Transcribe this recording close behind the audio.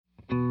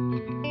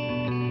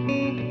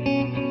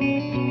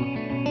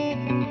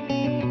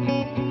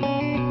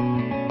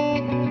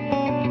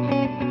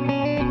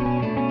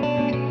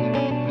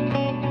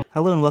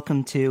Hello and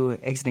welcome to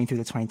Exiting Through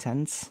the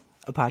 2010s,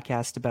 a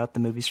podcast about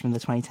the movies from the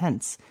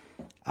 2010s.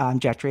 I'm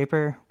Jack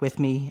Draper. With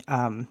me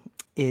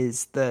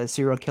is the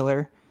serial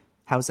killer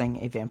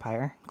housing a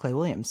vampire, Clay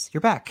Williams.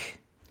 You're back.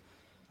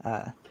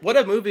 What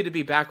a movie to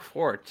be back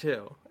for,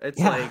 too. It's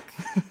Yeah.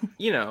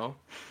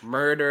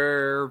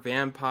 murder, I know.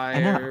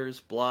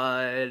 vampires,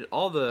 blood,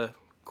 all the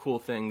cool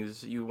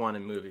things you want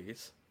in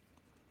movies.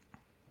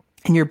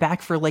 And you're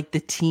back for like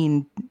the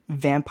teen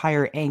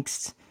vampire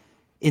angst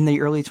in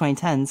the early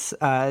 2010s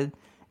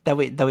that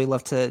we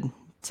love to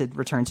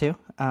return to.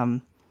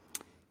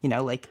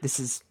 Like this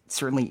is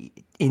certainly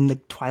in the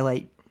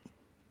Twilight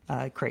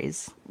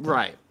craze.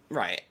 Right.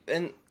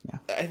 And Yeah.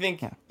 I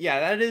think,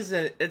 Yeah.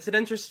 it's an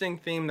interesting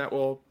theme that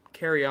will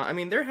carry on. I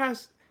mean,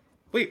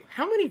 wait,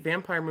 how many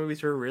vampire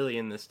movies are really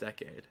in this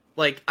decade?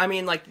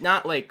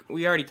 Not like,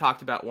 we already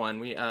talked about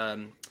one. We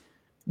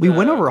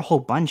went over a whole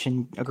bunch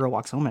in A Girl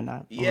Walks Home at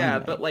Night. Yeah,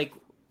 but like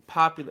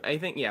popular. I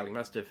think we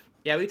must have.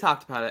 Yeah, we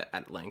talked about it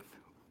at length.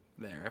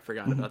 There, I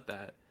forgot about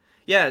that.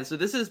 Yeah, so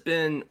this has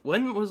been.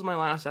 When was my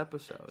last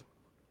episode?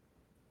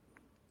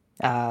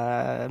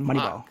 Moneyball,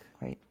 Fuck.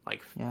 right?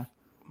 Like, Yeah,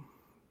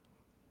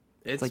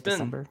 it's like been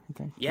December, I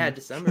think. yeah,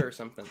 December or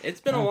something. It's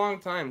been a long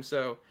time,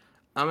 so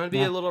I'm gonna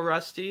be a little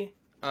rusty.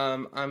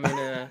 I'm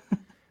gonna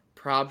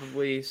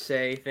probably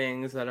say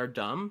things that are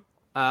dumb.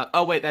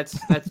 Oh wait,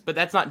 but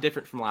that's not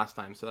different from last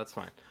time, so that's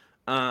fine.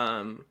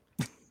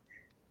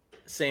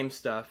 Same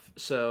stuff.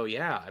 So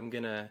yeah, I'm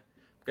gonna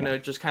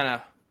just kind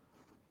of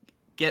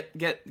get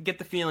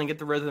the feeling, get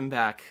the rhythm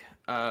back.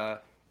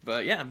 But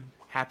yeah, I'm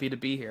happy to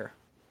be here.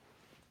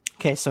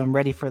 Okay, so I'm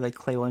ready for the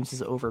Clay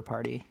Williams' over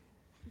party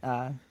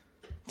to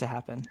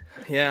happen.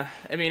 Yeah,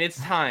 I mean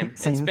it's time.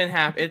 Same. It's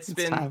been It's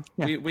been time.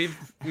 Yeah.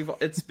 we've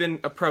it's been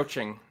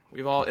approaching.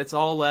 It's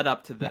all led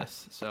up to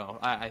this. So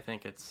I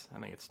think it's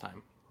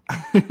time.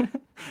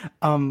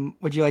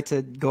 Would you like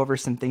to go over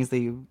some things that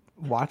you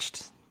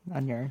watched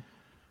on your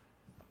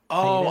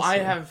Oh, hiatus, I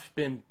or have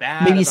been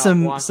bad. maybe about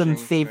some watching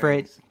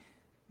favorite things.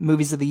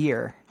 movies of the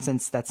year,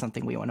 since that's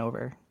something we went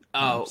over?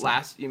 Oh, So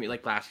you mean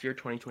like last year,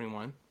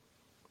 2021?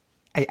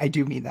 I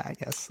do mean that,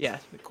 yes. Yeah,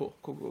 cool.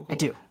 I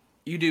do.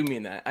 You do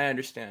mean that. I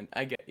understand.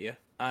 I get you.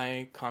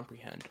 I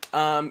comprehend.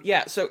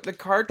 Yeah. So the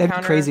card That'd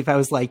counter. be crazy if I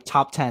was like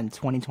top 10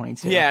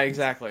 2022. Yeah,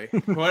 exactly.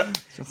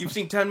 What? You've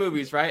seen 10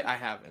 movies, right? I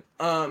haven't.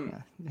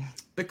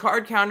 The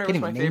card counter was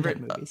Can't my even name 10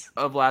 favorite movies.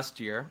 of last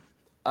year.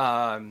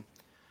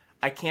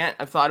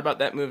 I've thought about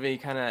that movie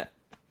kind of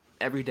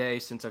every day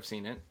since I've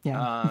seen it.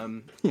 Yeah.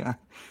 Yeah.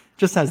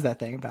 Just has that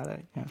thing about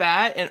it. Yeah.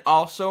 That and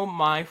also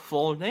my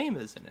full name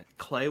is in it,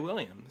 Clay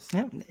Williams.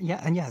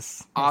 Yeah, and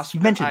yes. Oscar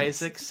you mentioned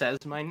Isaac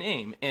says my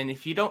name, and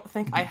if you don't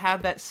think I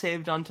have that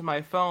saved onto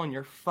my phone,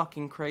 you're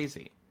fucking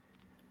crazy.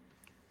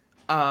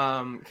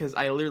 Because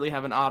I literally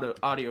have an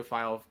audio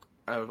file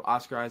of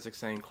Oscar Isaac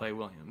saying Clay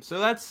Williams. So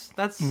that's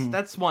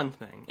one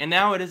thing, and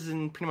now it is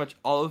in pretty much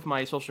all of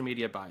my social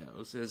media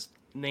bios is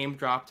name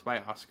dropped by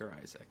Oscar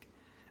Isaac.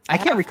 I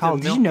can't recall.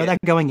 Did you know that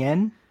going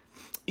in?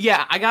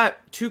 Yeah, I got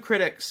two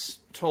critics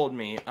told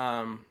me.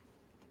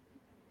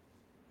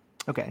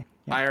 Okay.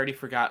 Yeah. I already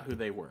forgot who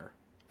they were.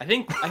 I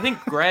think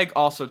Greg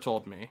also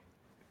told me.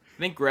 I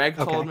think Greg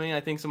told me.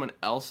 I think someone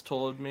else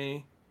told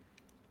me.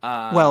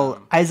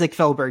 Well, Isaac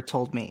Felberg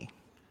told me.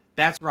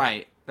 That's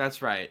right.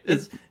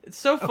 It's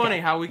so funny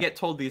how we get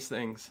told these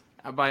things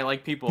by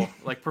like people,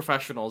 like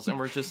professionals, and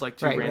we're just like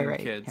two random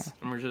kids,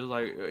 and we're just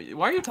like,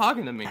 "Why are you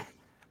talking to me?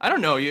 I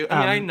don't know you. I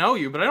mean, I know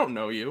you, but I don't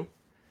know you."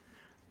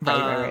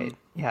 Right.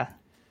 Yeah.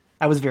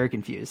 I was very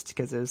confused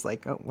because it was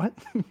like, oh, what?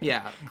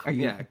 Yeah. Are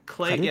you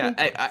Clay. credited?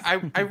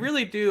 Yeah, I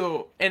really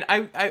do, and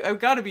I've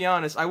got to be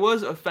honest. I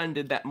was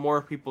offended that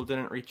more people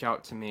didn't reach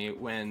out to me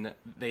when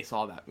they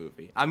saw that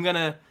movie.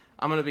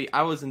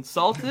 I was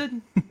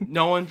insulted.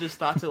 No one just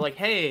thought to like,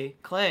 hey,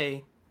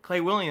 Clay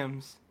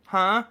Williams,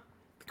 huh?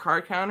 The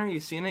card counter,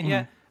 you seen it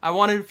yet? I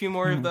wanted a few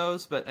more of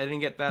those, but I didn't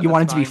get that. You That's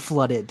wanted to be fine.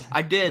 flooded.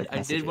 I did. with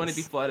I did want to be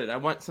messages. flooded. I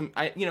want some.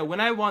 When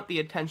I want the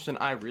attention,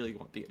 I really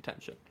want the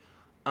attention.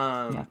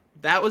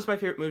 That was my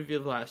favorite movie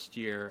of last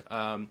year.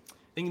 I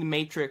think The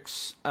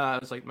Matrix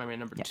was like my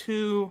number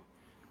 2.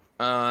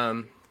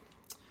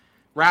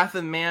 Wrath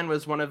of Man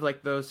was one of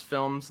like those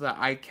films that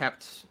I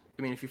kept.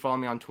 I mean, if you follow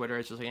me on Twitter,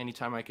 it's just like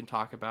anytime I can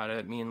talk about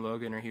it, me and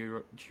Logan are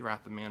huge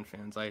Wrath of Man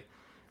fans. I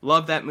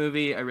love that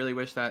movie. I really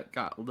wish that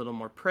got a little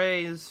more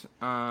praise.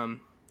 Power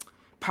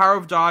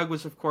of Dog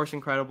was, of course,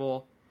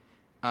 incredible.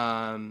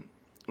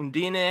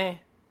 Undine,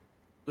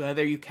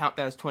 whether you count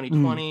that as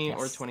 2020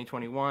 or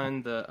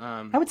 2021, the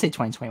I would say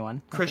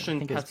 2021. Christian I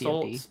think it was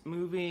Petzold's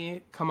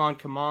movie, Come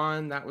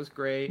On, that was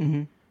great.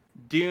 Mm-hmm.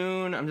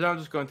 Dune, I'm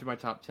just going through my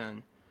top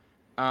 10.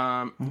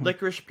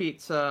 Licorice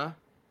Pizza,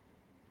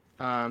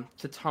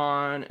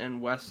 Titan,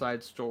 and West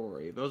Side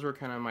Story. Those were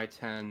kind of my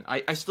 10.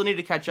 I still need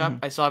to catch up.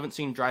 I still haven't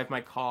seen Drive My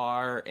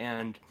Car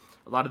and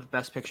a lot of the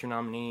Best Picture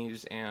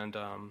nominees and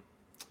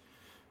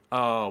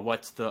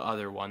what's the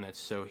other one that's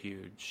so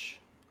huge?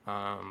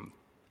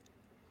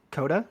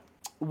 Coda?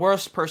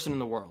 Worst Person in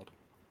the World.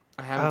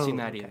 I haven't seen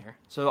that either.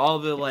 So all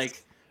the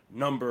like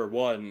number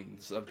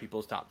ones of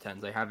people's top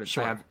tens. I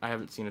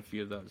haven't seen a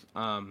few of those.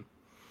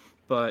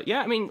 But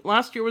yeah, I mean,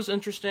 last year was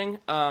interesting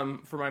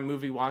for my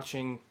movie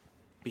watching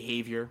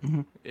behavior,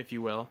 if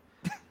you will.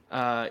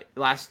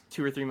 Last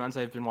 2 or 3 months,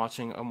 I've been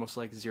watching almost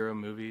like 0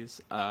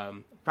 movies.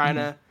 Trying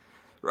to,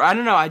 I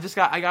don't know. I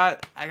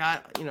got,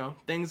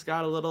 things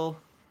got a little.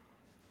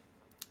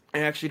 I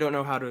actually don't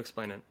know how to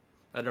explain it.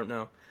 I don't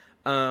know.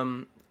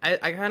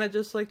 I kind of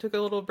just like took a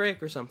little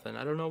break or something.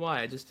 I don't know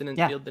why. I just didn't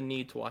feel the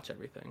need to watch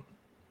everything.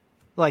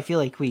 Well, I feel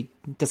like we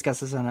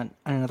discussed this on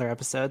another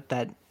episode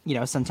that,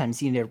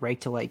 sometimes you need a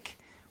break to, like,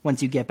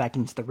 once you get back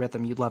into the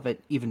rhythm, you love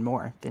it even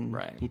more than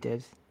you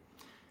did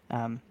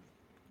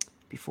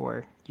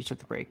before you took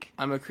the break.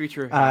 I'm a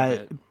creature of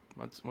habit.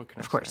 What can I say?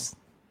 Of course.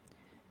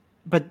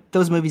 But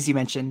those movies you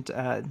mentioned,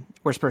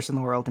 Worst Person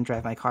in the World and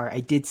Drive My Car, I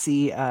did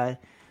see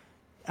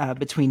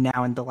between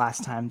now and the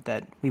last time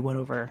that we went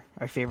over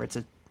our favorites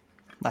of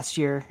last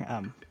year.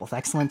 Both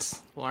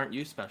excellent. Well, aren't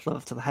you special?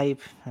 Live up to the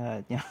hype.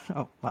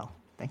 Oh, well,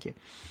 thank you.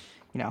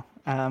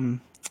 I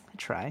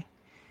try.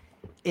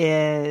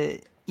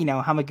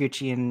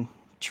 Hamaguchi and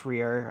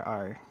Trier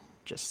are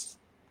just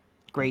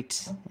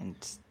great. And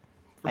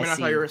I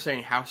thought you were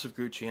saying House of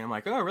Gucci, and I'm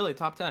like, oh, really?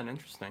 Top 10.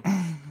 Interesting.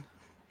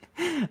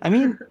 I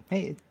mean,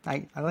 hey,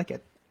 I like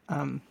it.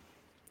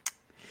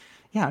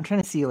 Yeah, I'm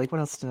trying to see, like, what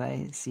else did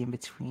I see in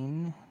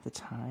between the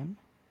time?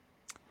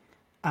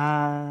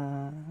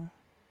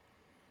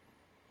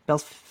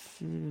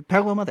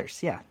 Parallel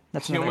Mothers, yeah.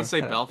 That's you almost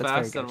say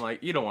Belfast, and I'm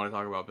like, you don't want to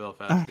talk about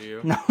Belfast, do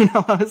you? No,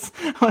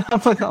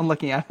 I'm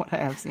looking at what I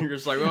have seen. You're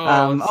just like,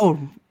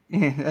 oh.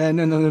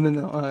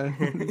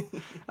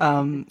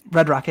 No.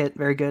 Red Rocket,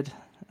 very good.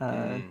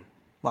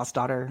 Lost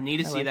Daughter. Need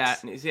to see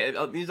that.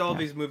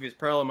 These movies,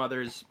 Parallel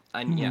Mothers.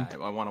 I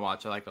want to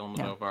watch. I like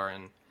Almodovar,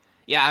 and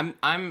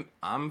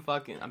I'm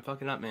fucking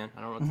up, man.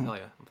 I don't know what to tell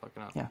you. I'm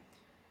fucking up. Yeah.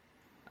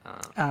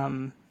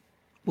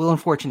 Will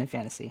and Fortune in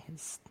Fantasy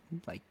is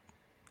like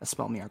a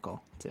small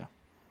miracle too.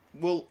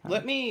 Well,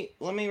 let me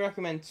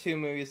recommend 2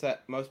 movies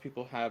that most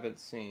people haven't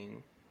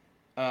seen.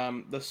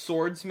 The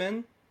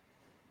Swordsman.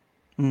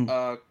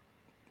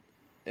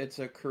 It's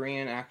a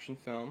Korean action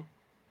film.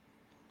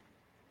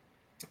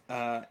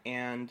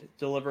 And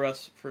Deliver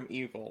Us from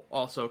Evil,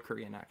 also a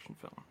Korean action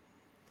film.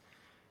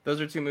 Those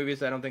are 2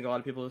 movies I don't think a lot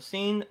of people have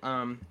seen.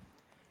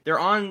 They're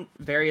on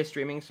various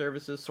streaming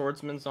services.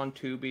 Swordsman's on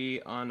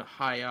Tubi, on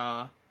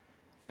Haya,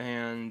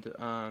 and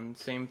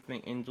same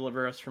thing. And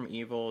Deliver Us from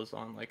Evil is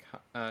on like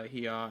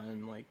Hiya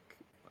and like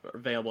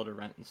available to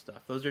rent and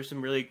stuff. Those are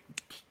some really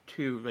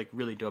 2 like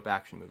really dope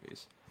action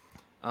movies.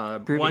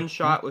 One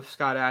Shot with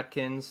Scott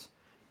Adkins,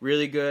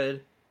 really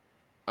good.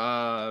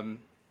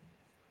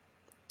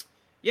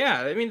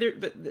 Yeah, I mean,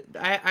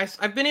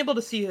 I've been able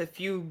to see a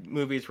few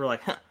movies where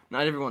like,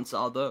 not everyone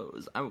saw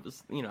those. I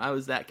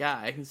was that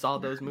guy who saw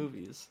those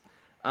movies.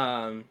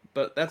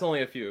 But that's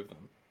only a few of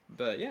them.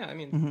 But yeah, I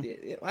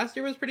mean, last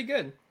year was pretty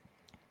good.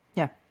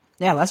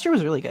 Yeah, last year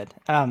was really good.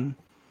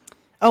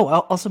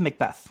 Also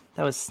Macbeth.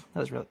 That was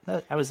really.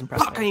 I was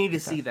impressed. Fuck, I need to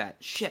see that.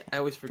 Shit, I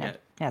always forget.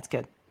 Yeah, it's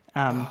good.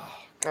 God,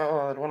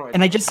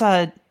 and I just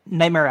saw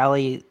Nightmare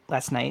Alley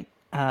last night,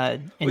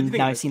 and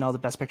now I've seen all the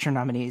Best Picture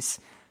nominees.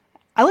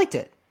 I liked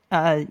it.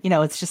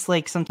 It's just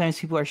like sometimes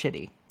people are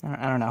shitty.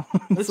 I don't know.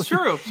 It's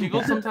true.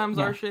 People sometimes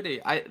are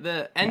shitty.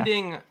 The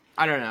ending,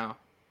 I don't know.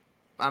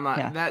 I'm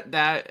not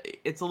that.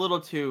 It's a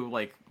little too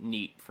like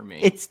neat for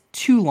me. It's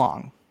too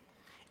long.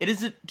 It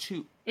is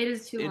too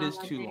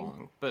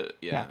long. But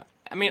yeah.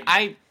 I mean,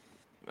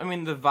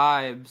 the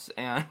vibes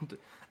and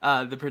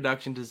the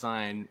production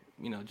design,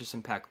 just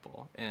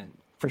impeccable. And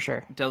for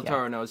sure, Del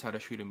Toro knows how to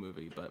shoot a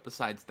movie, but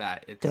besides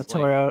that, it's Del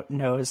Toro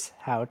knows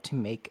how to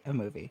make a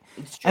movie.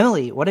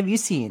 Emily, what have you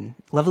seen?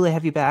 Lovely to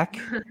have you back.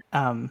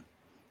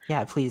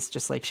 Please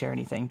just like share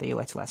anything that you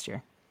liked last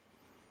year.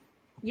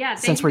 Yeah,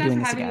 thanks for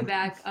having me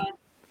back.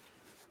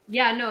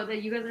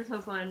 That you guys are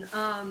so fun.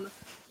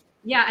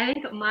 I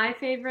think my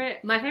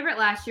favorite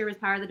last year was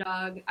Power of the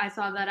Dog. I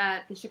saw that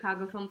at the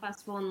Chicago Film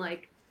Festival, and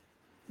like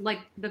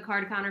the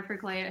card counter for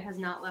Clay, it has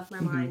not left my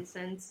mind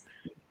since.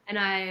 And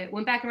I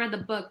went back and read the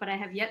book, but I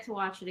have yet to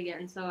watch it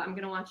again. So I'm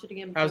gonna watch it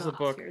again. How's the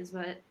book?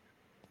 But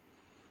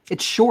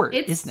it's short,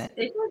 isn't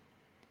it?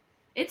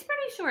 It's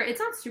pretty short. It's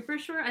not super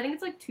short. I think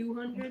it's like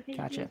 200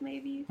 pages,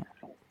 maybe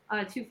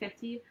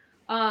 250.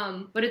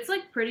 But it's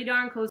like pretty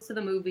darn close to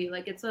the movie.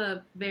 Like it's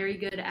a very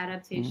good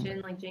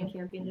adaptation. Like Jane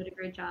Campion did a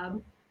great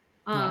job.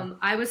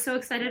 I was so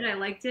excited. I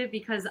liked it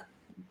because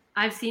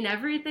I've seen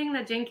everything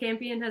that Jane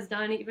Campion has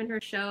done, even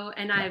her show,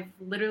 and I've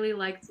literally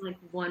liked like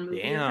one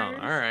movie. Damn, of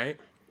hers, all right.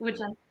 Which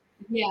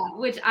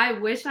I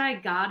wish I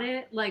got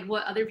it, like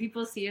what other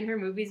people see in her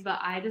movies, but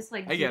I just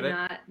like do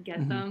not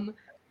get them.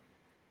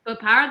 But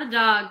Power of the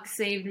Dog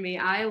saved me.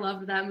 I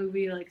loved that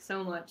movie like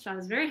so much. I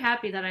was very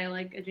happy that I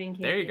like a Jane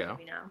Campion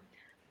movie now.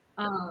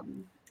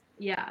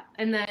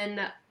 And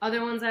then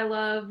other ones I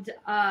loved,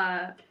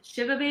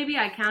 Shiva Baby.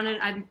 I'm counting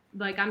it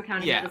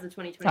as a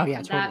 2020. Oh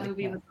yeah, that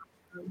movie was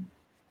awesome.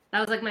 That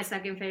was like my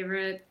second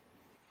favorite.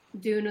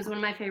 Dune was one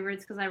of my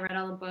favorites because I read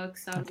all the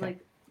books. So I was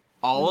like,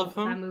 all of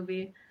them. That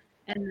movie.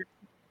 And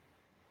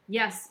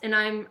yes, and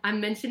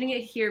I'm mentioning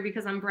it here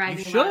because I'm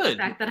bragging You about the should.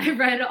 fact that I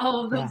read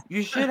all of those. Yeah.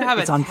 You should have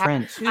It's a on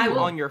print. tattoo I will-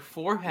 on your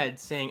forehead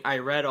saying, "I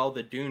read all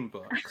the Dune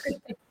books."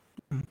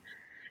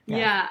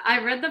 Yeah,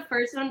 I read the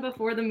first one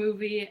before the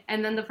movie,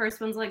 and then the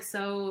first one's like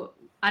so.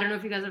 I don't know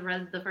if you guys have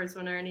read the first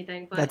one or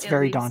anything, but That's it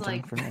very leaves,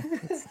 daunting like, for me.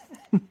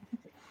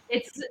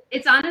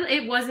 it's honestly,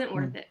 it wasn't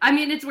worth it. I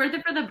mean, it's worth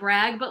it for the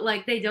brag, but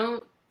like they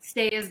don't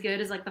stay as good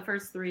as like the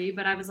first three.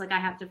 But I was like, I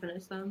have to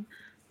finish them.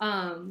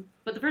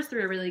 But the first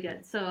three are really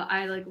good, so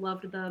I like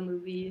loved the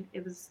movie.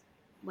 It was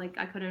like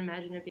I couldn't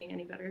imagine it being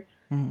any better.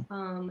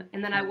 And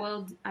then I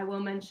will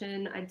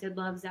mention I did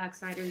love Zack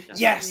Snyder's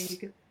Justice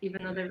League,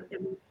 even though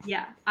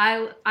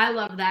I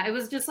loved that. It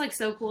was just like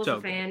so cool as a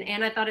fan,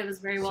 and I thought it was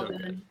very well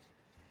done.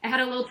 It had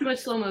a little too much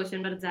slow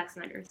motion, but it's Zack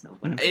Snyder, so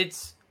whatever.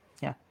 It's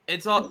I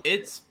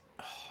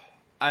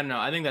don't know.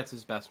 I think that's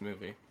his best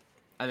movie.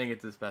 I think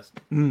it's his best.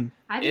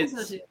 I think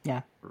so too.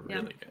 Yeah,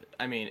 really good.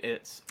 I mean,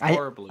 it's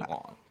horribly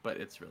long, but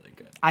it's really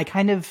good. I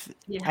kind of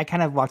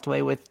walked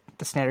away with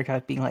the Snyder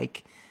Cut being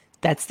like,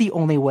 that's the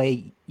only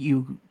way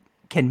you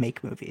can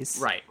make movies.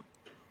 Right.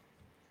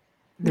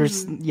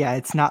 There's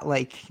it's not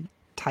like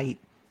tight,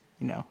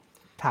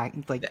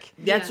 packed like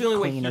that's the only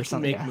way clean you or can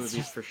something. make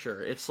movies for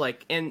sure. It's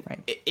like, and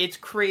it's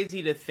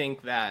crazy to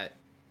think that.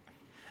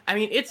 I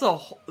mean,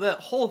 the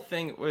whole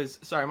thing was.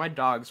 Sorry, my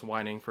dog's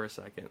whining for a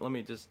second. Let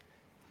me just.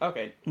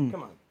 Okay,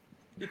 come on,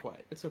 be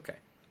quiet. It's okay.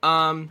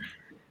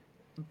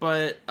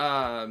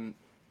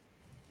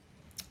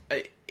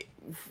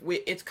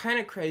 It's kind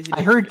of crazy.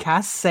 I heard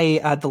Cass say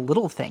The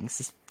Little Things,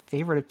 his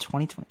favorite of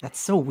 2020. That's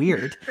so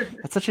weird.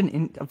 That's such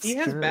an obscure. He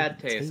has bad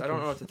taste. I don't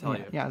know what to tell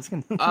you. Yeah, I was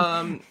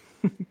gonna.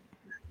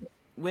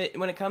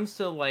 When it comes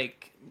to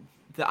like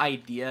the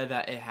idea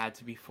that it had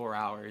to be 4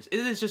 hours, it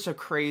is just a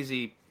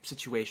crazy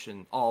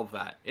situation. All of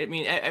that. I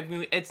mean,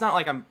 it's not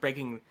like I'm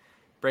breaking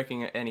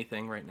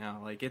anything right now.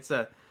 Like it's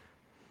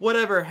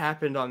whatever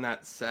happened on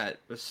that set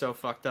was so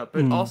fucked up.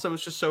 But also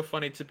it's just so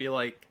funny to be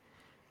like,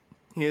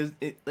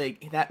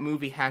 that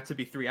movie had to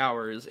be 3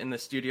 hours, and the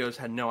studios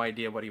had no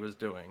idea what he was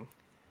doing.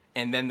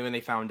 And then when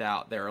they found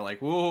out, they were like,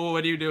 "Whoa,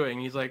 what are you doing?"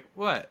 He's like,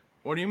 "What?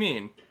 What do you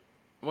mean?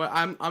 Well,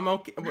 I'm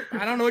okay.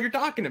 I don't know what you're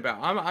talking about.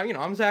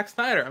 I'm Zack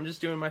Snyder. I'm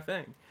just doing my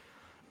thing."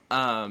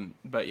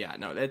 But yeah,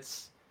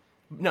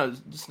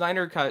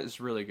 Snyder Cut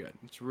is really good.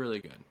 It's really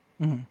good.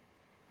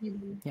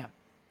 Yeah.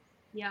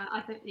 Yeah,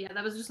 I think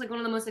that was just like one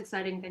of the most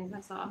exciting things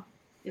I saw.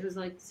 It was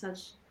like it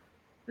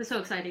was so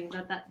exciting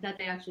that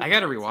they actually. I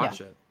gotta rewatch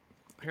it.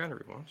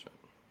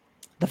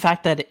 The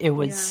fact that it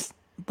was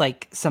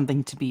like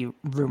something to be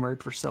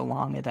rumored for so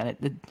long, and that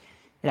it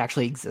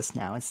actually exists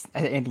now. I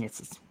think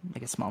it's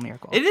like a small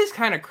miracle. It is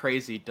kind of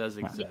crazy. It does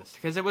exist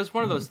because it was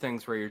one of those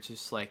things where you're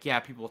just like, yeah,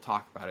 people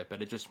talk about it,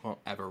 but it just won't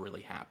ever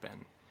really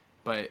happen.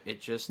 But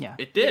it just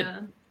it did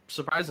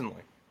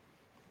surprisingly.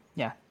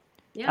 Yeah.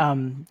 Yeah.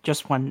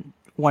 Just one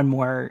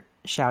more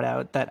shout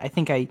out that I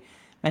think I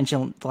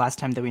mentioned the last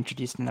time that we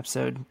introduced an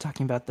episode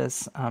talking about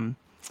this.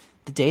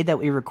 The day that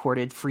we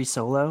recorded Free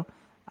Solo,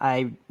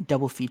 I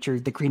double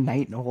featured The Green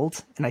Knight and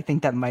Old, and I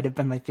think that might have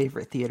been my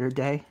favorite theater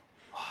day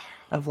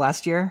of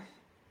last year.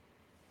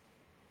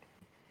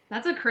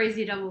 That's a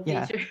crazy double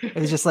feature. It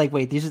was just like,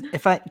 wait,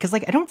 because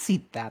like I don't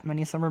see that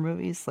many summer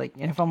movies. Like,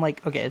 and if I'm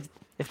like, okay,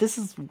 if this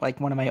is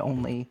like one of my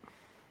only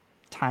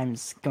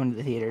times going to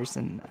the theaters,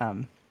 and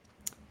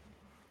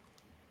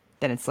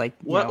then it's like,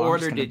 what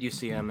order did you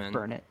see them in?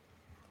 Burn it.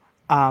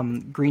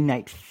 Green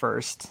Knight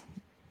first.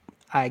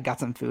 I got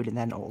some food and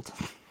then Old.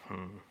 I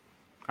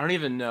don't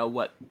even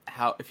know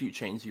if you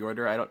change the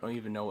order. I don't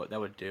even know what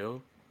that would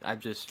do.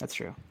 That's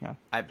true. Yeah.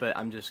 But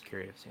I'm just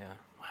curious. Yeah.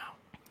 Wow.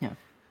 Yeah.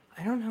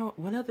 I don't know.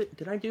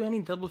 Did I do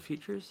any double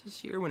features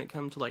this year when it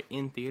comes to like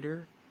in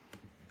theater?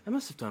 I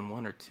must have done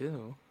one or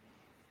two.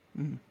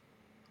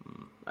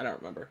 I don't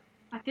remember.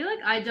 I feel like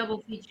I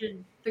double featured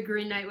The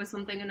Green Knight with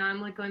something, and I'm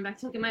like going back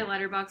to look at my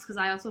letterbox because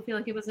I also feel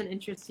like it was an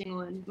interesting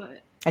one.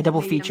 But I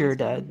double featured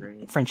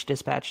French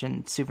Dispatch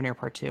and Souvenir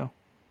Part 2.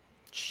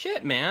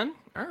 Shit, man.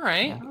 All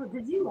right. Yeah. Oh,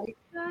 did you like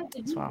that?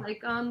 Did you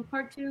like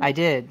Part 2? I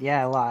did,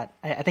 yeah, a lot.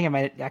 I think I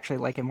might actually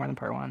like it more than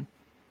Part 1.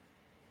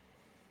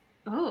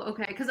 Oh,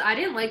 okay. Because I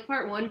didn't like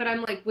Part 1, but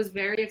I'm like was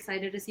very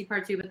excited to see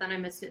Part 2, but then I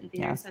missed it in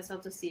theaters, so I still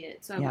have to see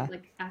it. So I was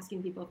like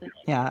asking people if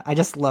Yeah, I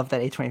just love that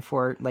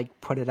A24 like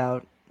put it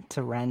out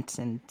to rent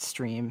and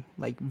stream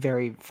like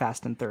very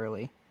fast and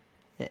thoroughly.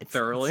 It's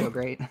so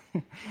great.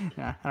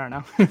 Yeah, I don't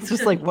know. It's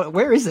just like,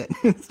 where is it?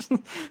 It's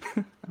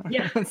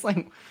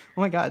like,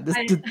 oh my god,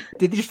 did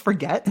they just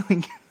forget?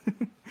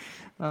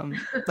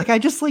 Like I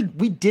just like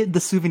we did the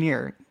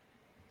Souvenir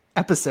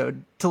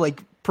episode to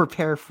like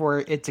prepare for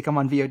it to come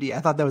on VOD.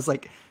 I thought that was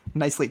like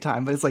nicely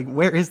timed, but it's like,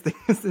 where is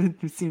this?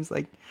 It seems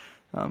like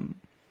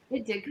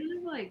it did kind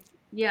of like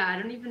I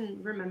don't even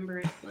remember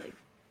it like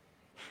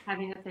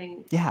having a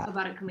thing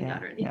about it coming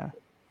out or anything.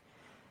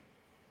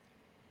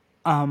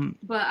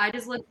 But I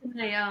just looked at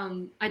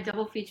my I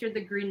double featured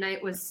The Green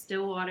Knight with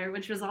Stillwater,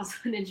 which was also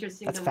an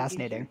interesting. That's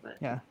fascinating. Feature,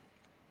 yeah.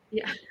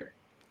 Yeah.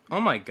 Oh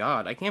my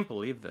god, I can't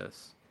believe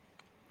this.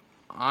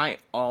 I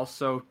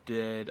also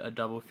did a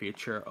double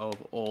feature of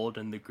Old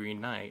and The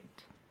Green Knight.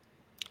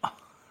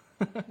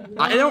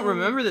 I don't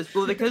remember this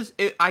because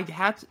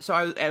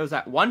I was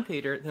at one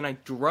theater, then I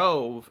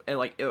drove, and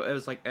like it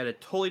was like at a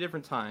totally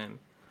different time.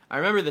 I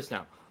remember this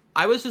now.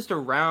 I was just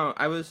around.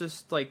 I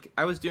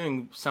was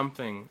doing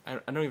something. I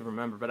don't even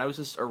remember, but I was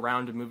just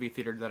around a movie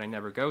theater that I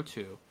never go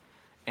to,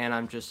 and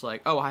I'm just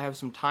like, oh, I have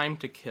some time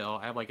to kill.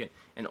 I have like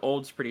an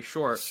Old's pretty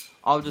short.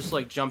 I'll just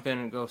like jump in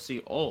and go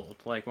see Old.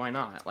 Like, why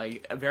not?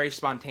 Like, very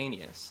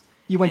spontaneous.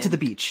 You went to the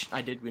beach.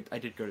 I did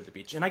go to the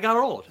beach, and I got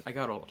old.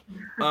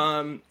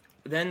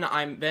 Then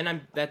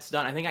that's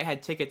done. I think I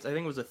had tickets. I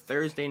think it was a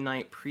Thursday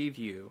night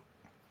preview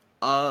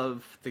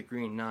of The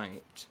Green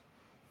Knight.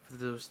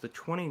 It was the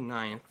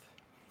 29th.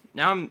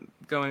 Now I'm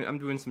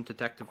doing some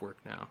detective work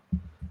now.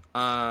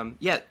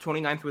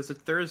 29th was a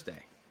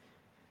Thursday.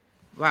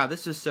 Wow,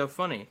 this is so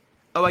funny.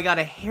 Oh, I got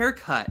a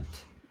haircut.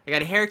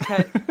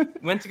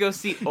 Went to go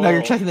see Old. No,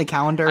 you're checking the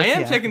calendar. I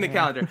am checking the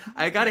calendar.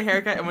 I got a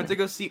haircut and went to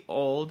go see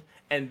Old.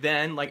 And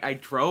then, like, I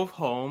drove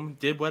home,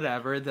 did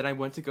whatever. Then I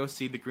went to go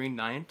see The Green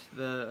Knight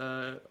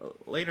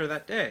later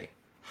that day.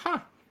 Huh.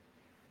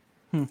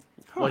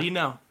 What do you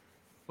know?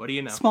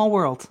 Small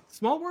world.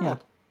 Yeah.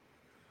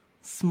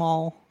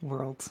 Small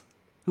world.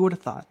 Who would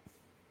have thought?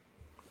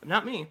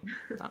 Not me.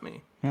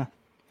 Yeah.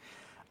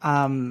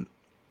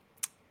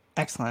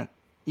 Excellent.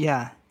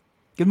 Yeah.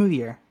 Good movie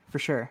year, for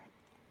sure.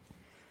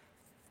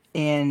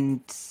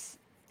 And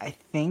I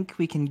think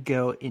we can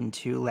go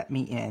into Let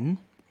Me In.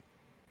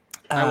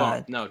 I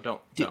won't. No, don't.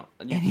 You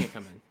can't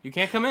come in. You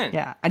can't come in.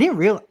 Yeah, I didn't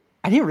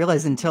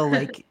realize until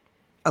like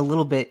a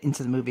little bit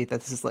into the movie that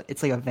this is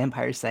it's like a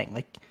vampire thing.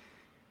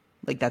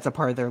 Like that's a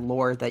part of their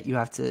lore that you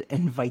have to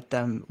invite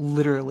them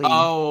literally.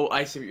 Oh,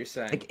 I see what you're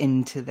saying. Like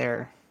into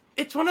their.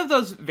 It's one of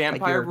those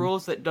vampire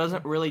rules that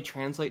doesn't really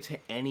translate to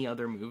any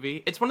other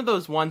movie. It's one of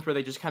those ones where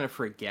they just kind of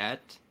forget.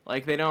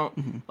 Like they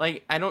don't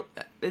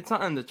it's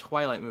not in the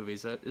Twilight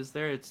movies, is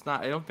there? It's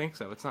not. I don't think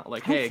so. It's not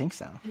like I don't think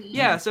so.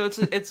 Yeah, so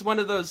it's one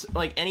of those,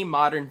 like, any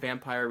modern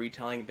vampire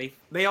retelling.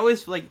 They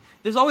always like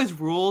there's always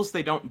rules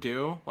they don't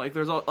do. Like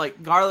there's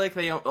like garlic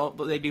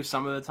they do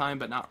some of the time,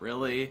 but not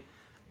really.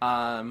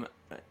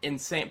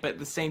 Insane. But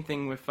the same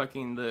thing with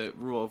fucking the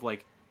rule of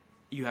like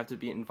you have to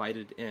be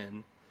invited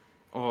in,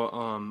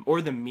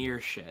 or the mirror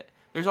shit.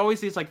 There's always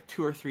these like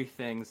 2 or 3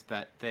 things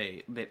that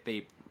they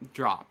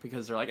drop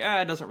because they're like,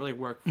 it doesn't really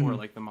work for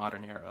like the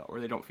modern era, or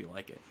they don't feel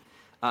like it.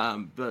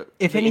 But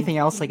if anything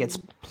else, like it's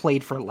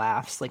played for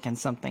laughs, like in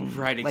something.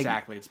 Right,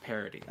 exactly. It's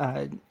parody.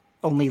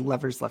 Only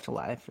Lovers Left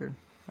Alive, or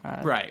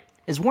right.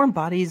 Is Warm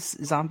Bodies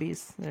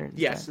zombies?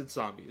 Yes, it's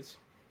zombies.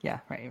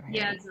 Yeah, right.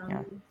 Yeah, it's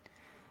zombies.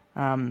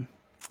 Yeah.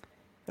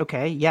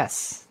 Okay.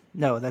 Yes.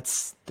 No.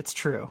 That's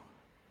true.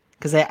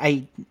 Because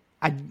I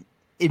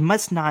it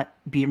must not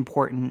be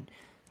important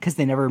because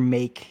they never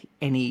make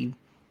any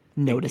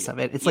notice of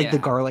it. It's like the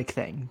garlic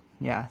thing.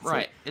 Yeah. Right.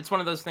 Like, it's one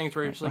of those things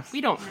where you're just like,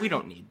 we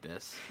don't need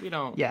this. We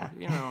don't. Yeah.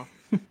 You know.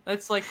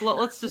 It's like,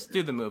 let's just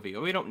do the movie.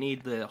 We don't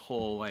need the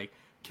whole like,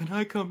 can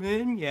I come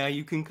in? Yeah,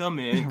 you can come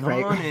in.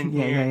 Come on in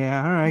here.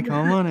 Yeah. All right,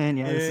 come on in.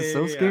 Yeah, this is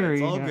so scary.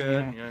 It's all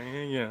good.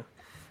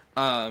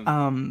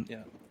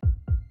 Yeah.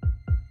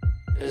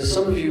 As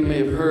some of you may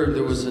have heard,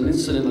 there was an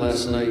incident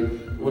last night.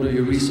 One of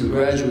your recent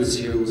graduates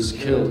here was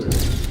killed.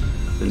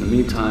 In the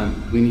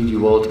meantime, we need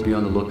you all to be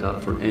on the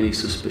lookout for any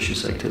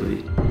suspicious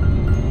activity.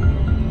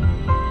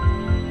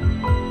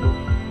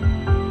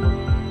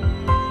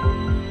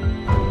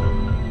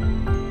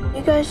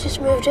 You guys just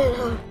moved in,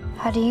 huh?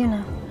 How do you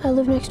know? I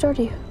live next door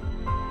to you.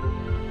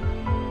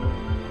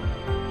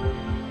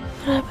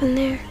 What happened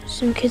there?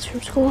 Some kids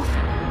from school?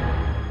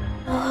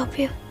 I'll help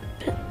you.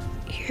 But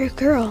you're a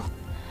girl.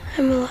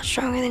 I'm a lot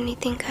stronger than you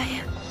think I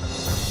am.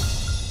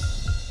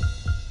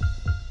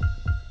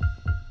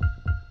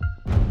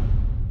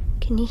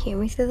 Can you hear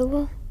me through the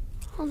wall?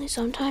 Only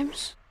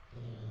sometimes.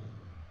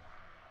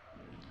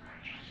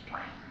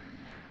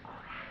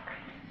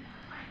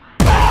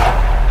 We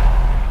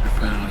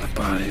found another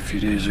body a few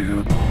days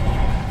ago.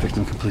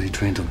 Victim completely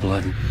drained of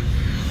blood.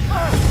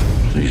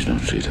 Please don't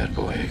see that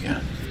boy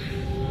again.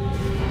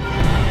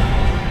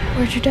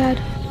 Where's your dad?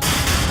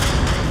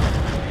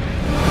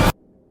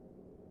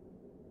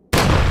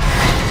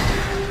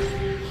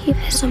 He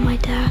pissed on my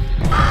dad.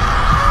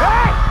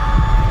 Hey!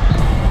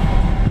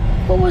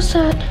 What was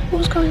that? What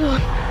was going on?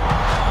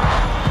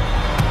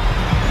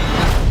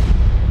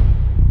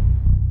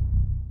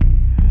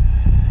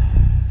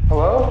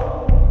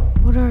 Hello?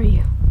 What are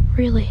you?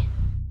 Really?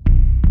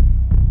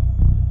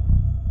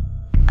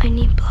 I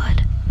need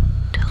blood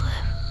to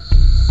live.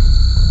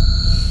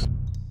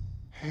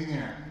 Hey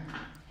there.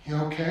 You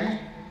okay?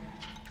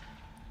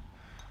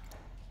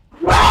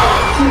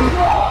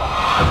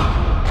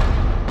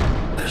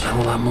 There's a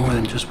whole lot more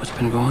than just what's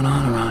been going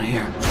on around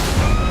here.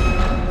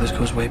 This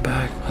goes way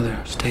back, other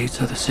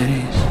states, other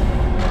cities.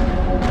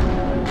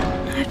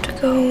 I have to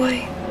go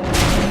away.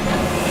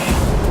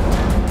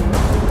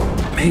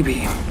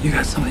 Maybe you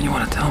got something you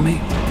want to tell me?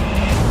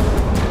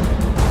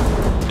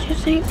 Do you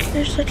think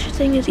there's such a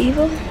thing as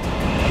evil?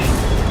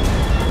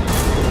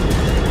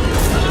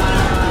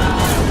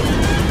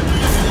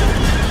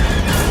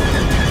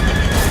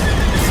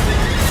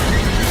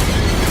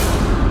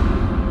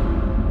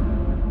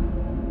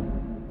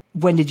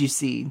 when did you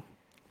see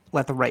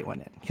Let the Right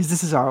One In? Because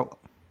this is all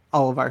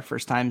of our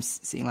first times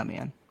seeing Let Me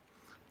In.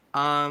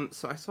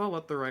 So I saw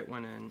Let the Right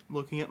One In,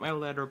 looking at my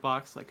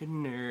letterbox like a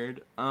nerd.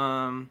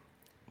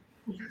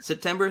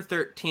 September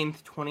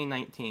 13th,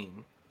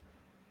 2019.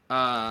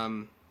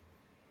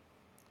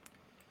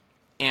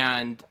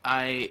 And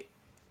I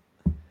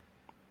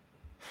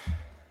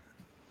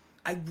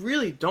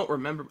really don't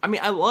remember. I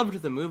mean, I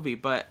loved the movie,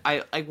 but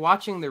I like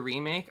watching the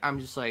remake. I'm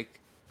just like,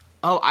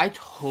 oh, I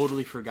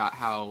totally forgot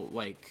how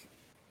like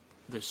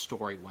the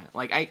story went.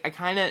 Like I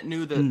kind of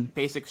knew the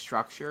basic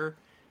structure,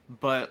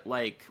 but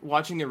like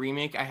watching the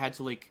remake, I had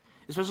to like,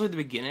 especially at the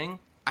beginning,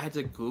 I had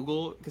to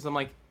Google because I'm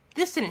like,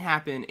 this didn't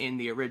happen in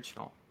the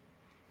original.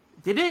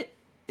 Did it?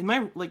 Am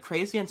I like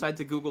crazy? And so I had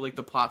to Google like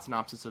the plot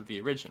synopsis of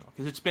the original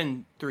because it's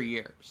been 3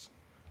 years.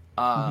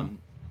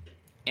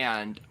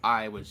 And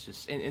I was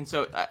just, and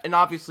so, and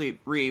obviously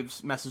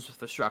Reeves messes with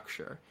the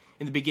structure.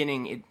 In the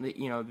beginning,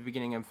 the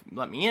beginning of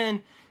Let Me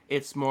In,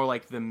 it's more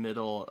like the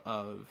middle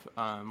of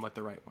Let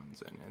the Right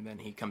Ones In, and then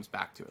he comes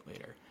back to it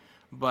later.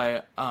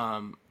 But,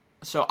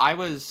 so I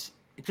was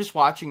just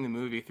watching the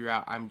movie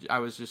throughout,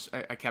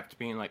 I kept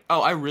being like,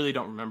 oh, I really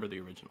don't remember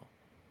the original.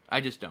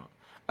 I just don't.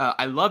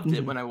 I loved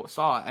it when I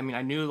saw it. I mean,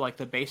 I knew like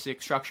the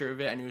basic structure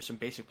of it. I knew some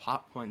basic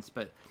plot points,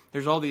 but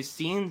there's all these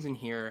scenes in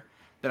here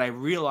that I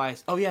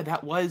realized, oh yeah,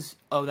 that was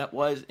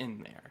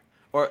in there.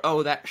 Or,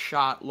 oh, that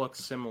shot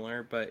looks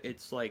similar, but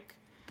it's like,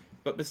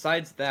 but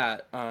besides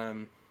that,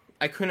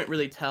 I couldn't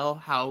really tell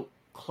how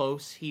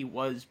close he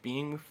was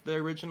being with the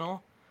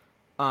original,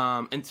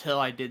 until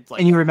I did like.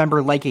 And you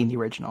remember liking the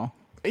original?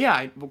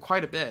 Yeah,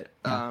 quite a bit.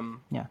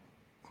 Yeah.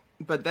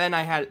 But then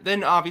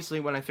then obviously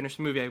when I finished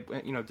the movie,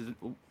 I did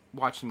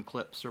watch some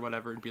clips or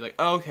whatever and be like,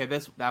 oh, okay,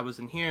 that was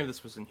in here,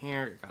 this was in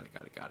here,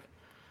 got it.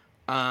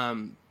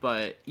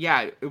 But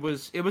yeah, it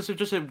was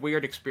just a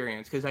weird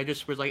experience because I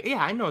just was like,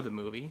 yeah, I know the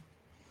movie,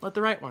 Let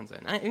the Right Ones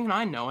In.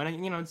 I know,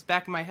 and it's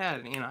back in my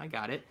head, and I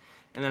got it.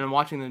 And then I'm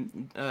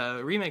watching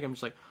the remake, I'm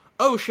just like,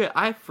 oh shit,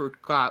 I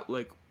forgot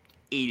like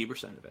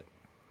 80% of it.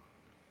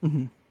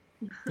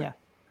 Mm-hmm. Yeah,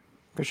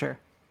 for sure.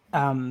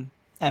 And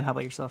how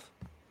about yourself?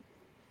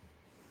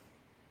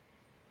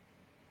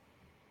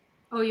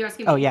 Oh, you're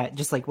asking me? Oh yeah,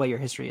 just like what your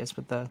history is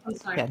with the. Oh,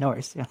 sorry. Yeah, no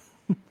worries. Yeah.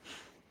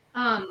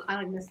 I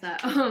like missed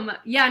that.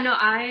 Yeah, no,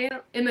 I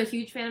am a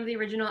huge fan of the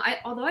original.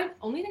 Although I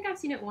only think I've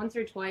seen it once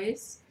or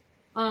twice.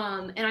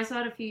 And I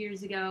saw it a few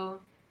years ago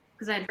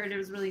because I had heard it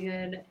was really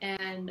good,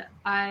 and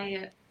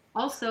I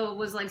also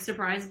was like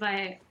surprised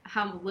by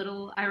how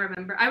little I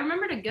remember. I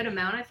remembered a good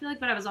amount, I feel like,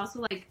 but I was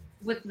also like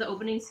with the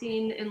opening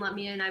scene in Let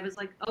Me In, I was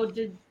like, oh,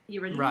 did the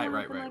original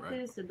happen like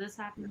this? Did this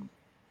happen?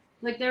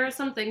 Like there are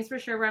some things for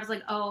sure where I was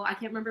like, oh, I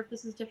can't remember if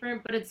this is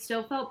different, but it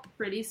still felt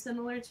pretty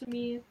similar to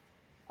me.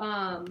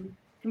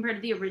 Compared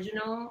to the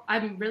original.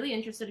 I'm really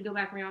interested to go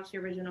back and rewatch the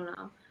original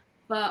now.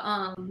 But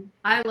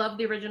I love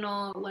the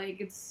original.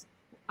 Like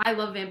I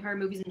love vampire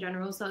movies in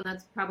general, so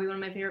that's probably one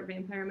of my favorite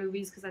vampire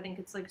movies because I think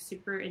it's like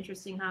super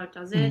interesting how it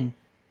does it. Mm-hmm.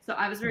 So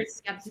I was very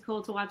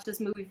skeptical to watch this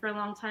movie for a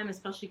long time,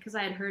 especially because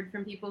I had heard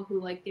from people who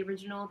like the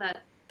original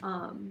that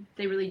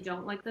they really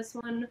don't like this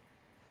one.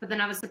 But then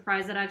I was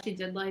surprised that I actually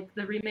did like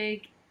the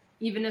remake,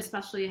 even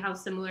especially how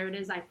similar it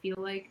is, I feel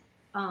like,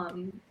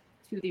 to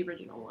the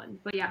original one.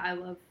 But yeah,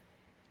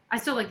 I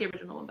still like the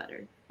original one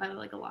better. I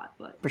like a lot,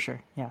 but for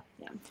sure, yeah.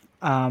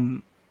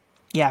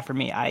 Yeah, for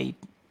me, I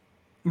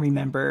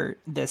remember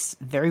this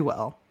very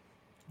well.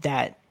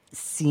 That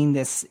seeing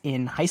this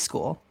in high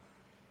school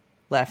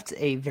left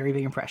a very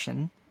big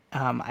impression.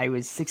 I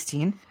was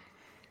 16.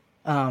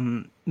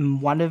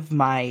 One of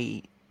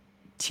my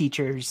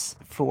teachers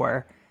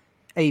for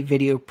a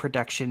video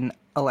production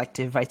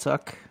elective I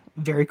took,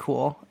 very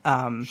cool.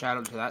 Shout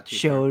out to that teacher.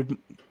 Showed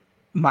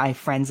my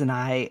friends and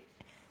I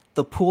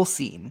the pool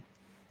scene.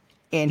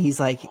 And he's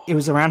like, it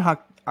was around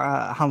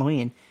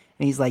Halloween,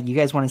 and he's like, you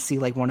guys want to see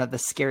like one of the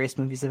scariest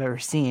movies I've ever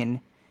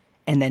seen?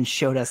 And then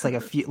showed us like a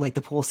few, like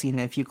the pool scene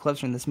and a few clips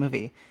from this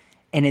movie.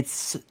 And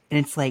it's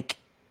like,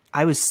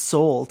 I was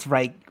sold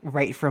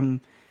right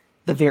from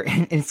the very,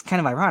 and it's kind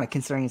of ironic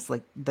considering it's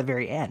like the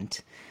very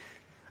end.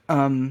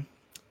 And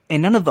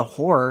none of the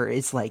horror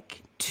is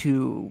like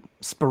too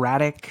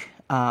sporadic,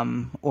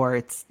 or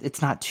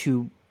it's not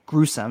too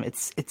gruesome.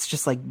 It's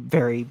just like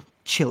very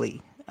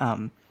chilly.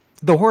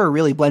 The horror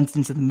really blends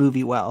into the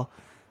movie well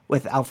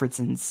with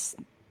Alfredson's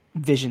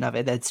vision of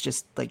it. That's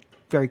just like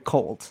very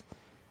cold.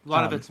 A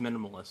lot of it's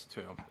minimalist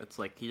too. It's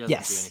like he doesn't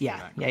do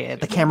anything. Yeah.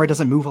 The camera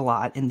doesn't move a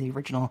lot in the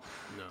original.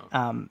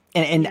 No.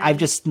 And I've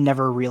just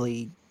never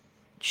really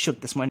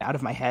shook this one out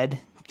of my head,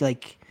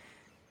 like,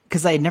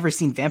 because I had never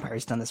seen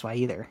vampires done this way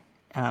either.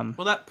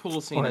 Well, that pool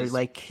scene is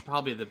like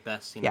probably the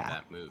best scene of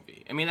that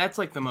movie. I mean, that's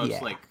like the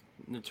most like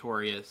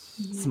notorious.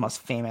 It's the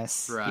most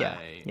famous.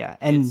 Right. Yeah.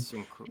 And it's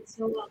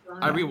so well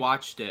done. I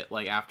rewatched it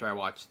like after I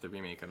watched the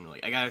remake. I'm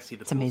like, I gotta see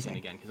the pool amazing. Scene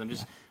again because I'm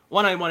just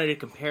one. I wanted to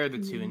compare the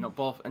two, and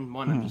both, and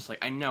one I'm just like,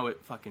 I know it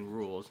fucking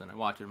rules, and I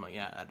watch it. I'm like,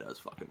 yeah, that does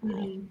fucking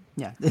rule.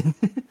 Yeah.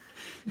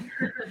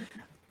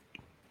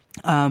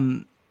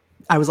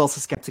 I was also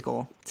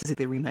skeptical to see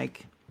the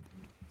remake.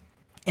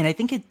 and I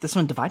think this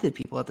one divided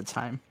people at the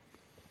time.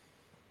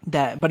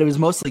 But it was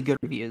mostly good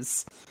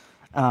reviews,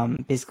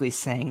 basically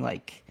saying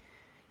like,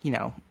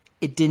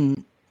 it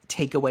didn't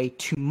take away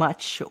too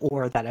much,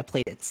 or that I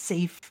played it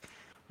safe.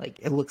 Like,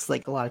 it looks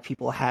like a lot of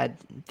people had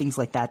things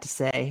like that to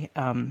say,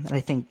 and I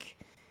think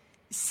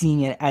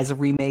seeing it as a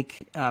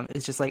remake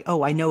is just like,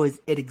 oh, I know it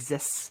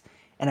exists,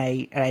 and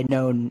I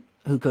know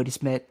who Cody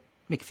Smith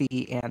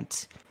McPhee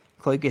and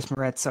Chloe Grace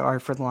Moretz are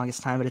for the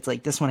longest time, but it's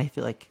like this one I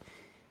feel like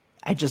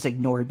I just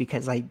ignored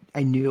because I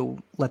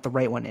knew Let the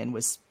Right One In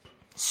was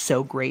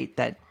so great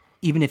that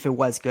even if it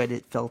was good,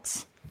 it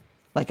felt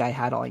like I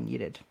had all I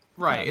needed.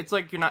 Right. It's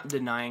like you're not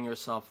denying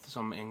yourself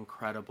some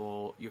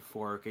incredible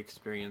euphoric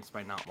experience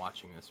by not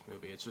watching this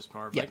movie. It's just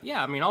more of like,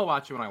 I mean, I'll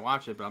watch it when I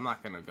watch it, but I'm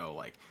not going to go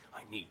like,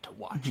 I need to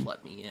watch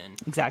Let Me In.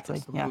 Exactly.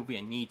 It's the movie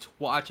I need to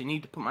watch. I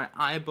need to put my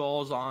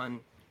eyeballs on.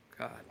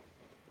 God.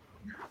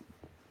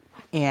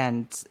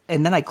 And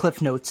then I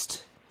Cliff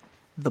Notes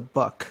the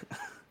book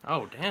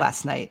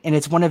last night. And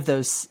it's one of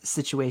those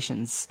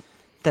situations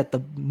that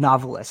the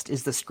novelist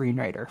is the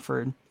screenwriter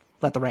for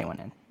Let the Right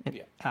One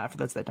In, for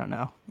those that don't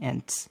know.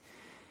 And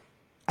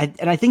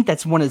I think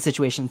that's one of the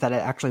situations that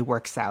it actually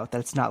works out, that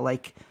it's not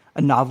like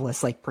a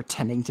novelist like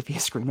pretending to be a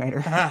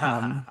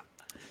screenwriter.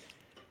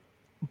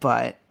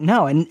 But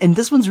no, and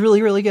this one's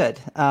really, really good.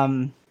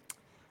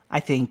 I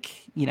think,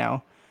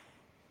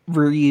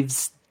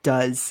 Reeves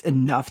does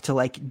enough to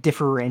like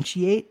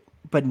differentiate,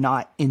 but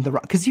not in the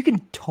wrong, because you can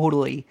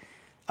totally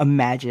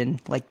imagine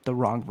like the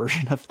wrong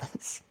version of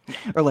this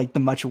or like the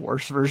much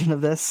worse version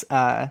of this.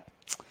 I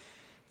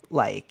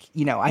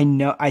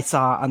know I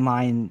saw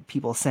online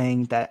people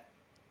saying that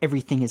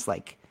everything is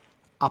like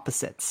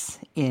opposites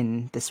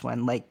in this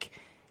one. Like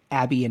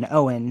Abby and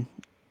Owen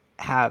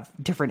have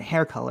different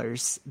hair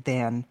colors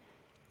than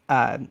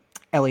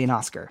Ellie and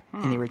Oscar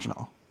in the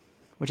original,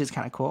 which is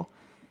kind of cool.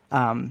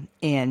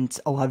 And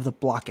a lot of the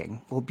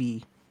blocking will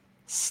be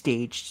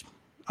staged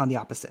on the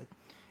opposite.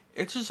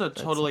 It's just a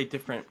totally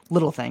different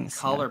little things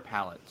color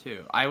palette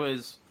too. Like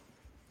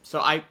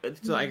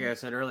I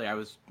said earlier,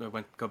 I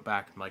went go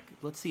back and like,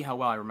 let's see how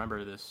well I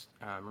remember this.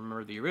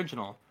 Remember the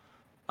original.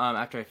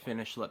 After I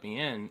finished Let Me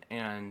In,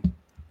 and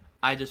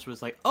I just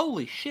was like,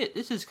 holy shit,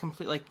 this is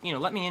complete. Like,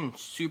 Let Me In,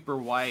 super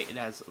white. It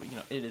has,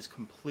 it is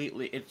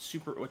completely. It's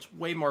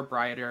way more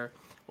brighter,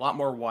 a lot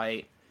more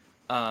white.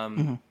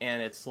 And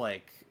it's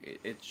like,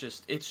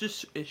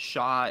 it's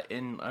shot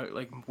in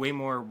like way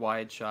more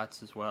wide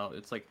shots as well.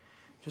 It's like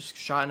just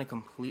shot in a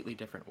completely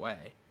different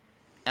way.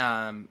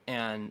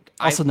 And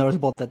also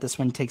notable that this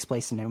one takes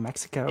place in New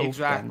Mexico.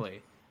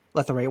 Exactly.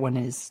 Let the Right One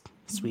is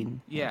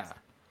Sweden. Yeah.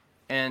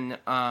 And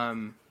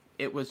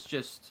it was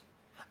just,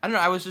 I don't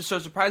know, I was just so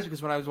surprised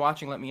because when I was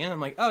watching Let Me In,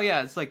 I'm like, oh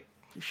yeah, it's like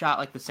shot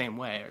like the same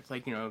way. It's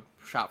like,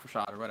 shot for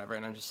shot or whatever.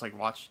 And I'm just like,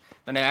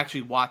 then I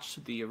actually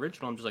watched the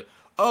original. I'm just like,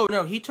 oh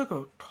no, he took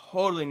a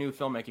totally new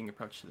filmmaking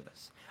approach to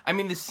this. I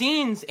mean, the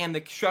scenes and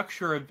the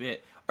structure of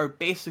it are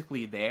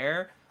basically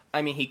there.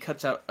 I mean, he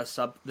cuts out the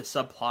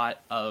subplot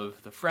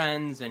of the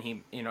friends, and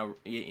he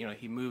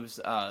moves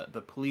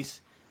the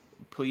police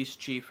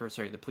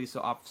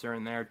officer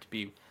in there to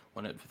be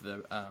one of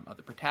the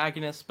other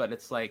protagonists. But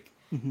it's like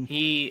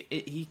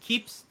he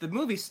keeps the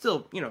movie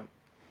still,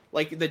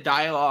 like the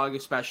dialogue,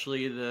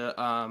 especially the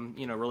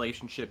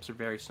relationships are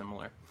very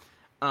similar.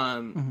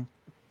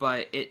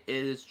 But it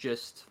is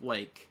just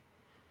like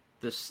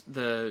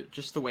the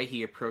way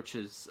he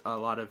approaches a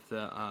lot of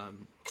the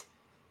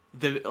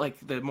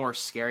more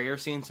scarier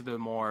scenes, the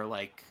more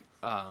like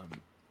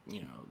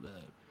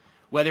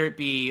whether it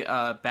be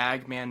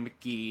Bagman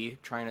McGee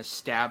trying to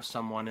stab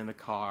someone in the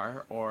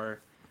car, or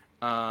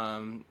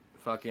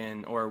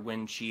or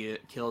when she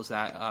kills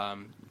that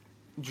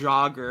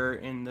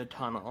jogger in the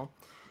tunnel.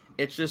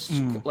 It's just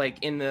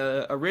like in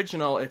the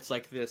original, it's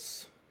like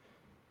this.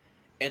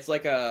 It's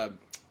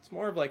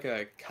more of like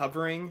a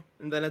covering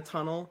than a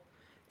tunnel,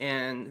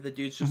 and the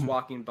dude's just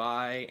walking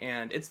by,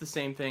 and it's the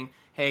same thing.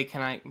 Hey,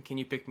 can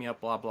you pick me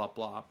up? Blah blah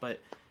blah.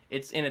 But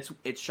it's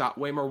shot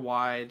way more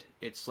wide.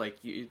 It's like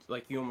you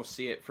almost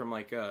see it from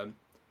like a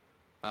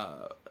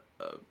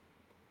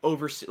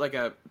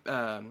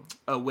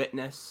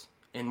witness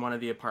in one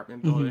of the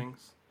apartment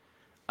buildings.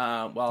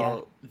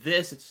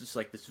 This, it's just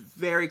like this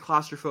very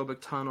claustrophobic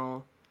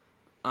tunnel.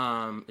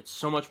 It's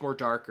so much more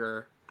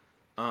darker.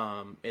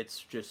 It's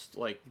just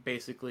like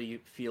basically you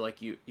feel like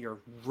you're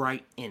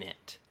right in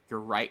it. You're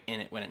right in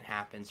it when it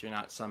happens. You're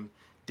not some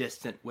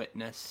distant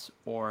witness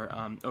or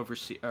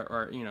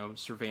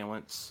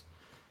surveillance.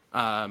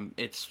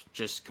 It's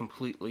just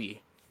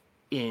completely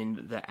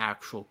in the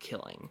actual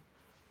killing.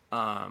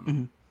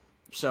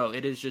 So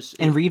it is just.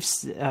 And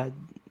Reeves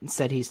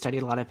said he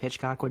studied a lot of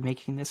Hitchcock when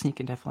making this, and you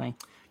can definitely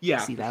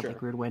see that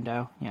like Rear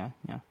Window. Yeah.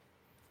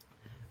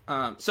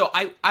 So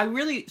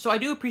I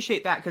do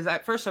appreciate that, because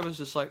at first I was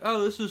just like,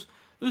 oh, this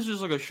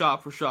is like a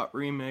shot for shot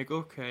remake.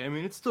 Okay, I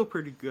mean, it's still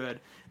pretty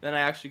good. Then I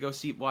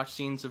actually watch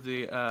scenes of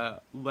the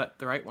Let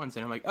the Right Ones,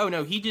 and I'm like, oh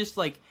no, he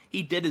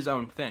did his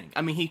own thing.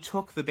 I mean, he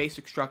took the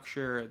basic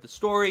structure, the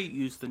story,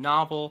 used the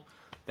novel,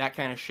 that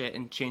kind of shit,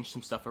 and changed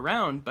some stuff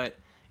around. But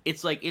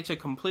it's like it's a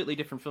completely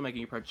different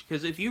filmmaking approach.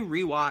 Because if you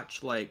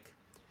rewatch like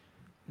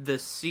the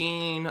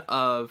scene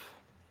of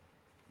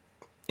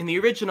in the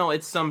original,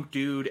 it's some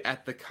dude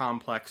at the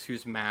complex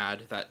who's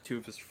mad that two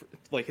of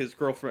his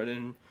girlfriend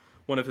and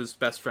one of his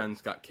best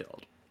friends got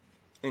killed,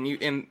 and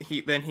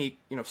he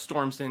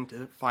storms in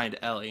to find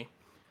Ellie,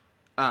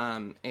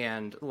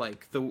 and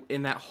like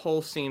in that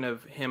whole scene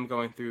of him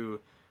going through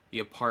the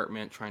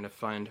apartment trying to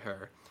find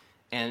her,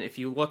 and if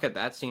you look at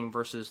that scene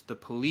versus the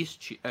police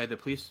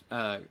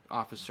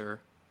officer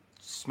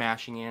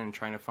smashing in and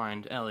trying to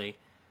find Ellie,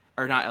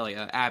 or not Ellie,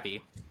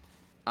 Abby.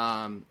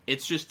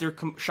 It's just they're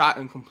shot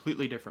in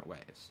completely different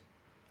ways,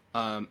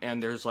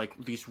 and there's like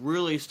these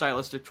really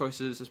stylistic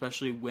choices,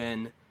 especially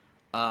when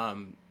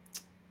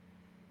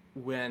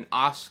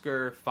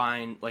Oscar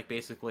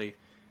basically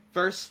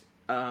first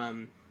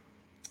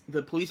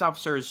the police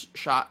officer is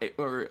shot,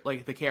 or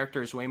like the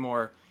character is way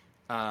more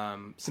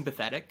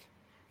sympathetic.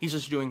 He's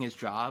just doing his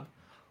job,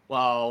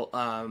 while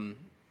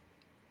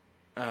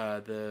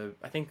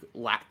I think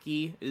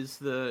Lackey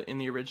is in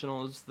the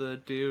original is the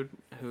dude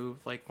who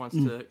like wants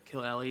to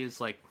kill Ellie.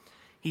 Is like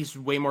he's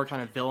way more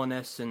kind of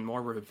villainous and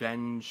more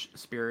revenge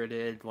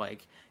spirited.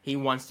 Like he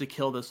wants to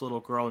kill this little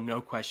girl,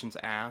 no questions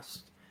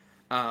asked.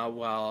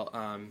 While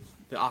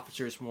the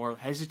officer is more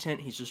hesitant.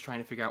 He's just trying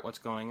to figure out what's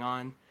going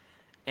on.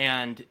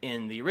 And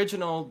in the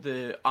original,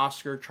 the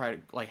Oscar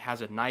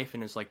has a knife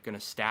and is like gonna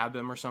stab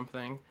him or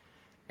something.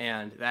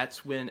 And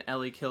that's when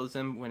Ellie kills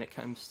him. When it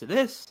comes to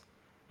this,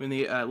 when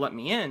they let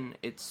me in,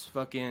 it's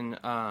fucking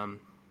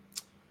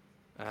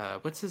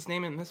what's his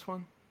name in this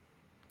one?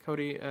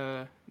 Cody,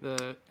 the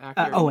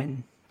actor.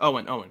 Owen.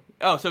 Owen.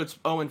 Oh, so it's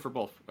Owen for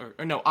both,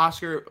 or no,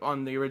 Oscar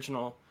on the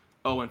original,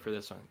 Owen for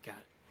this one. God,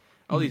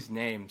 all these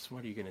names.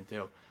 What are you gonna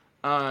do?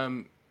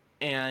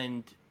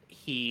 And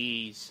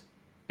he's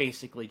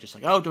basically just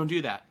like, oh, don't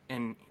do that,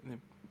 and the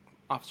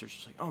officer's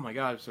just like, oh my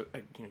god, so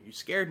you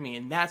scared me,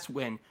 and that's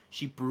when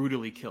she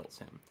brutally kills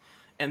him.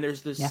 And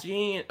there's this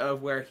scene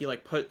of where he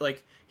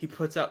he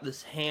puts out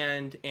this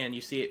hand, and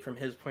you see it from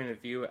his point of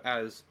view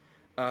as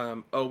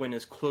Owen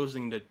is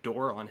closing the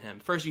door on him.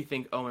 First, you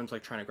think Owen's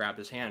like trying to grab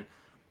his hand,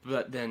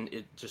 but then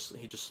he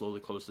just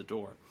slowly closed the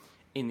door.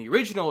 In the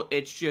original,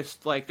 it's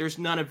just like there's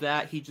none of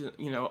that. He just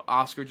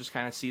Oscar just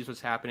kind of sees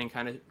what's happening,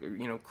 kind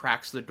of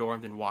cracks the door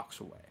and then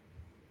walks away.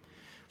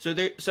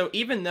 So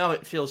even though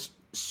it feels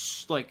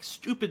like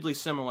stupidly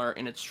similar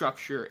in its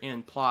structure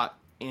and plot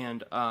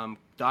and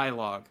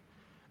dialogue,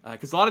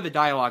 because a lot of the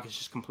dialogue is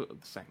just completely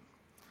the same.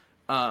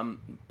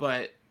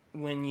 But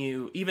when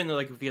even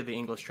though via the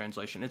English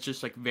translation, it's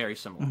just very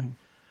similar.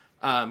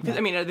 Because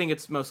I think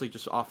it's mostly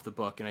just off the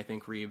book, and I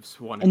think Reeves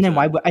wanted. And then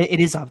why it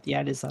is off?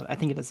 Yeah, it is. I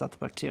think it is off the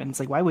book too. And it's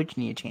like, why would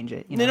you need to change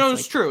it?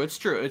 It's true. It's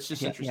true. It's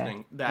just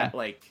interesting that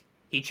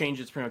he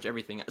changes pretty much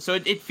everything. So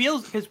it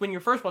feels, because when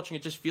you're first watching,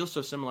 it just feels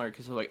so similar.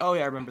 Because they're like, oh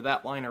yeah, I remember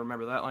that line. I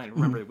remember that line. I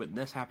remember when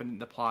this happened in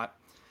the plot.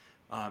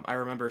 I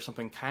remember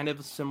something kind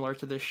of similar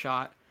to this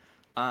shot.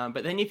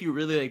 But then if you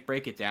really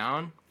break it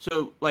down,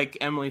 so like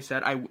Emily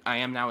said, I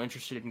am now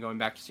interested in going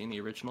back to seeing the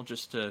original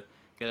just to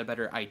get a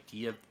better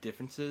idea of the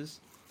differences.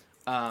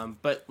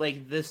 But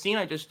the scene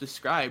I just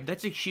described,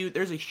 there's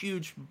a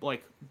huge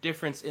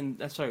difference in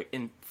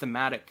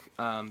thematic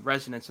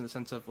resonance, in the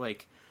sense of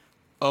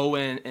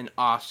Owen and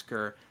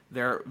Oscar,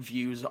 their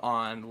views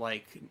on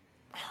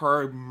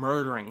her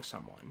murdering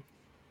someone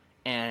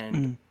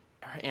and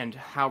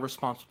how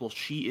responsible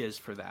she is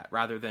for that,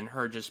 rather than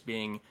her just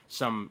being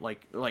some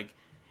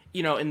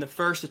in the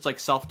first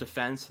it's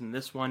self-defense, and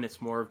this one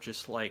it's more of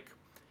just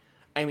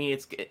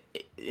it's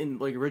in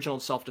original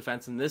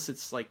self-defense, and this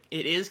it's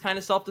it is kind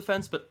of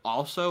self-defense, but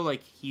also I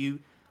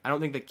don't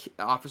think the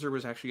officer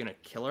was actually gonna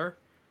kill her,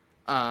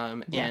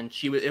 and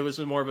it was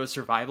more of a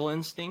survival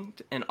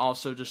instinct, and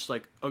also just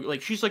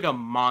she's a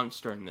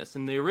monster in this.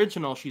 In the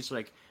original, she's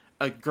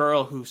a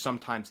girl who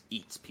sometimes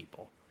eats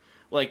people.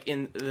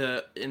 In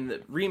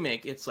the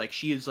remake, it's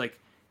she is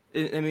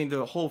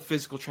the whole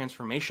physical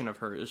transformation of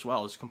her as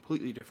well is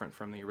completely different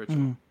from the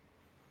original.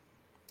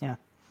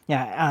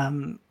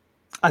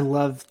 I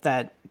love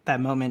that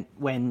moment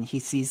when he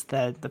sees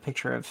the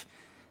picture of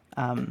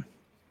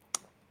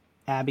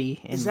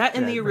Abby. Is that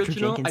in the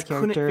original? I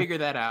couldn't figure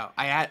that out.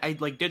 I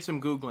did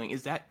some Googling.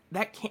 Is that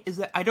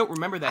I don't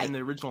remember that in the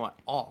original at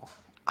all.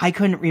 I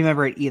couldn't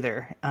remember it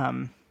either.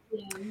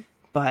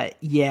 But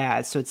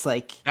yeah, so it's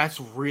that's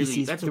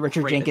the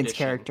Richard Jenkins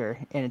character,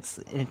 and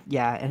and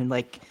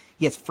he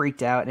gets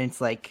freaked out, and it's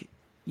that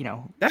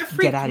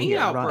freaked get out of me here,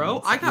 out, run.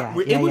 Bro.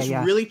 It was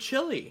really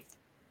chilly.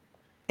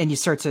 And you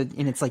start to,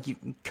 and it's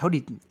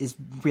Cody is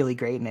really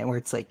great in it, where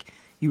it's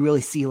you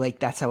really see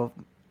that's how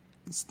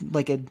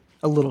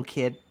a little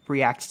kid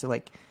reacts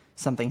to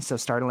something so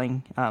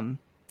startling.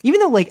 Even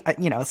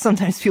though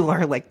sometimes people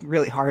are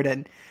really hard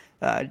at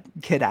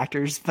kid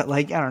actors, but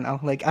I don't know,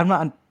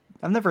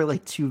 I'm never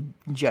too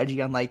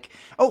judgy on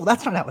oh,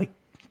 that's not how a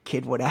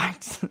kid would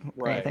act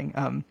or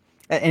anything.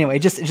 Anyway, it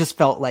just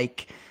felt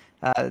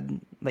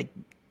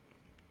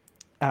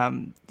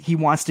he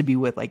wants to be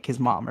with his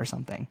mom or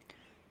something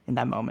in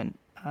that moment.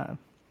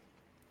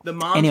 The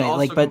mom's Anyway, also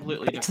like, but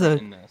completely back to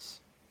different in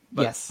this.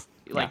 But, yes,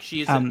 like yeah.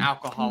 she's an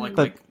alcoholic,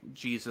 but- like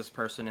Jesus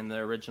person. In the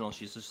original,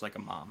 she's just like a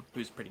mom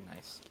who's pretty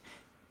nice.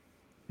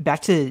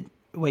 Back to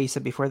what you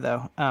said before,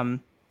 though.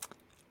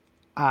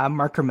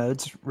 Mark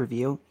Kermode's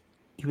review,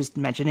 he was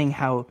mentioning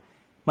how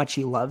much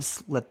he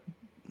loves Let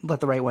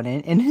the Right One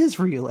In. In his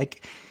review,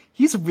 like,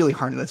 he's really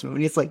hard on this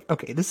movie. It's like,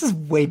 okay, this is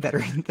way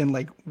better than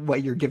like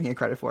what you're giving it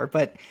credit for.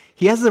 But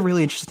he has a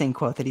really interesting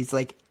quote that he's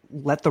like,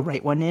 Let the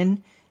Right One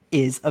In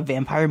is a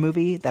vampire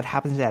movie that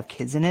happens to have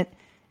kids in it,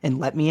 and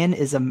Let Me In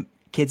is a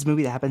kids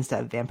movie that happens to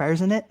have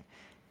vampires in it.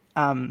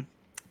 And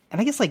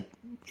I guess like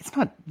it's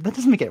not, that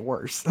doesn't make it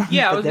worse.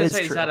 Yeah, I But was gonna is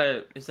say,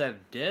 true. is that a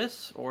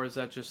diss or is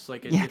that just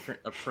like a Yeah. different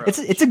approach?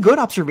 It's a good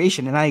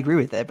observation, and I agree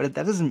with it. But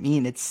that doesn't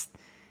mean it's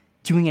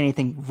doing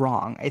anything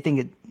wrong. I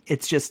think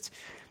it's just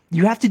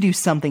you have to do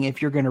something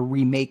if you're going to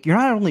remake. You're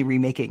not only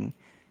remaking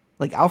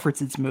like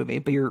Alfred's movie,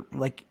 but you're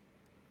like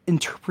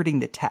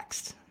interpreting the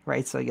text,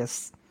 right? So I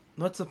guess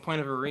What's the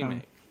point of a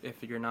remake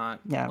if you're not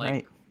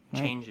right.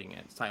 changing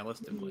it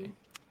stylistically?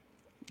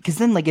 Because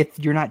then, like, if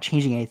you're not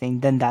changing anything,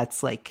 then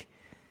that's like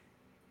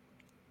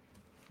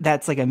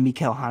a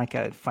Mikhail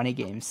Haneke Funny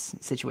Games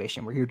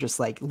situation where you're just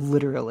like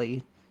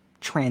literally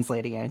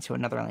translating it into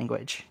another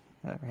language,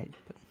 right?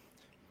 But,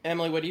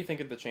 Emily, what do you think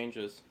of the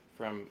changes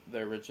from the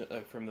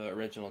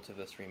original to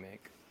this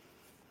remake?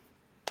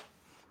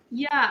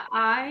 Yeah,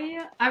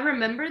 I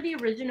remember the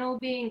original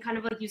being kind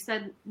of like you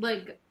said,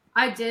 like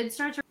I did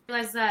start to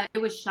realize that it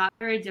was shot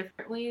very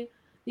differently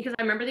because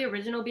I remember the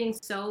original being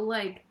so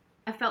like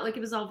I felt like it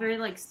was all very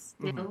like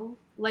still,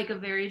 like a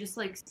very just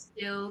like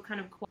still kind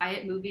of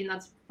quiet movie, and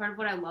that's part of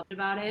what I loved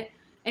about it.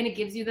 And it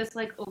gives you this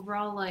like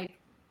overall like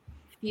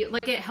feel,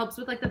 like it helps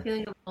with like the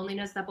feeling of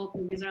loneliness that both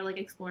movies are like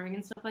exploring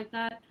and stuff like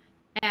that.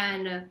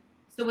 And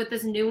so with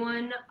this new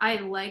one, I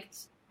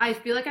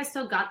feel like I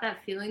still got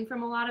that feeling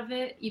from a lot of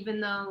it,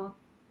 even though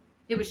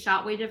it was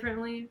shot way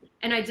differently.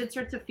 And I did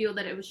start to feel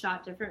that it was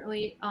shot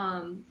differently.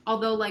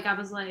 Although like I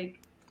was like,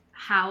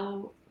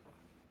 how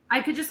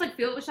I could just like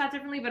feel it was shot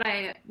differently, but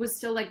I was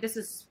still like,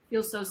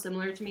 feels so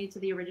similar to me to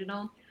the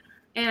original.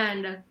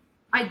 And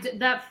I did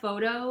that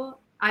photo.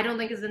 I don't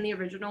think is in the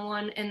original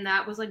one, and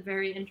that was like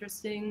very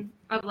interesting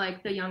of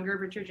like the younger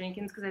Richard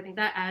Jenkins because I think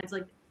that adds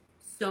like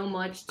so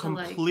much to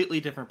completely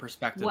different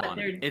perspective on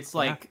it. It's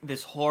like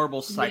this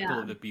horrible cycle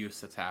of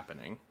abuse that's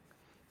happening.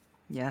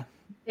 Yeah.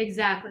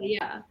 Exactly.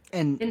 Yeah.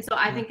 And so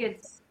I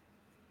think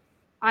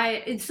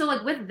so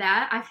like with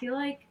that, I feel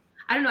like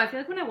I don't know. I feel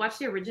like when I watched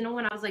the original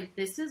one, I was like,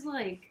 this is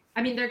like,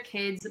 I mean, they're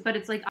kids, but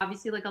it's like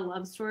obviously like a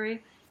love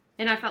story,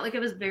 and I felt like it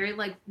was very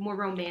like more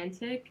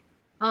romantic,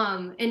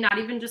 and not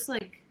even just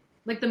like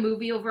the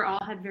movie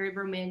overall had very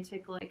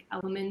romantic like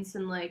elements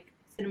and like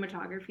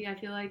cinematography. I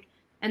feel like.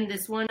 And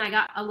this one, I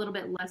got a little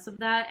bit less of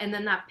that. And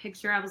then that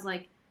picture, I was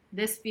like,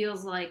 this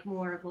feels like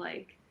more of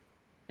like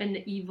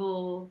an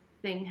evil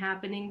thing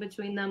happening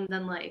between them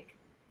than like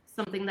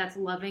something that's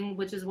loving,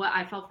 which is what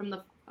I felt from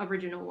the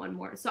original one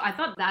more. So I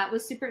thought that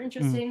was super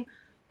interesting.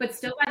 But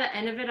still, by the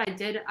end of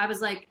it, I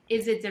was like,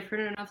 is it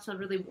different enough to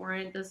really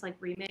warrant this like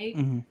remake?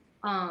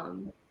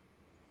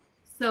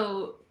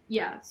 So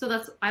yeah,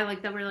 so I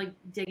like that we're like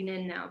digging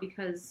in now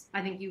because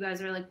I think you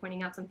guys are like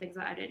pointing out some things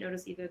that I didn't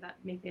notice either that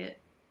make it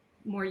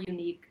more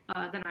unique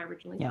than I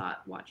originally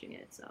thought watching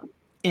it. So,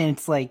 and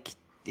it's like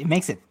it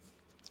makes it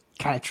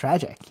kind of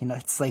tragic. You know,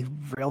 it's like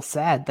real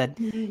sad that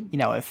you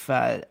know if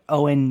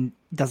Owen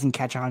doesn't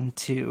catch on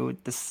to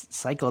this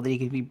cycle that he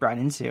could be brought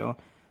into,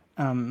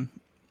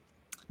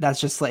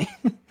 that's just like,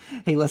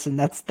 hey, listen,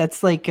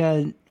 that's like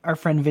our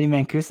friend Vinny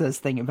Mancuso's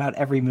thing about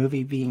every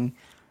movie being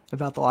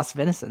about the loss of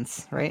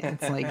innocence, right?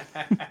 It's like.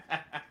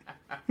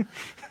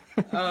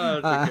 Oh,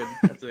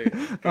 that's a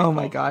good oh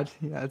my god,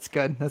 yeah, that's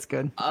good. That's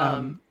good.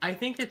 I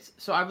think it's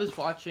so. I was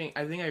watching.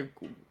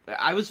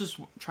 I was just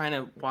trying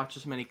to watch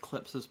as many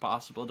clips as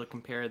possible to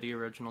compare the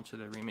original to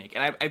the remake,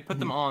 and I put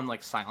them all on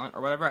like silent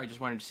or whatever. I just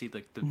wanted to see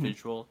like the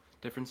visual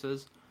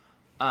differences.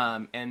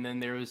 And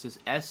then there was this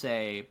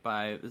essay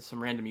by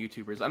some random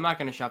YouTubers. I'm not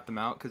going to shout them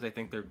out because I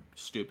think they're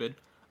stupid.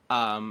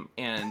 And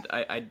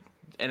I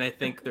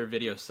think their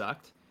video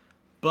sucked,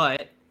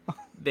 but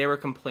they were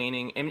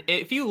complaining. And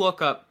if you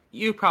look up.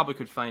 You probably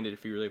could find it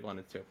if you really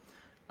wanted to.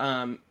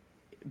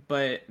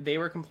 But they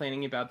were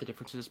complaining about the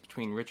differences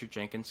between Richard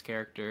Jenkins'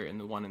 character and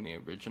the one in the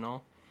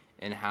original,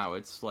 and how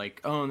it's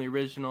like, oh, in the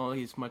original,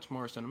 he's much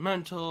more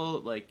sentimental.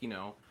 Like, you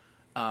know,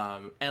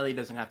 Ellie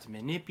doesn't have to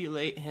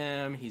manipulate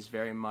him. He's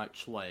very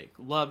much like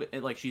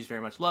she's very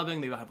much loving.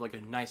 They have like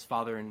a nice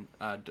father and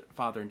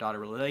daughter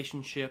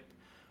relationship.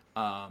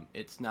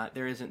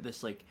 There isn't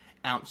this like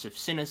ounce of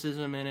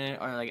cynicism in it,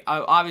 or like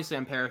obviously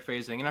I'm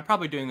paraphrasing and I'm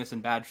probably doing this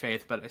in bad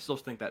faith, but I still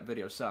think that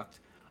video sucked.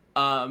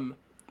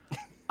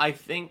 I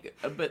think,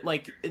 but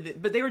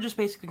they were just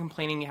basically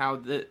complaining how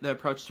the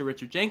approach to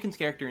Richard Jenkins'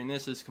 character in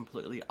this is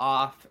completely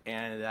off,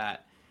 and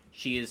that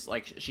she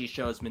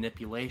shows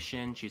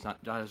manipulation.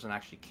 Doesn't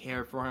actually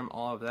care for him,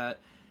 all of that,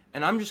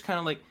 and I'm just kind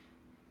of like,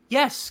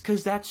 yes,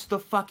 because that's the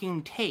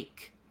fucking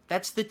take.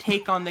 That's the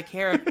take on the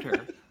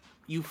character.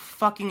 You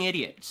fucking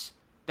idiots.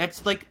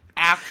 That's like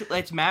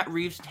it's Matt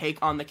Reeves' take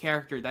on the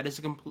character. That is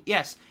a complete.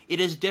 Yes, it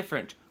is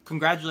different.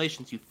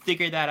 Congratulations, you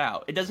figured that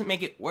out. It doesn't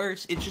make it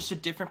worse. It's just a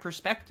different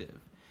perspective.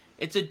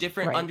 It's a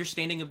different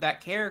understanding of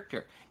that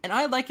character, and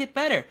I like it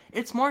better.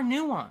 It's more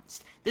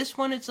nuanced. This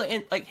one, it's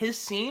like his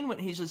scene when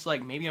he's just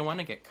like, maybe I want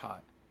to get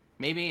caught.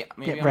 Maybe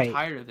I'm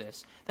tired of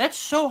this. That's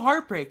so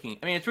heartbreaking.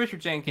 I mean, it's Richard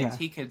Jenkins. Yeah.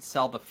 He could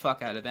sell the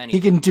fuck out of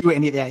anything. He can do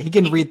anything. Yeah, he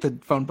can read the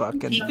phone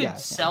book. And, he could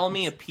sell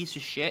me a piece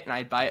of shit, and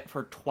I'd buy it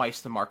for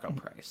twice the markup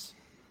price.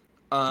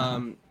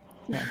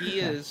 He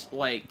is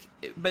like,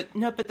 but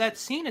that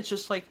scene, it's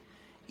just like,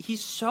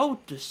 he's so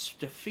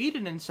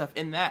defeated and stuff.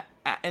 In that,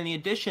 and the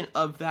addition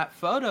of that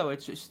photo,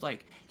 it's just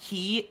like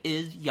he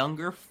is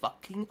younger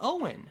fucking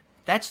Owen.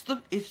 It's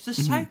the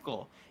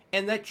cycle,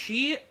 and that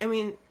she. I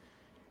mean,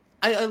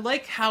 I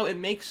like how it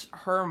makes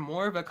her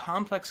more of a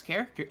complex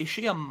character. Is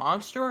she a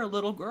monster or a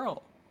little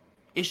girl?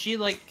 Is she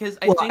like? Because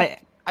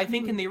I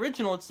think in the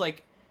original, it's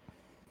like,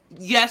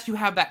 yes, you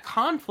have that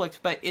conflict,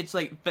 but it's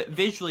like, but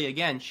visually,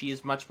 again, she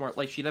is much more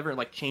like, she never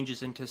like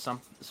changes into some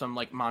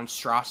like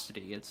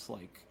monstrosity. It's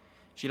like,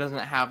 she doesn't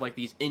have like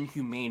these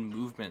inhumane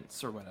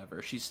movements or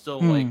whatever. She's still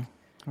like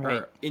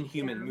her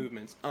inhuman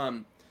movements.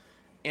 And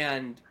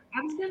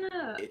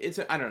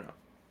I don't know.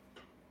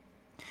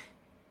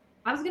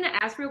 I was gonna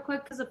ask real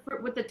quick because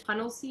with the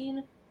tunnel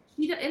scene,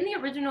 in the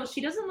original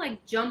she doesn't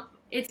like jump.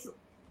 It's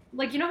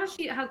like, you know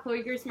how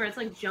Chloe Grace Moretz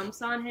like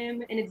jumps on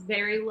him, and it's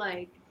very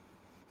like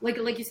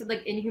you said,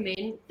 like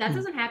inhumane. That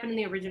doesn't happen in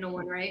the original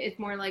one, right? It's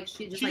more like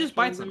she just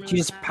bites him. She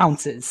just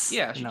pounces.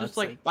 Yeah, she just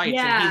like bites,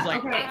 and he's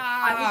like,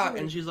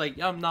 and she's like,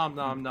 nom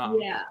nom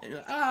nom. Yeah.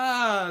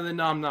 The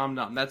nom nom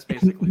nom. That's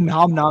basically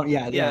nom nom.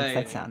 Yeah,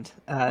 that sound.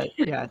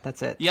 Yeah,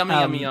 that's it. Yummy,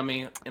 yummy,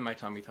 yummy in my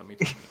tummy.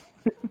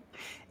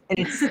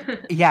 And it's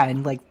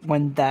and like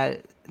when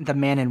the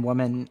man and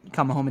woman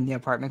come home in the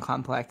apartment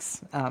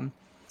complex,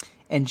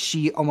 and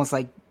she almost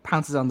like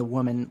pounces on the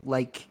woman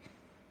like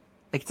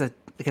it's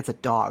a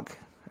dog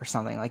or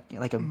something,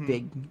 like a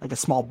big, like a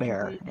small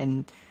bear.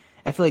 And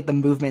I feel like the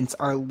movements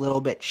are a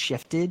little bit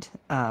shifted.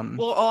 Well,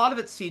 a lot of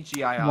it's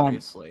CGI,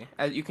 obviously.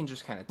 You can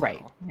just kind of tell.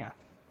 Right. Yeah.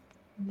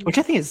 Which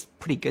I think is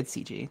pretty good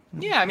CG.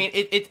 Yeah, I mean,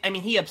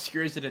 he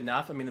obscures it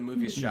enough. I mean, the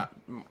movie's shot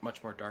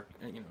much more dark.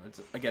 You know, it's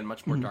again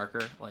much more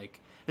darker. Like,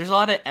 there's a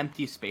lot of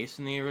empty space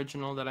in the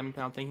original that I'm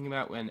now thinking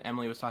about. When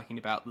Emily was talking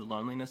about the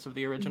loneliness of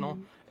the original,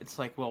 it's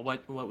like, well,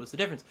 what was the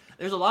difference?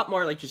 There's a lot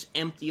more like just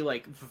empty,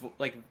 like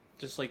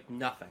just like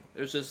nothing.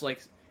 There's just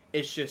like,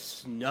 it's just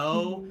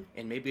snow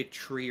and maybe a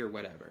tree or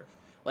whatever.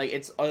 Like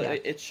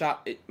it's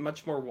shot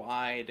much more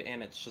wide,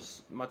 and it's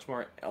just much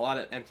more, a lot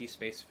of empty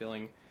space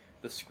filling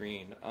the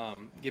screen,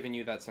 giving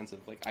you that sense of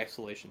like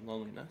isolation,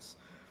 loneliness.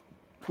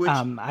 Which,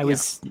 I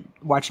was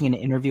watching an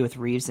interview with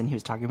Reeves, and he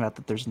was talking about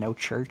that there's no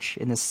church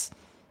in this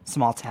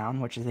small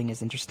town, which I think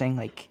is interesting.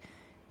 Like,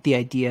 the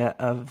idea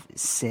of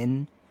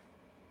sin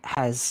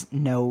has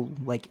no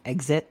like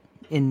exit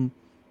in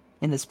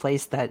this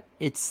place, that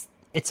it's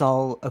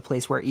all a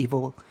place where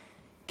evil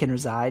can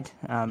reside.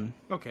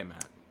 Okay,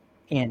 Matt.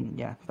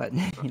 And but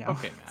you know.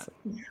 Okay, Matt.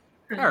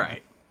 So. All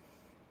right.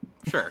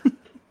 Sure.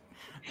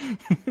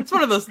 It's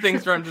one of those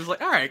things where I'm just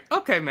like, all right,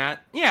 okay,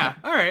 Matt. Yeah,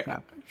 all right. Yeah.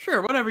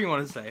 Sure, whatever you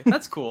want to say.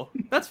 That's cool.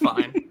 That's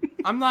fine.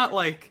 I'm not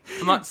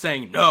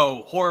saying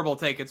no, horrible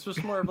take. It's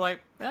just more of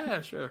like,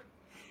 yeah, sure.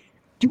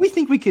 Do we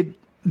think we could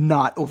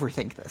not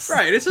overthink this?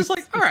 Right. It's just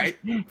like, all right,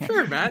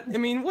 sure, Matt. I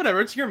mean,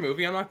 whatever. It's your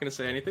movie. I'm not going to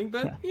say anything,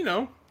 but, you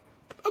know,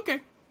 okay.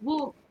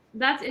 Well,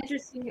 that's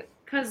interesting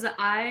because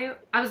I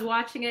was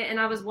watching it and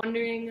I was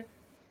wondering,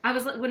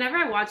 whenever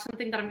I watch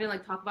something that I'm going to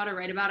like talk about or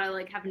write about, I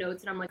like have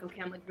notes and I'm like,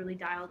 okay, I'm like really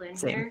dialed in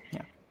here.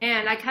 Yeah.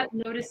 And I kept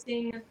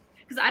noticing,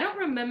 because I don't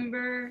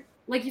remember,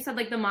 like you said,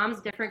 like the mom's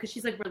different because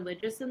she's like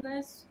religious in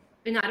this.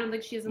 And I don't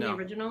think she is in the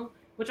original,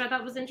 which I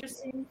thought was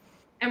interesting.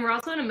 And we're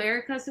also in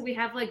America, so we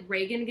have like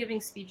Reagan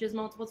giving speeches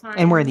multiple times.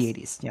 And we're in the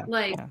 80s, yeah.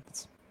 Like,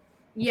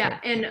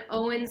 and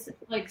Owen's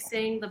like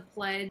saying the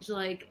pledge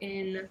like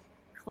in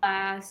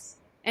class.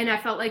 And I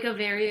felt like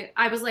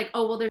I was like,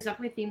 oh, well, there's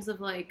definitely themes of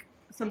like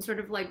some sort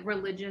of like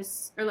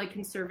religious or like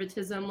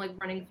conservatism like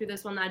running through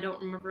this one that I don't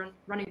remember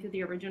running through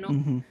the original.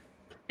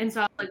 And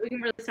so like we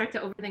can really start to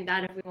overthink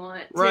that if we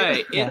want to.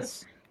 Right.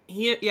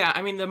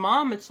 I mean, the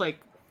mom, it's like,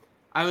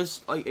 I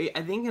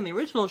think in the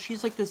original,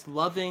 she's like this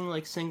loving,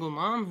 like single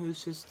mom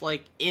who's just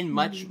like in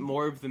much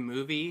more of the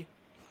movie.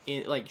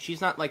 Like, she's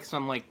not like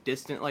some like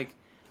distant, like,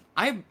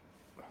 I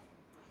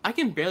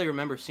can barely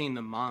remember seeing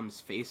the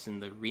mom's face in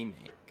the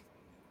remake.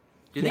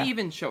 Do they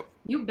even show?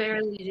 You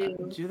barely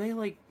do. Do they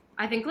like?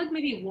 I think like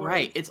maybe once.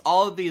 Right. It's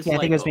all of these. Yeah, like,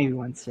 I think it was maybe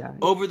once. Yeah.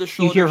 Over the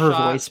shoulder. You hear her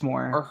shot, voice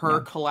more, or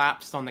her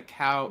collapsed on the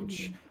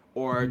couch,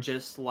 or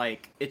just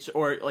like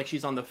or like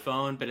she's on the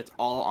phone, but it's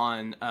all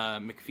on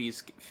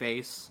McPhee's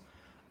face.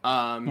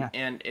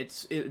 And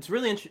it's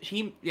really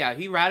interesting.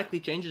 He radically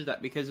changes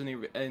that, because in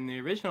the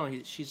original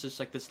she's just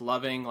like this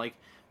loving, like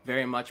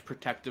very much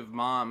protective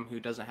mom who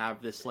doesn't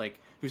have this like,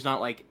 who's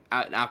not like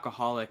an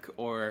alcoholic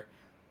or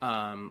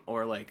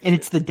like, and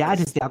it's the dad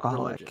who's the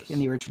alcoholic religious. In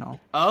the original.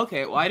 Oh,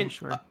 okay. Well, I didn't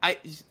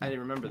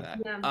remember that.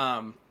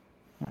 Yeah.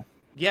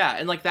 Yeah,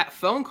 and like that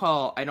phone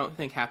call, I don't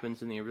think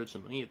happens in the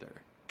original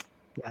either.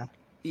 Yeah.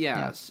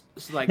 Yeah. So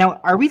like now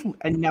are we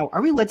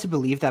led to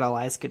believe that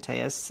Elias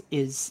Koteas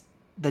is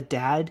the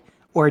dad,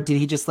 or did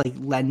he just like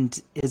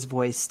lend his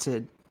voice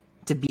to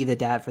be the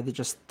dad for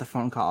just the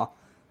phone call?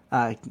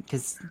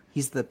 Because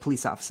he's the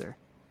police officer.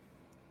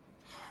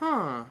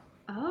 Huh.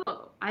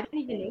 Oh, I didn't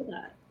even know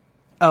that.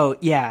 Oh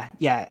yeah.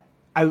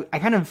 I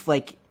kind of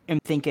like am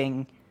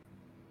thinking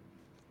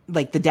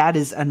like the dad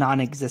is a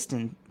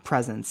non-existent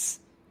presence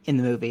in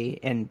the movie,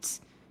 and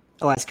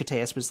Elias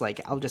Koteas was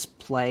like, I'll just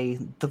play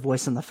the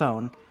voice on the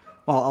phone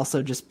while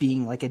also just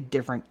being like a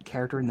different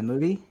character in the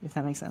movie, if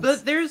that makes sense.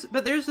 But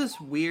there's this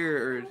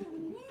weird.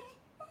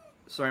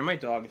 Sorry, my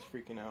dog is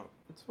freaking out.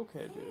 It's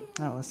okay, dude.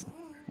 Oh, listen.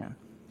 Yeah.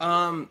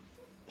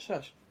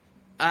 Shush.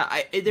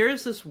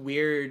 There's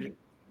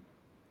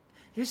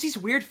these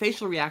weird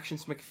facial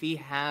reactions McPhee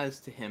has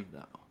to him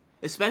though,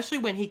 especially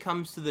when he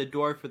comes to the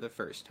door for the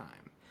first time.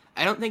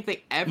 I don't think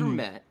they ever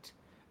met,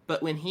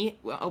 but when he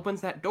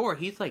opens that door,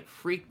 he's like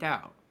freaked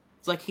out.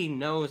 It's like he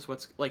knows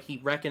he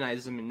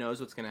recognizes him and knows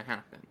what's gonna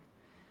happen.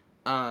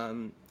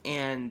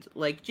 And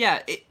like,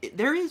 yeah,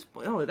 there is.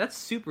 Oh, that's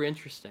super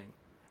interesting.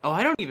 Oh,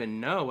 I don't even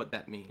know what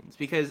that means,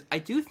 because I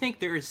do think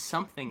there is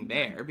something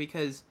there,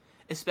 because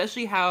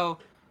especially how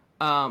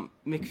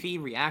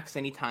McPhee reacts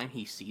anytime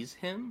he sees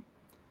him,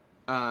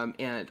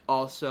 and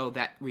also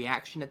that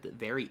reaction at the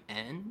very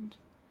end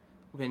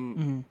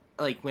when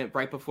when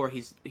right before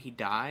he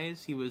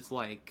dies, he was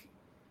like,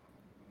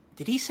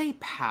 did he say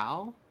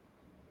pal?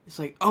 It's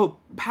like, oh,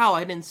 pal,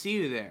 I didn't see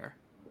you there,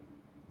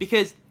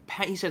 because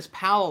he says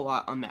pal a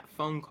lot on that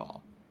phone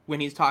call when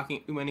he's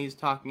talking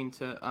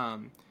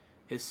to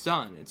his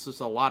son. It's just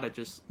a lot of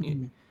just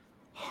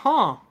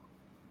huh.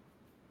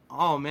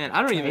 Oh man,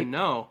 I don't even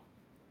know.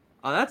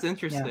 Oh, that's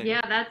interesting.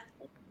 Yeah, that's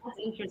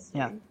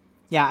interesting.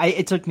 Yeah.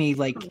 It took me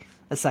like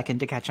a second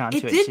to catch on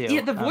to it too.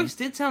 Yeah, the voice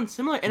did sound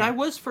similar, and I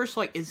was first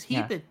like, is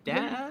he the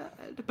dad?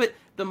 But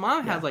the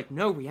mom has like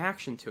no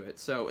reaction to it,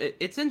 so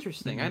it's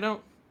interesting. Mm-hmm. I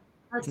don't.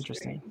 That's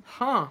interesting.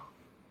 Huh.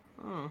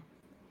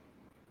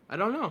 I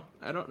don't know.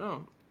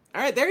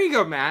 All right, there you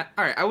go, Matt.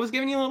 All right, I was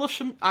giving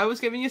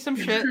you some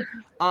shit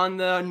on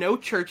the no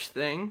church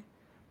thing,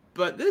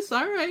 but this,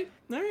 all right,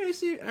 I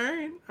see. All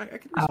right, I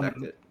can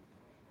respect it.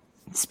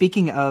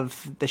 Speaking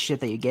of the shit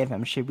that you gave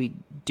him, should we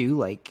do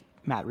like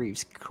Matt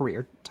Reeves'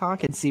 career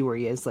talk and see where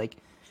he is like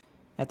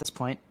at this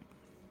point?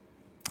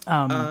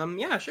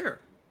 Yeah, sure.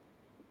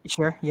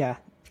 Sure, yeah.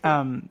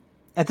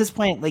 At this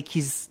point, like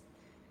he's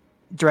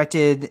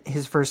directed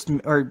his first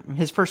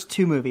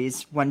two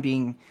movies, one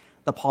being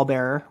The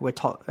Pallbearer, which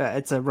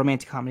it's a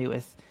romantic comedy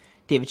with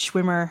David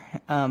Schwimmer.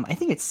 I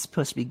think it's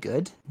supposed to be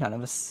good. I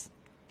don't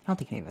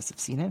think any of us have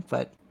seen it,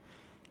 but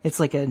it's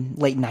like a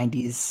late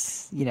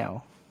 90s,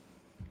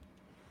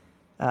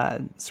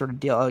 sort of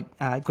deal.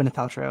 Gwyneth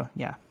Paltrow,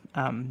 yeah.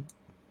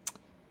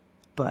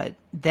 But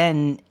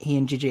then he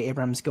and J.J.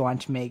 Abrams go on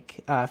to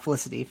make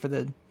Felicity for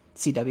the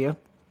CW.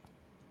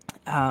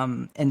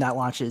 And that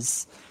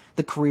launches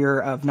the career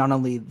of not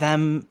only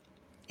them,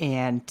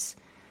 and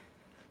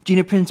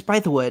Gina Prince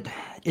Bythewood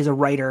is a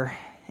writer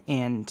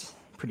and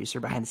producer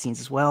behind the scenes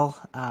as well,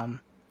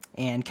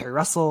 and Kerry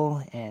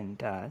Russell,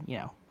 and a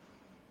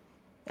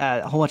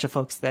whole bunch of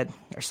folks that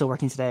are still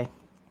working today.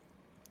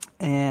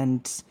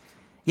 And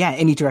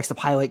and he directs the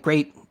pilot,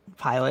 great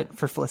pilot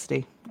for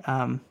Felicity.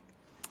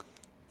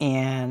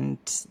 And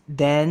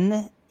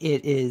then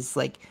it is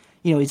like,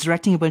 he's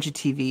directing a bunch of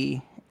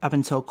TV up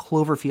until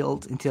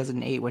Cloverfield in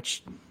 2008,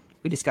 which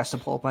we discussed a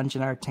whole bunch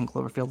in our 10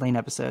 Cloverfield Lane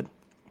episode.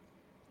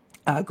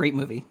 Great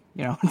movie.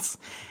 It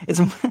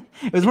was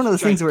one of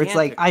those things where it's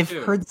like, I've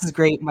heard this is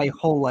great my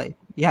whole life.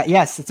 Yeah.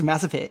 Yes. It's a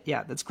massive hit.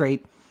 Yeah. That's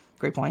great.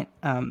 Great point.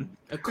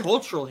 A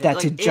cultural hit. That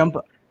like, to jump.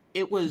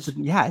 It was.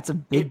 Yeah. It's a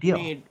big deal.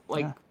 Made,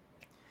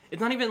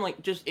 it's not even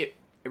like just it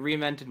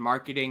reinvented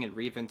marketing and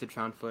reinvented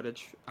found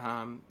footage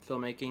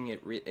filmmaking.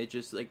 It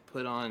just like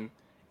put on.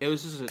 It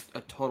was just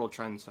a total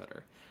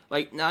trendsetter.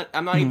 Like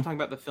I'm not even talking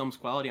about the film's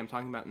quality. I'm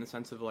talking about in the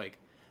sense of like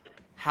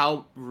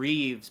how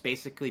Reeves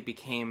basically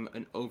became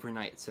an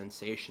overnight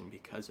sensation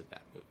because of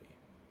that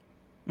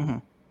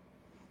movie.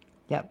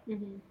 Yep.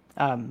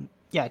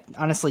 Yeah.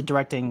 Honestly,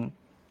 directing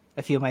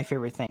a few of my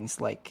favorite things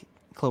like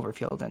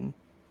Cloverfield and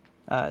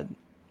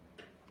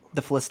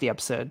the Felicity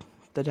episode,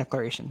 The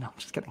Declaration. No, I'm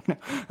just kidding.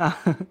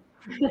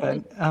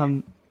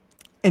 But,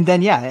 and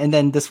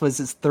then this was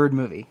his third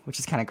movie, which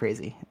is kind of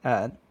crazy.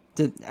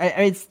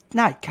 It's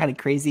not kind of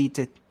crazy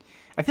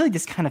I feel like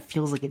this kind of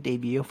feels like a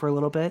debut for a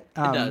little bit.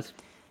 It does.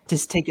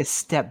 Just take a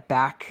step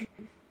back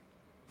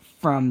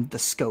from the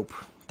scope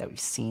that we've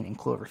seen in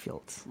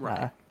Cloverfield.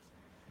 Right.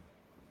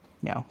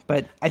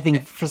 But I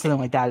think for something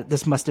like that,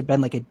 this must have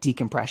been like a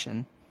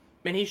decompression.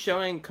 And he's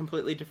showing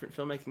completely different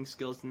filmmaking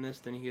skills in this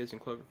than he is in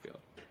Cloverfield.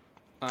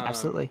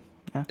 Absolutely.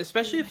 Yeah.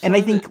 Especially if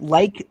I think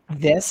like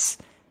this,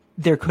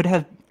 there could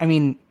have, I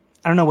don't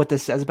know what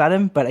this says about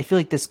him, but I feel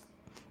like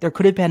there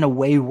could have been a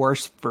way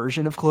worse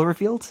version of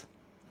Cloverfield.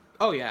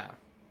 Oh yeah.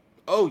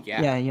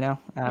 Yeah,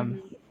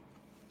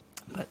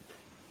 but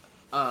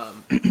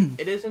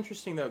It is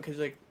interesting though, because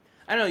like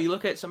I don't know, you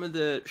look at some of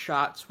the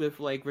shots with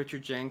like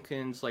Richard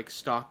Jenkins like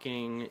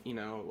stalking, you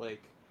know,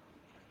 like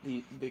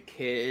the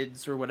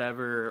kids or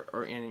whatever,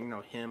 or and you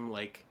know him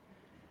like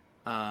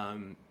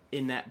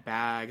in that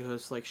bag.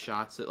 Those like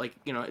shots that like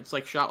you know it's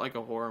like shot like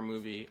a horror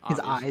movie. His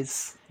obviously.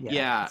 eyes,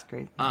 Yeah, that's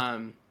great.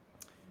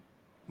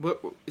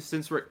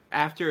 Since we're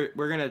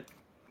gonna.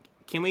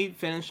 Can we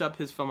finish up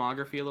his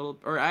filmography a little?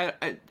 Or I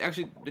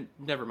actually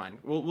never mind.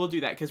 We'll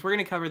do that because we're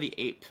gonna cover the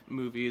Ape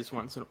movies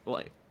once at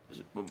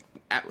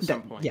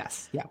some point.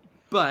 Yes, yeah.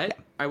 But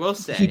I will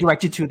say he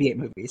directed 2 of the 8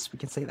 movies. We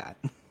can say that.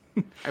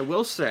 I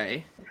will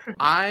say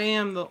I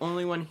am the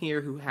only one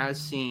here who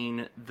has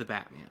seen the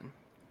Batman.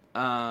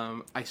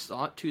 I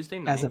saw it Tuesday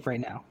night. As of right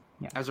now.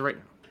 Yeah. As of right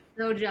now.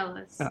 So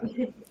jealous.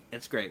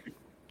 It's great.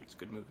 It's a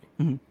good movie.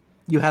 Mm-hmm.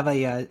 You have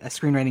a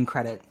screenwriting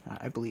credit,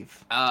 I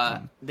believe.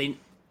 The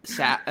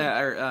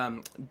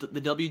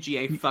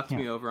WGA fucked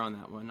me over on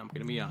that one. I'm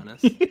gonna be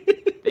honest.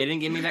 They didn't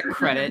give me that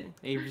credit.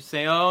 They just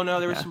say, "Oh no,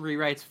 there were some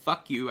rewrites."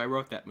 Fuck you! I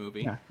wrote that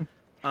movie.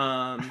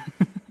 Yeah.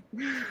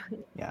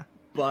 Yeah.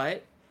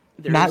 But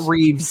Matt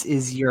Reeves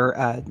is your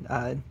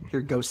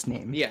ghost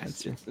name.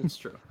 Yes, it's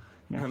true.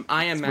 Yeah.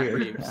 I am Matt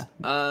weird. Reeves.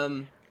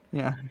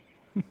 Yeah.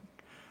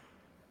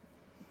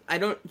 I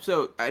don't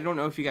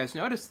know if you guys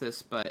noticed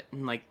this, but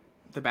like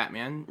the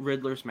Batman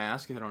Riddler's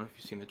mask, I don't know if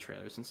you've seen the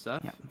trailers and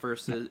stuff,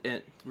 versus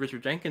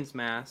Richard Jenkins'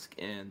 mask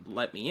and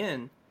Let Me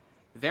In,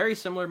 very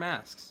similar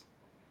masks.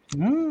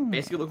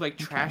 Basically look like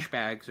trash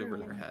bags over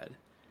their head.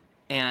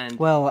 And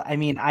well, I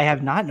mean, I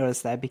have not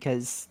noticed that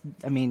because,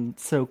 I mean,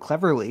 so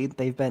cleverly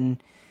they've been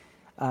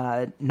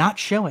not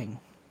showing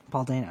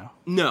Paul Dano.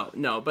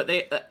 No, but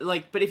they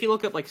but if you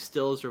look up like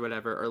stills or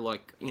whatever, or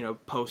like you know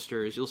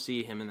posters, you'll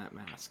see him in that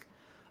mask.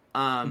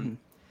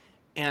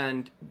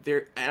 And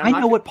there, and I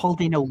know what Paul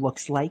Dano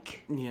looks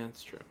like. Yeah,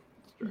 it's true.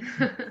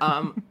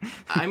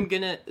 I'm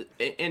gonna,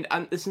 and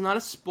this is not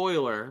a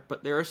spoiler,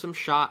 but there are some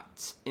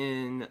shots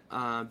in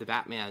the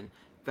Batman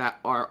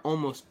that are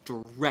almost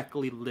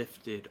directly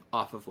lifted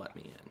off of Let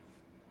Me In.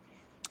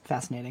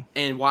 Fascinating.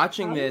 And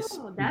watching this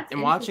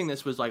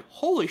was like,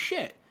 holy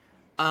shit.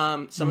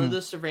 Some of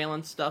the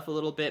surveillance stuff a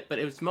little bit, but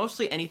it was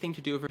mostly anything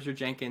to do with Richard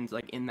Jenkins,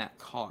 like in that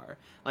car.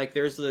 Like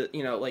there's the,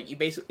 you know, like you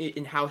basically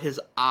in how his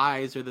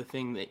eyes are the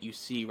thing that you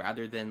see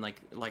rather than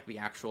like the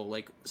actual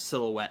like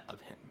silhouette of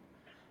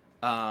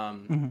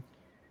him.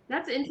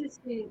 That's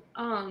interesting.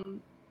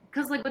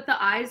 Because like with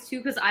the eyes too,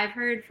 because I've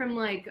heard from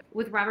like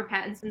with Robert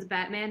Pattinson's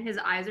Batman, his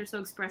eyes are so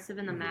expressive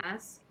in the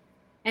mask,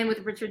 and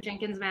with Richard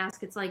Jenkins'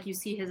 mask, it's like you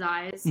see his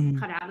eyes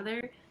cut out of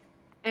there,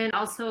 and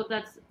also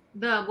that's.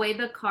 The way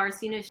the car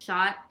scene is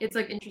shot, it's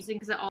like interesting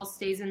because it all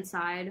stays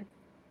inside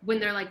when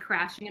they're like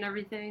crashing and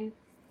everything.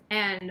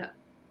 And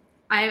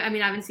I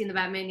mean, I haven't seen the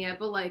Batman yet,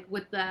 but like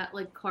with that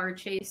like car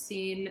chase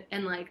scene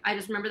and like I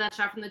just remember that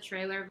shot from the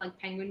trailer of like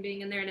Penguin being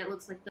in there, and it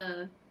looks like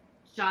the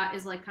shot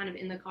is like kind of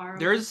in the car.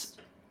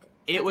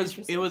 It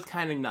was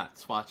kind of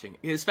nuts watching,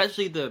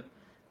 especially so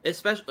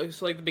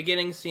like the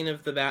beginning scene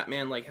of the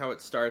Batman, like how it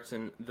starts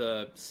and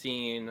the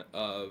scene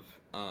of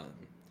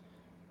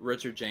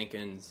Richard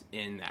Jenkins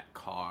in that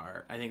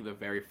car. I think the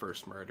very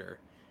first murder,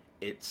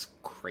 it's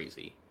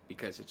crazy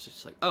because it's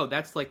just like, oh,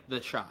 that's like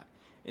the shot,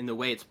 in the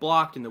way it's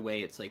blocked, in the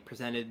way it's like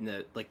presented, in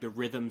the like the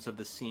rhythms of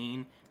the scene,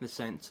 in the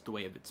sense the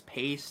way of it's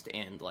paced,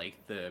 and like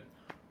the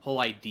whole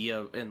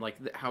idea and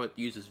like how it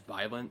uses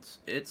violence.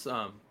 It's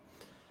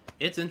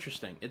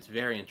interesting. It's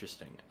very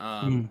interesting.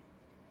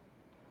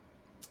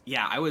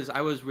 Yeah, I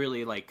was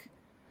really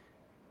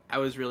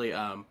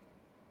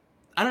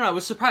I don't know. I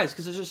was surprised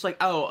because it's just like,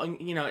 oh,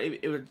 you know,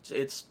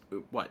 it's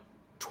what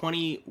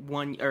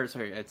 21 or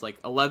sorry, it's like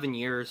 11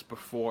 years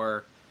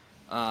before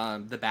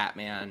the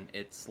Batman.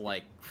 It's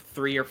like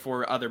 3 or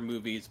 4 other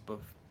movies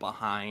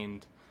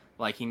behind.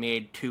 Like he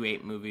made 2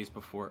 8 movies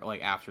before,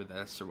 like after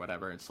this or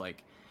whatever. It's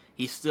like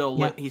he's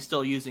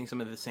still using some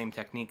of the same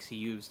techniques he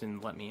used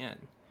in Let Me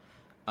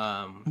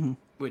In.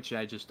 Which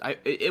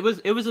it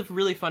was a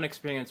really fun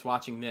experience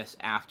watching this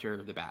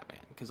after the Batman,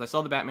 because I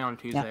saw the Batman on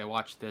Tuesday. I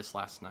watched this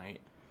last night.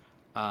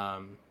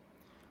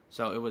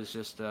 So it was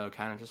just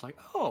kind of just like,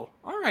 oh,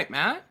 all right,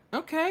 Matt,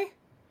 okay.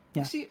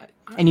 Yeah. See,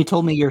 and you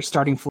told me you're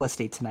starting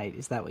Felicity tonight.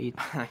 Is that what you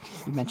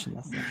mentioned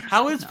this?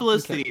 How is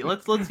Felicity?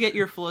 Okay. Let's get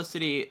your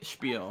Felicity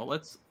spiel.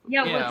 What's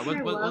your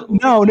love?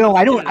 No,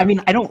 I don't. I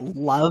mean, I don't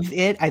love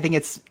it. I think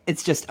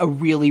it's just a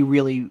really,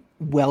 really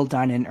well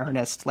done and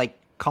earnest like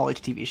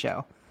college TV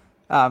show.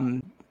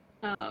 You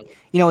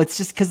know, it's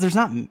just because there's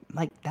not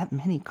like that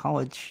many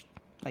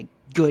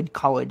good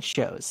college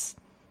shows.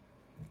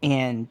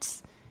 And,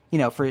 you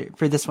know,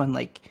 for this one,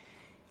 like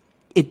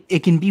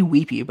it can be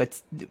weepy,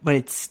 but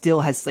it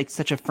still has like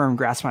such a firm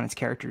grasp on its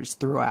characters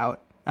throughout.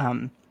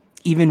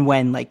 Even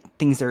when like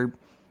things are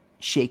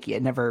shaky,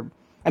 it never.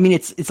 I mean,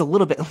 it's a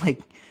little bit like.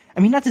 I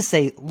mean, not to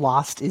say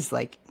Lost is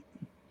like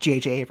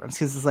J.J. Abrams,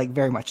 because it's like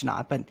very much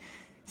not, but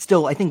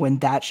still, I think when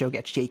that show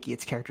gets shaky,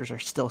 its characters are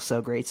still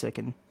so great, so it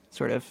can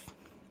sort of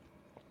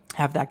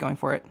have that going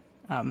for it.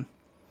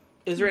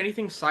 Is there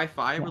anything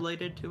sci-fi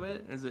related to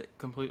it? Is it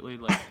completely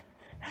like?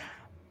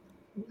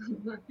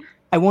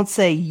 I won't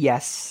say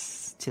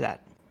yes to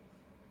that.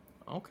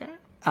 Okay.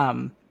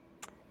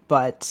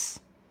 But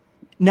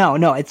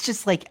no, it's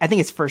just like I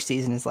think its first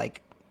season is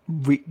like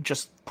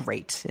just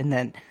great, and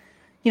then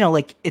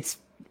like its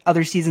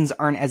other seasons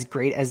aren't as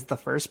great as the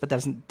first, but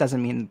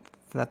doesn't mean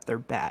that they're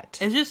bad.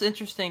 It's just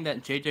interesting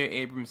that J.J.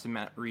 Abrams and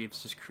Matt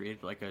Reeves just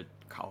created like a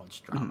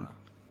college drama.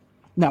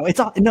 No,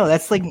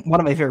 that's like one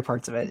of my favorite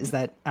parts of it is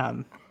that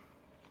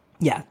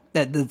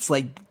that's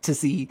like to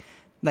see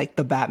like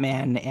the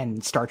Batman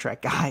and Star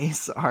Trek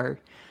guys are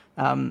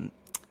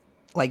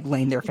like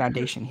laying their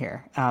foundation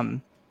here.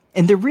 And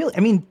they're really,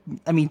 I mean,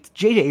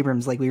 J.J.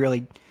 Abrams, like we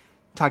really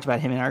talked about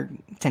him in our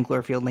 10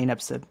 Cloverfield Lane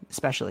episode,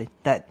 especially,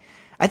 that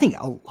I think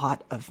a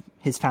lot of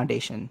his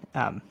foundation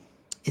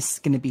is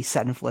going to be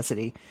set in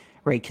Felicity,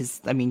 right? Because,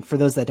 I mean, for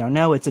those that don't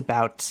know, it's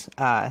about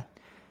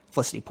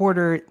Felicity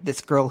Porter, this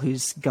girl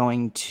who's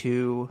going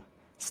to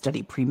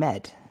study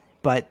pre-med,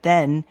 but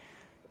then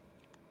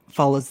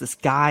follows this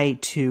guy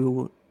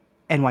to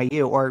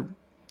NYU, or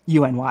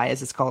UNY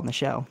as it's called in the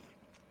show,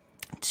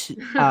 she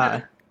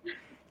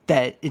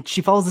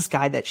follows this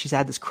guy that she's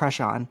had this crush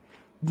on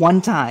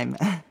one time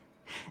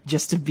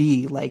just to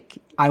be like,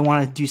 I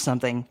want to do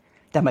something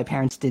that my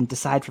parents didn't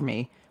decide for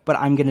me, but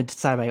I'm going to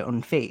decide my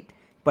own fate.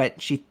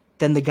 But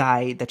then the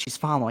guy that she's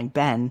following,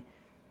 Ben,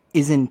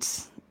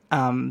 isn't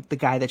the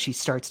guy that she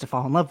starts to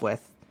fall in love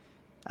with,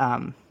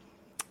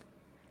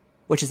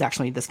 which is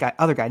actually this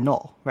other guy,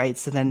 Noel, right?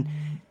 So then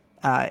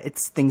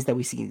it's things that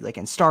we see like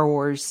in Star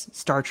Wars,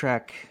 Star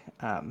Trek,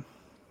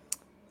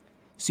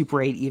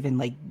 Super 8, even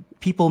like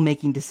people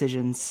making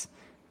decisions,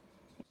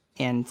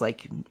 and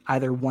like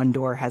either one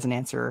door has an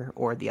answer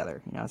or the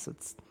other, so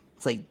it's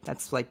like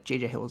that's like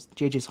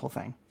JJ's whole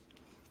thing.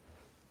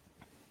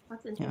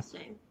 That's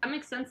interesting. Yeah. That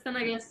makes sense then,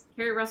 I guess.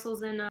 Kerry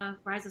Russell's in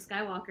Rise of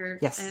Skywalker.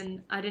 Yes.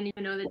 And I didn't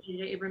even know that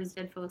J.J. Abrams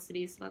did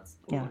Felicity, so that's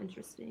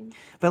interesting.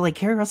 But like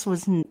Kerry Russell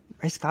was in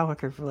Rise of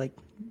Skywalker for like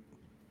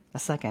a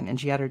second, and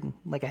she had her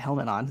like a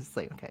helmet on. It's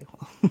like, okay,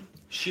 well.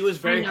 She was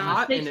very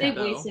hot in it,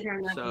 though. Wasted her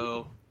in that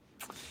movie.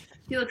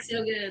 She looks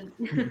so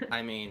good.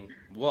 I mean,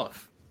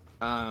 woof.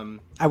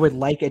 I would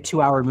like a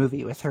 2-hour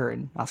movie with her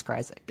and Oscar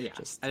Isaac. Yeah,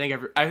 I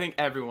think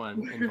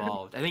everyone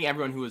involved. I think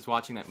everyone who was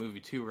watching that movie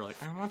too were like,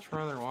 I'd much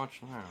rather watch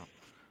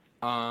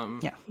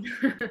that.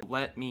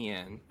 Let me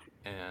in,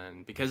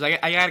 and because I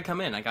gotta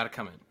come in. Let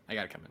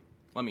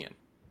me in.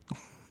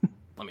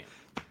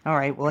 All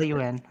right, we'll let you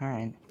in. All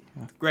right.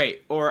 Yeah.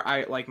 Great. Or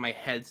my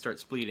head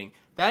starts bleeding.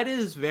 That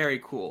is very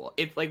cool.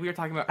 If like we were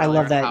talking about earlier,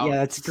 I love that. Yeah,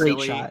 that's a great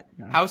shot.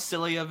 Yeah. How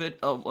silly of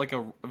it, like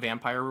a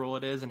vampire rule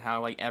it is, and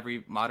how like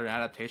every modern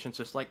adaptation is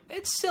just like,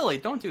 it's silly.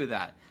 Don't do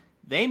that.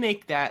 They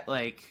make that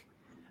like,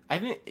 I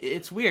think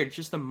it's weird.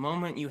 Just the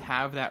moment you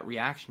have that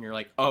reaction, you're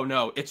like, oh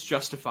no, it's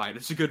justified.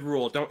 It's a good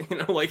rule. Don't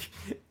like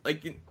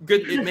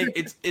good.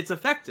 It's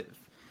effective.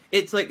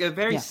 It's like a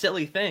very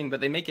silly thing, but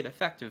they make it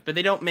effective. But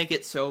they don't make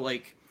it so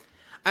like,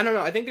 I don't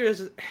know. I think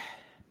there's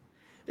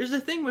a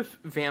thing with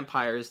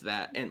vampires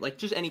that, and like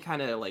just any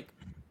kind of like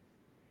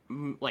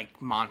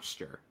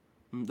monster,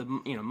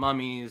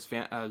 mummies,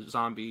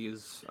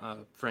 zombies,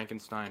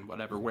 Frankenstein,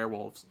 whatever,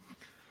 werewolves.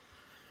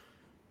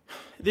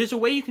 There's a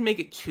way you can make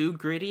it too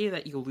gritty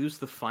that you lose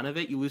the fun of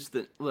it. You lose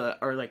the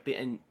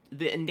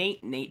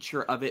innate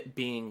nature of it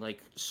being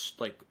like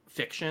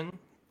fiction.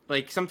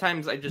 Like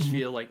sometimes I just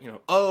feel like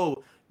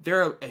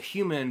they're a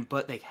human,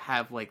 but they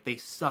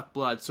suck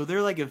blood, so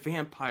they're like a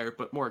vampire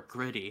but more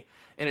gritty.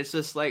 And it's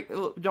just like,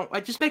 I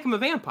just make him a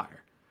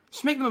vampire.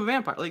 Just make him a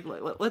vampire. Like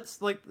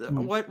let's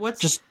what's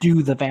just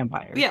do the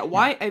vampire. Yeah.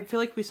 Why? I feel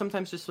like we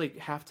sometimes just like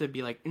have to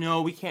be like,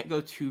 no, we can't go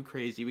too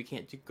crazy. We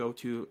can't go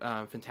too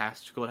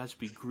fantastical. It has to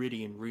be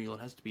gritty and real.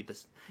 It has to be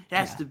this. It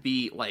has to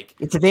be like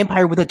it's a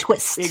vampire with a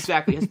twist.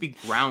 Exactly. It has to be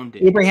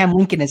grounded. Abraham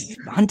Lincoln is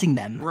hunting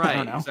them. Right. I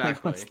don't know.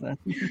 Exactly.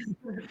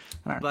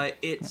 But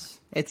it's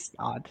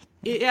odd.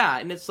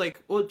 And it's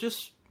like, well,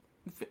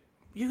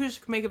 you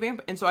just make a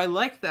vampire. And so I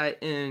like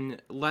that in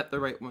Let the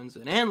Right Ones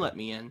In and Let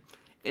Me In.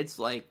 It's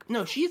like,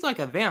 no, she's like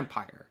a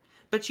vampire,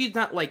 but she's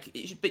not like,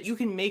 but you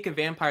can make a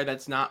vampire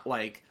that's not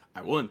like,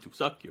 I want to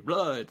suck your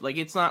blood. Like,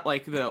 it's not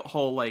like the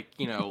whole, like,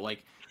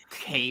 like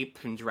Cape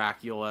and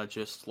Dracula,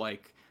 just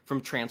like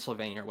from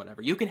Transylvania or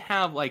whatever. You can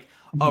have like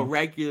a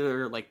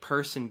regular like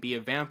person be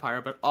a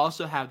vampire, but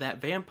also have that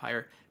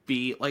vampire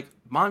be like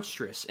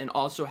monstrous and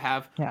also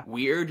have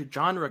weird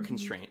genre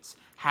constraints.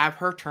 Have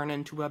her turn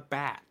into a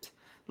bat.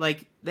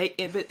 Like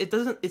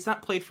it's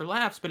not played for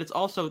laughs, but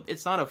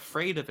it's not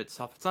afraid of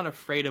itself. It's not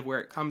afraid of where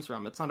it comes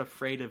from. It's not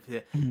afraid of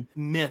the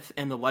myth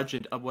and the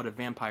legend of what a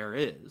vampire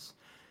is.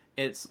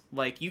 It's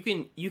like you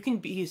can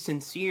be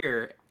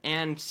sincere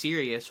and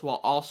serious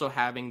while also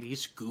having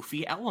these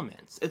goofy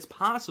elements. It's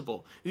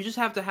possible. You just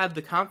have to have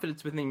the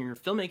confidence within your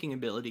filmmaking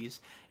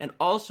abilities, and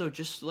also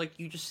just like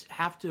you just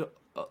have to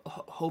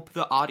hope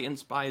the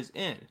audience buys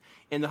in,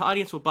 and the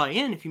audience will buy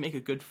in if you make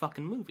a good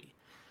fucking movie.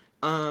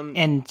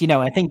 And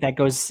I think that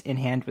goes in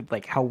hand with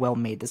like how well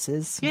made this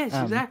is. Yes,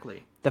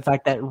 exactly. The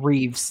fact that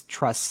Reeves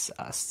trusts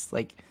us,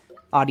 like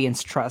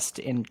audience trust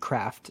and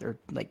craft are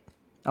like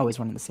always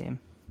one and the same.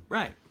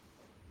 Right.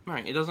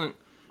 Right. It doesn't.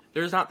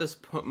 There's not this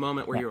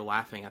moment where you're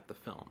laughing at the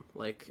film.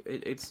 Like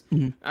it's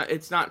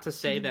not to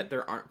say that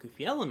there aren't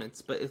goofy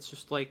elements, but it's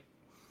just like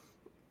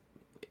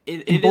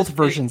both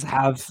versions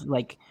have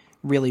like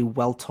really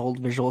well told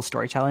visual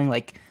storytelling.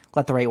 Like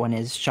Let the Right One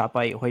is shot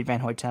by Hoyt van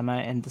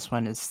Hoytema, and this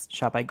one is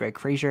shot by Greg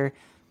Fraser,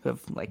 who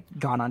have like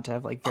gone on to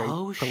have like very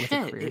prolific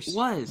careers. It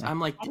was. I'm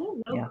like, I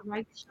don't know.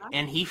 Greg shot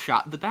and he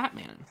shot the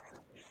Batman.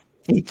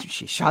 He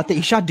shot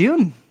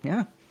Dune.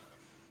 Yeah.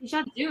 He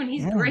shot Dune.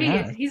 He's great.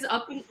 Yeah. He's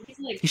up. He's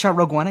like. He shot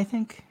Rogue One, I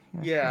think.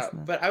 Yeah,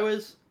 but I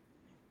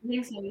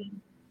think so.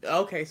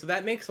 Okay, so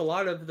that makes a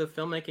lot of the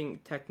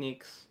filmmaking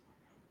techniques.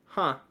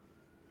 Huh.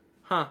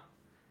 Oh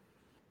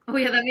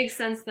yeah, that makes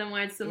sense then.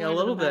 Why it's similar. Yeah, a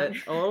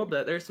little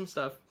bit. There's some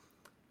stuff.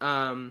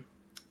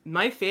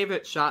 My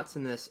favorite shots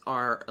in this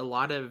are a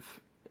lot of.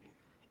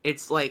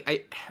 It's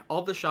like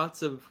all the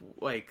shots of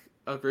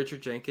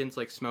Richard Jenkins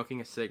like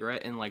smoking a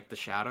cigarette in like the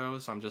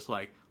shadows. I'm just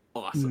like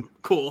awesome,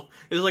 cool.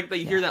 It's like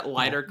you hear that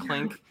lighter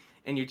clink.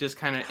 And you just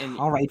kind of...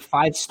 All right,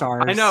 5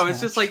 stars. I know, it's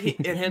just like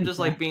him just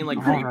like being like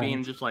creepy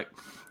and just like,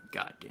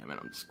 God damn it,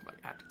 I'm just like,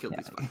 I have to kill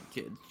these fucking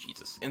kids,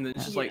 Jesus. And then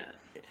it's just like,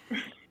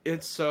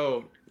 it's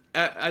so...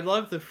 I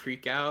love the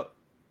freak out,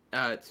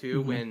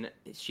 too, when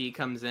she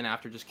comes in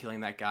after just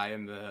killing that guy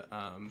in the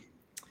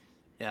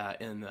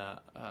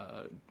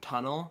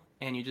tunnel,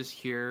 and you just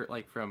hear,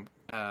 like, from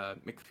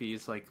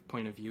McPhee's, like,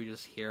 point of view,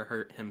 just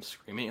hear him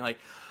screaming, like,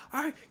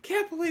 I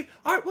can't believe,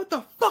 what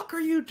the fuck are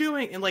you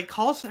doing? And like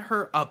calls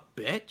her a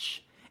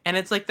bitch. And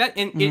it's like that.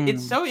 And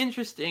it's so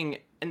interesting.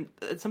 And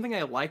it's something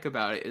I like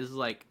about it is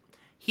like,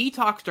 he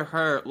talks to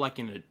her like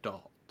an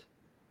adult,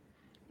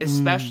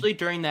 especially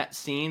during that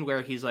scene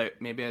where he's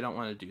like, maybe I don't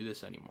want to do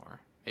this anymore.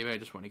 Maybe I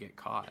just want to get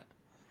caught.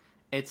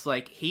 It's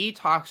like, he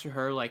talks to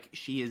her like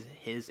she is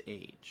his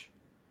age.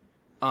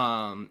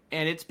 And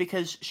it's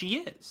because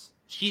she is.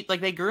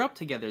 They grew up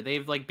together.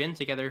 They've like been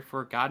together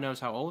for God knows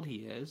how old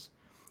he is.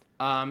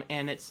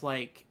 And it's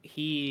like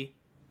he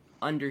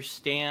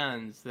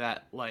understands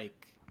that,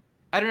 like,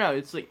 I don't know,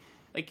 it's like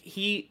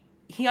he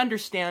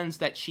understands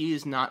that she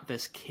is not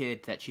this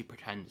kid that she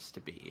pretends to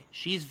be.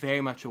 She's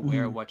very much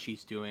aware of what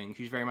she's doing.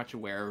 She's very much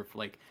aware of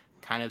like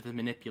kind of the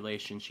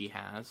manipulation she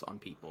has on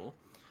people.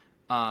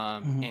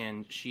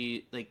 And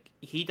she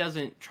he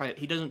doesn't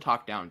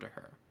talk down to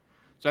her.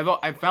 So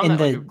I found that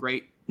like a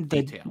great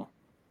detail.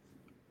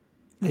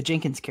 The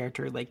Jenkins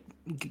character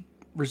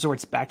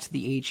resorts back to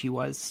the age he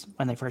was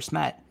when they first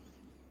met.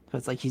 So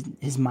it's like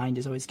his mind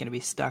is always going to be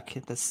stuck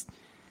at this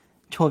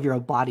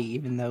 12-year-old body,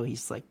 even though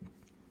he's like,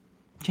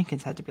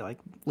 Jenkins had to be like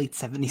late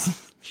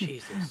 70s.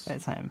 Jesus. At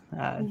the time.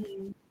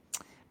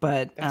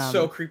 But that's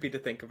so creepy to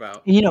think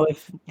about.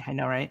 I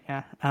know, right?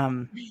 Yeah.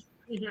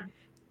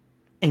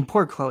 And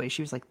poor Chloe,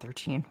 she was like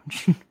 13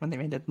 when they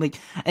made it. Like,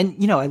 and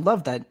I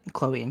love that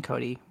Chloe and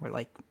Cody were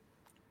like,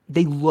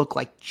 they look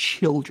like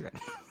children.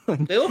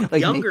 They look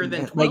younger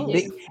than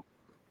 12.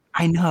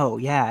 I know,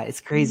 yeah,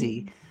 it's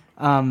crazy.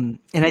 And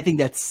I think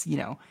that's,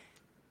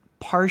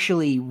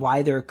 partially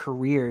why their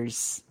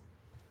careers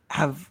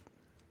haven't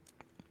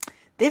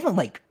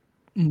like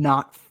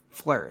not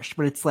flourished,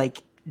 but it's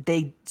like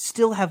they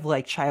still have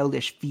like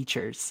childish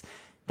features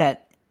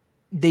that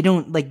they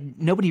don't like,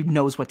 nobody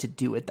knows what to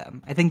do with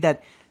them. I think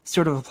that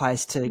sort of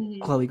applies to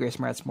Chloe Grace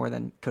Moretz more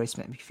than Cody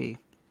Smith McPhee.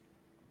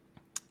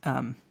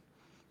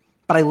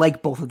 But I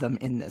like both of them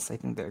in this. I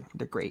think they're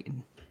great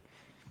and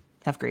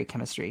have great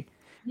chemistry.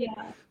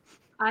 Yeah.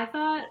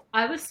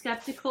 I was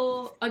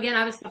skeptical. Again,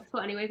 I was skeptical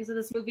anyway because of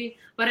this movie,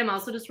 but I'm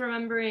also just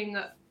remembering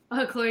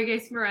Chloe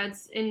Grace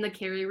Moretz in the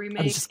Carrie remake.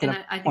 I was just going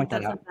to point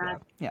that out.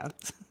 Yeah.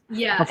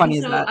 Yeah. How funny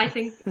is that? I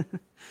think,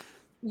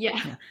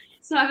 yeah.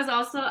 So I was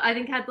also, I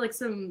think, had like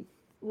some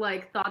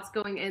like thoughts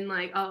going in,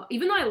 like, oh,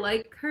 even though I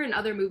like her in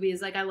other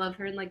movies, like I love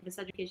her in like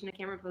Miseducation of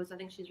Cameron Post. I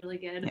think she's really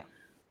good. Yeah.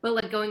 But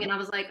like going in, I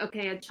was like,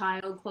 okay, a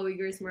child, Chloe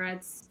Grace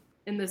Moretz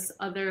in this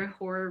other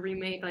horror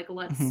remake, like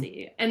let's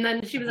see. And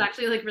then she was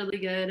actually like really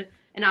good.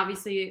 And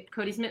obviously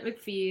Cody Smith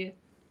McPhee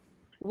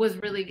was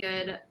really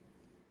good,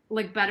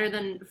 like better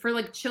than for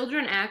like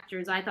children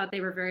actors. I thought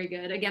they were very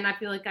good. Again, I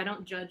feel like I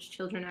don't judge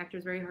children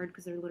actors very hard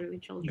because they're literally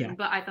children,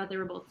 but I thought they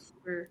were both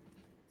super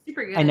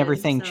good. I never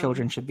think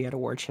children should be at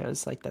award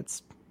shows. Like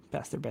that's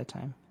past their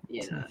bedtime.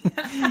 Yeah.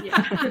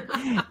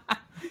 Yeah.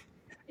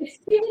 It's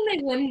cute when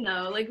they win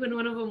though, like when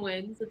one of them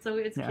wins. It's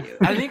cute.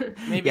 I think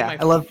maybe I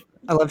love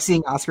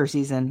seeing Oscar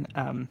season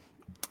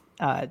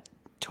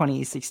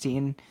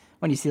 2016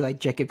 when you see like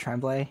Jacob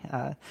Tremblay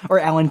or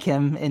Alan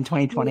Kim in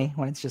 2020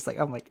 when it's just like,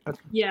 I'm like,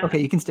 okay,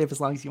 you can stay up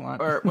as long as you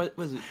want. Or what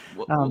was it?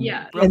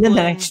 And then the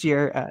next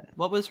year,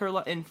 what was her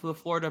in the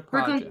Florida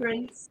Project?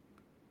 Brooklyn Prince.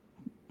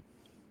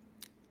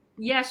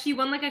 Yeah, she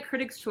won like a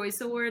Critics'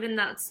 Choice Award in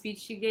that speech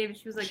she gave.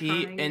 She was like,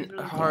 and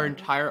really her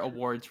entire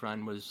awards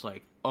run was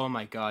like, oh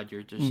my God,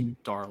 you're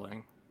just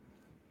darling.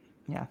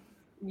 Yeah.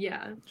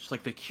 Yeah. Just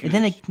like the cutest.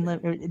 And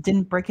then it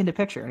didn't break into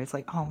picture. And it's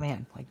like, oh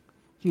man, like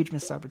huge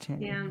missed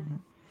opportunity. Yeah.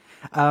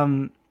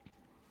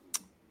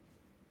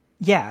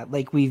 Yeah,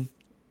 like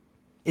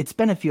it's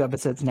been a few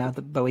episodes now,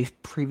 but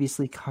we've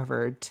previously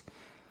covered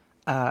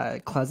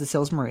Clouds of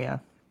Sils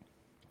Maria,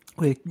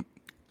 with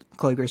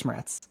Chloe Grace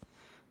Moretz.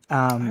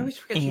 I always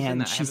forget she's in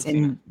And that. she's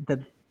in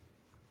the.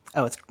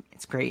 Oh,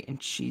 it's great,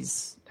 and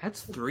she's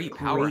That's three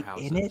great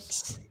powerhouses in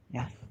it.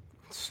 Yeah,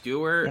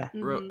 Stewart,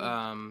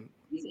 Yeah.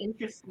 He's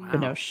interesting. Wow.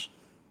 Binoche,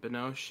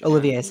 Binoche,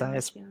 Olivier Yeah.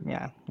 Assayas.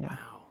 Yeah.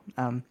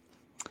 Wow.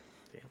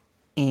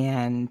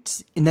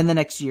 And then the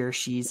next year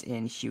she's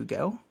in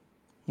Hugo.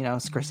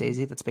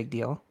 Scorsese. That's a big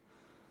deal.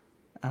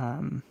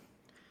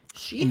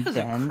 She And has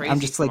then a crazy I'm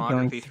just, like,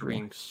 going filmography for through.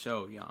 being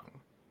so young.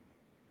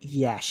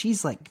 Yeah,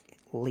 she's like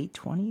late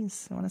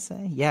 20s. I want to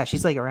say. Yeah,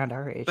 she's like around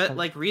our age. But That's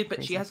like but she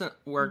crazy. hasn't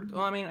worked.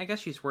 Well, I mean, I guess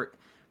she's worked.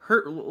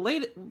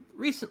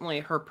 Recently,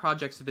 her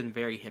projects have been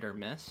very hit or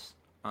miss.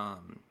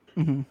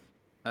 Mhm.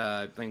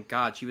 Thank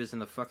God she was in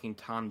the fucking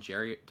Tom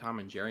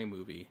and Jerry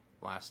movie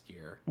last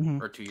year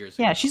or 2 years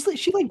ago. Yeah, she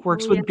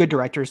works Oh, with yeah. good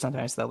directors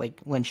sometimes though, like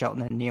Lynn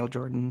Shelton and Neil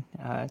Jordan.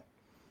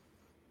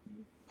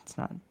 It's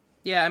not.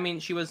 Yeah, I mean,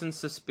 she was in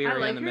Suspiria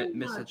like and the her, but-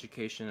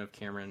 Miseducation of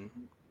Cameron.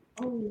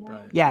 Oh yeah.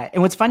 But Yeah,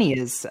 and what's funny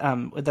is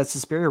with that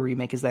Suspiria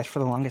remake is that for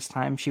the longest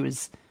time she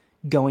was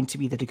going to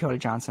be the Dakota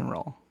Johnson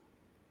role,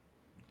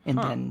 and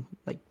then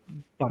like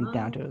bumped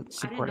down Oh, I to didn't know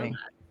supporting. that.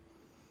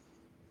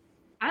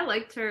 I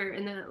liked her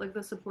in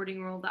the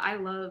supporting role, but I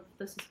love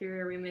the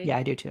Suspiria remake. Yeah,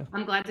 I do too.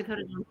 I'm glad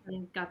Dakota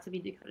Johnson got to be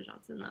Dakota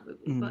Johnson in that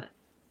movie, but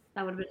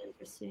that would have been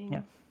interesting.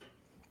 Yeah.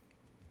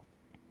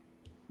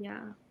 Yeah.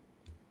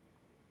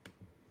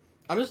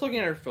 I'm just looking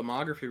at her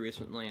filmography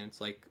recently, and it's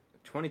like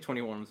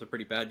 2021 was a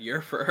pretty bad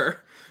year for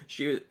her.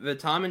 The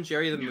Tom and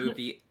Jerry the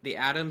movie, The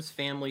Addams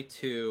Family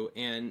 2,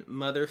 and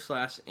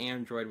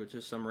Mother/Android, which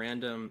is some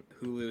random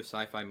Hulu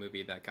sci-fi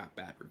movie that got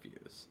bad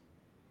reviews.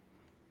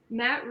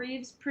 Matt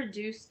Reeves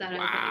produced that, I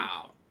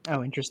Wow.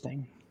 Oh,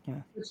 interesting. Yeah.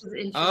 think, which is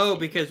interesting. Oh,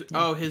 because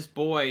his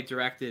boy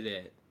directed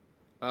it.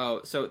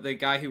 Oh, so the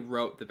guy who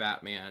wrote the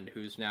Batman,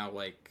 who's now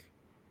like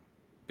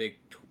big,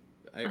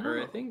 I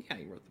Oh. think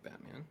he wrote the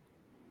Batman.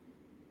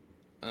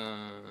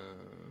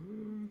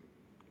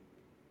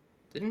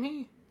 Didn't he?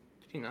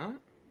 Did he not?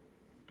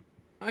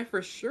 I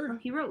for sure. Oh,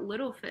 he wrote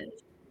Little Fish.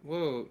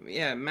 Whoa,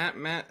 yeah,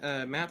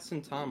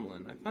 Mattson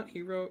Tomlin. I thought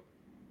he wrote.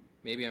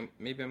 Maybe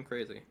I'm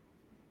crazy.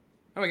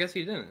 Oh, I guess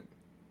he didn't.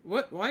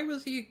 What? Why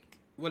was he?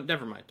 Well,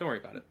 never mind. Don't worry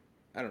about it.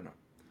 I don't know.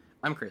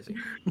 I'm crazy.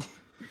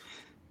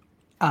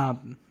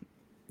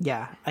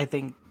 Yeah, I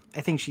think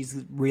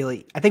she's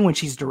really. I think when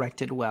she's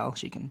directed well,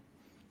 she can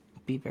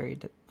be very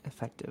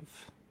effective.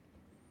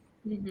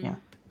 Mm-hmm. Yeah.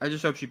 I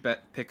just hope she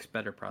picks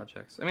better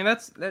projects. I mean,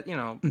 that's.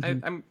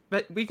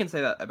 But we can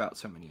say that about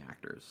so many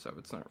actors, so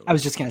it's not really. I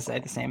was just gonna say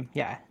the same.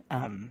 Yeah.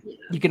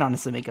 You can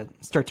honestly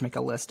start to make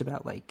a list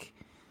about like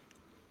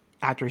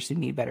actors who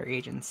need better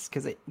agents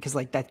because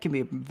like that can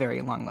be a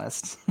very long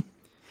list.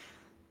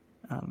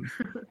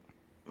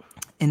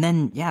 And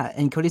then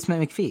and Cody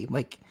Smith-McPhee,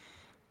 like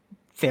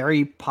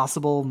very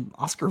possible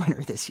Oscar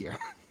winner this year.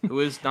 Who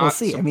is not We'll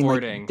see.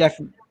 supporting. I mean,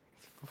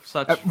 like,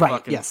 such right?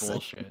 fucking Yes.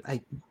 bullshit.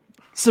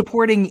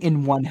 Supporting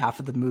in one half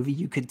of the movie,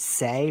 you could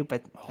say,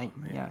 but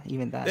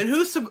even that. Then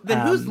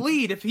who's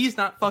lead if he's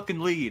not fucking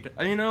lead?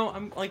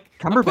 I'm like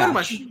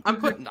Cumberbatch. I'm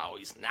putting. No,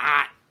 he's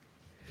not.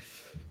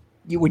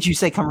 Would you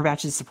say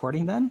Cumberbatch is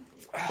supporting then,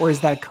 or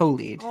is that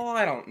co-lead? Oh,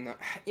 I don't know.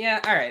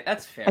 Yeah, all right,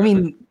 that's fair. I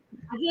mean,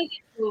 I feel like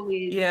it's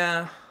totally.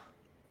 yeah.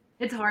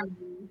 It's hard.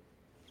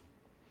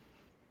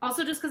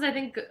 Also, just because I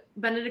think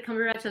Benedict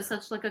Cumberbatch has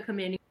such like a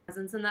commanding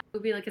presence in that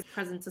movie, like his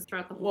presence is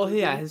throughout the whole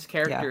movie. His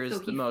character is So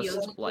the he most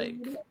feels like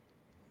it.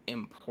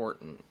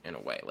 important in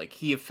a way. Like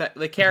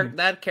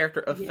that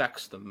character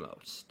affects the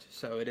most.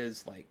 So it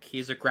is like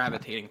he's a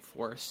gravitating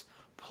force.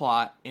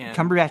 Plot and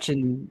Cumberbatch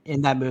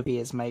in that movie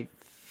is my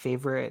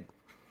favorite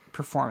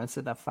performance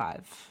of the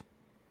 5.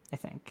 I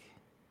think.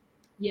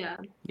 Yeah.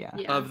 Yeah.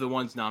 of the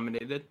ones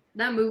nominated.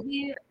 That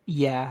movie.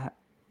 Yeah.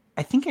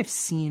 I think I've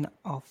seen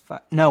all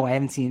 5. No, I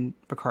haven't seen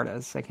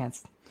Ricardo's. I can't.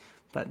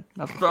 But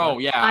Oh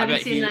yeah, I I haven't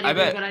bet seen that I either,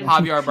 bet but I-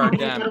 Javier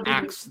That'll Bardem be-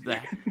 acts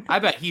that. I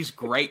bet he's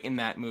great in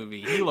that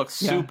movie. He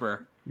looks Yeah.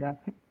 super. Yeah,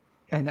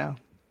 I know.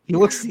 He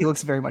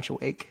looks very much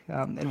awake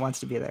and wants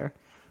to be there.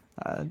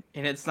 And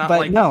it's not But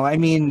like no, I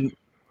mean,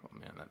 oh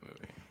man, that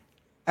movie.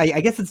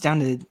 I guess it's down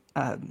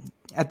to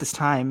at this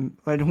time,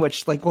 in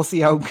which like we'll see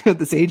how good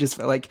this ages,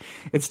 but like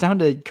it's down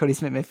to Cody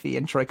Smith-McPhee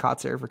and Troy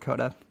Kotzer for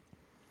Coda.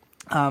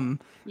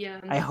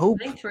 Yeah. I hope-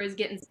 I think Troy's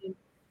getting some.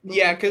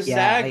 Yeah, because Yeah,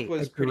 SAG I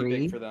was pretty agree.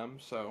 big for them.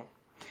 So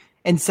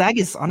And SAG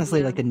is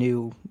honestly Yeah. like the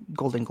new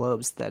Golden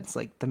Globes. That's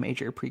like the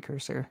major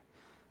precursor.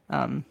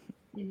 Mhm.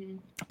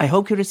 I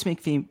hope Cody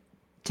Smith-McPhee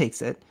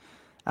takes it.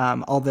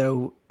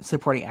 Although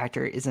supporting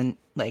actor isn't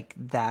like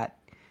that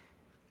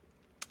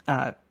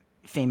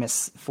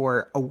famous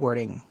for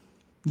awarding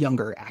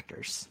younger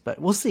actors, but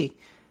we'll see.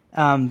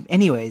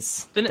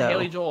 Anyways, didn't though,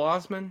 Haley Joel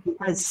Osment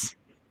was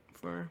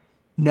for?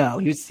 no,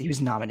 he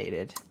was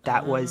nominated.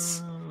 That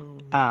was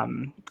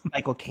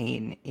Michael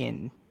Caine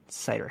in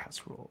Cider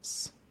House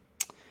Rules.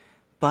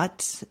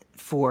 But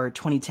for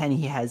 2010,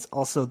 he has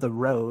also The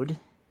Road.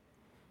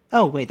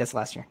 Oh wait, that's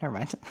last year. Never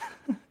mind.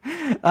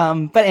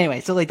 But anyway,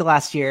 so like the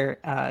last year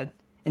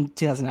in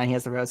 2009, he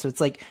has The Road. So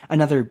it's like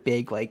another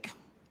big like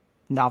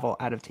novel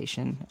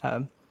adaptation,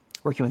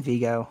 working with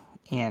Vigo,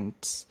 and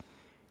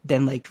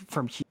then like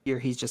from here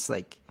he's just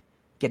like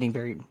getting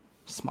very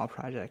small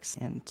projects,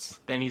 and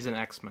then he's an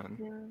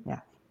X-Men. Yeah,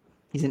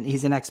 he's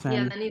an X-Men.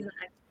 Yeah, then he's an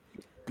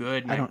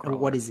Good. I don't know,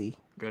 what is he?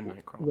 Good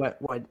Nightcrawler.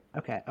 What?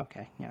 Okay,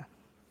 yeah.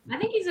 I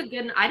think he's a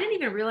good. I didn't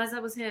even realize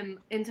that was him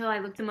until I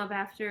looked him up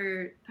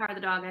after Power of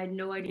the Dog. I had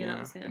no idea that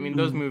was him. I mean,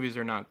 those movies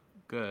are not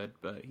good,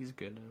 but he's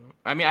good.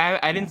 I mean,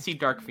 I didn't see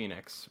Dark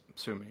Phoenix.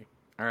 Sue me.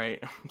 All right,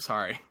 I'm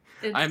sorry.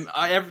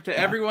 To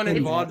everyone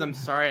involved, I'm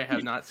sorry I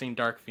have not seen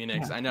Dark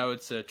Phoenix. I know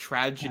it's a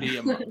tragedy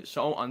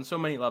on so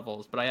many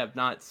levels, but I have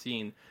not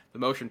seen the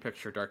motion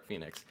picture Dark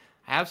Phoenix.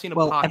 I have seen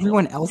Apocalypse.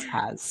 Everyone else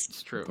has.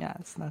 It's true. Yeah,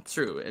 that's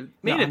true. It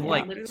made it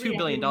like $2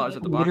 billion at the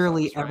box office.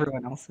 Literally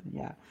everyone else.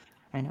 Yeah,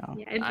 I know.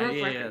 Yeah, it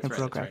broke records. It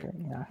broke record.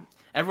 Yeah.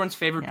 Everyone's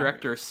favorite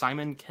director,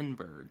 Simon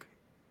Kinberg.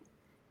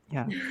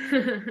 Yeah.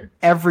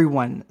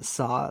 Everyone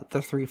saw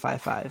the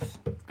 355.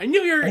 I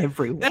knew you were.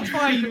 Everyone. That's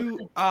why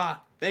you.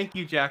 Thank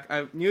you, Jack.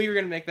 I knew you were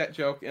gonna make that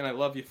joke, and I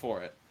love you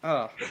for it.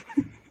 Oh.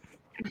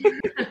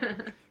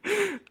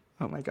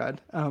 Oh my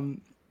god.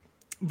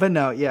 But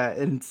no, yeah,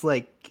 and it's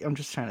like I'm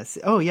just trying to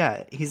see. Oh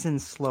yeah, he's in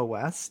Slow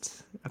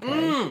West.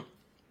 Okay.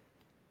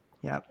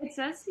 Yep. It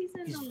says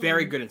he's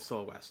very good in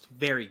Slow West.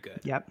 Very good.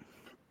 Yep.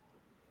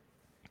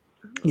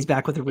 He's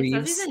back with the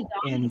Reeves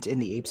and in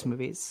the Apes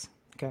movies.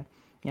 Okay.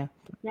 Yeah.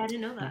 Yeah, I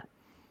didn't know that.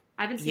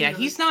 I haven't seen. Yeah,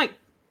 he's not.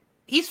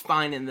 He's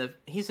fine in the.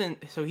 He's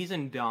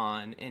in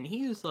Dawn, and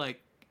he's like,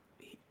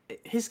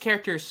 his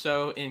character is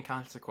so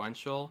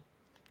inconsequential.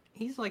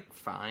 He's like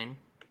fine.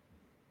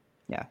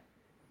 Yeah.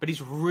 But he's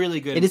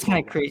really good. It is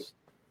kind of crazy.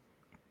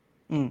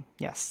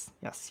 Yes.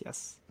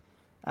 It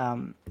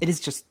is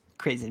just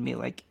crazy to me.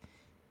 Like,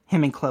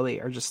 him and Chloe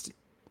are just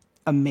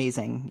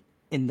amazing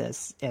in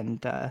this,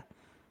 and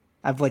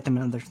I've liked them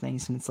in other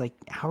things. And it's like,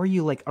 how are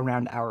you like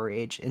around our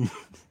age and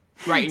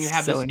right? And you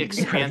have this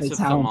expansive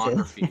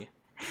filmography.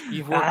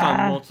 You've worked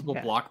on multiple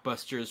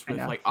blockbusters with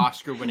like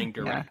Oscar-winning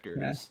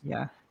directors.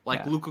 Yeah.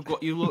 Like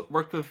you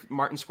worked with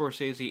Martin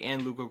Scorsese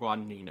and Luca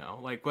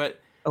Guadagnino. Like what?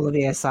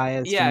 Olivier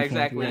Assayas. Yeah,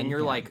 exactly. And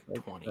you're like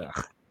 20.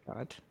 Ugh,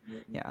 God.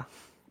 Yeah.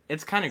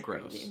 It's kind of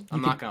gross.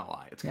 I'm not gonna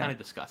lie. It's kind of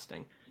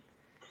disgusting.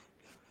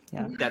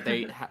 Yeah. That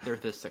they're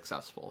this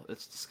successful.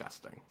 It's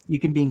disgusting. You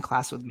can be in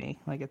class with me.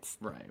 Like it's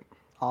right.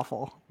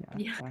 Awful.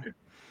 Yeah.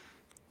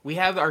 We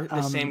have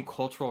the same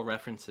cultural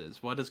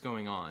references. What is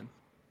going on?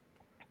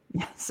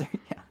 Yeah. So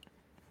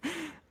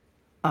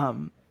yeah.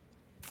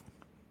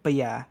 But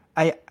yeah,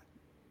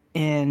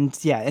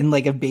 and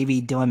like a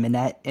baby Dylan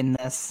Minnette in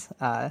this.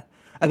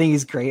 I think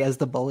he's great as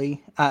the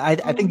bully. I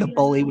think the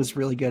bully was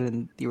really good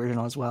in the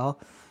original as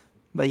well.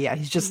 But yeah,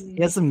 he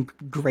has some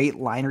great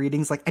line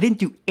readings. Like, I didn't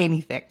do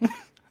anything.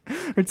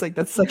 It's like,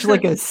 that's such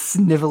like a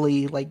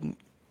snivelly, like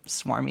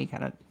swarmy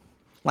kind of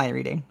line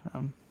reading.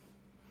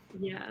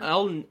 Yeah. I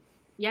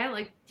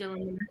like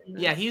Dylan.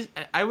 Yeah,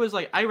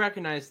 I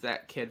recognized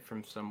that kid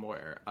from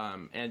somewhere.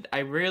 And I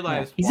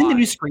realized he's in the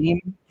new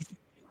Scream.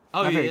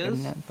 Oh, he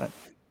is? But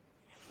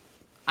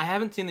I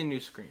haven't seen the new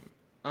Scream.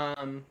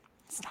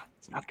 It's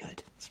not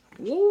good.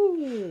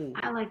 Ooh.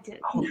 I liked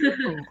it.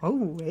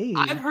 Hey.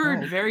 I've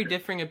heard very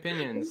differing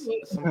opinions.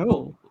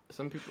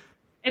 Some people.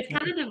 It's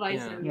kind of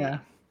divisive. Yeah.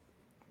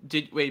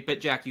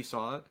 But Jack, you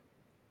saw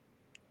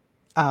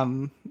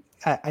it?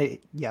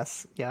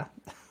 Yes. Yeah.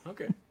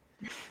 Okay.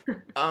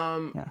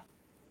 Yeah.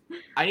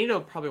 I need to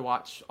probably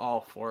watch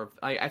all four.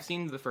 I've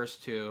seen the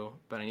first two,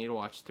 but I need to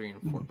watch 3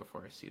 and 4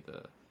 before I see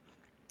the.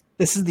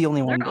 This is the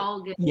only one. They're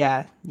all good.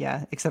 Yeah,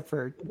 except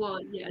for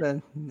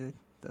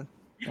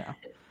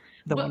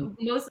the one.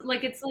 Most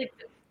like it's like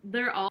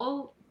they're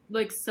all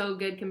like so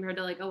good compared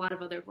to like a lot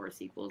of other horror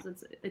sequels.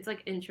 It's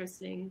like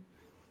interesting.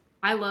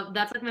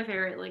 That's like my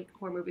favorite like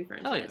horror movie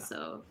franchise. Oh, yeah.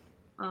 So,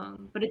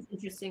 but it's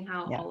interesting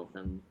how all of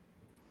them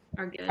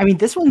are good. I mean,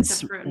 this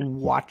one's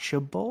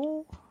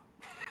watchable.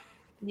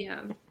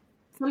 Yeah.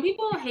 Some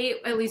people hate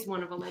at least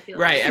one of them, I feel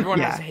right, like. everyone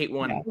has to hate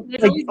one.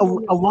 Yeah. Like,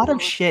 a lot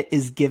of shit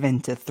is given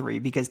to 3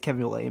 because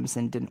Kevin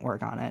Williamson didn't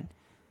work on it.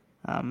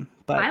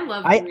 But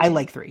I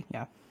like 3,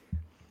 yeah.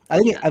 I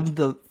think of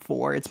the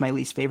 4, it's my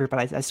least favorite,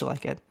 but I still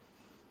like it.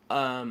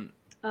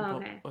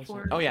 Okay.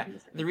 Oh yeah.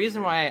 The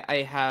reason why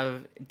I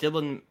have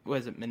Dylan,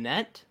 was it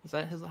Minnette? Is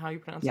that how you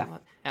pronounce it?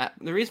 Yeah.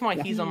 The reason why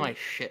he's on my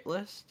shit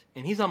list,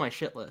 and he's on my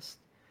shit list.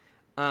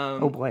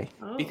 Oh boy.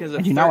 Because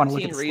of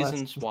 13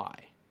 Reasons Why.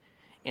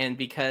 And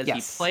because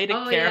he played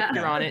a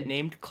character on it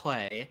named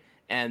Clay,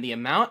 and the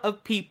amount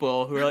of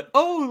people who are like,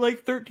 oh,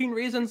 like 13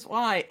 Reasons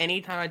Why,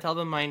 anytime I tell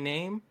them my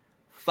name,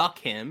 fuck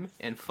him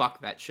and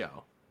fuck that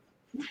show.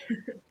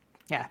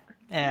 Yeah,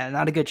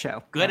 not a good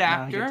show. Good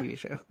actor. Not a good TV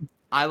show.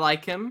 I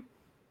like him.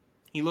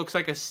 He looks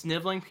like a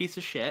sniveling piece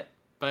of shit,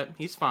 but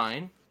he's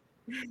fine.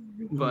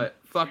 But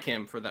fuck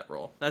him for that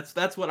role.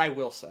 That's what I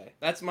will say.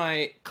 That's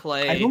my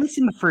Clay. I've only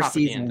seen the first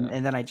propaganda. season,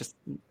 and then I just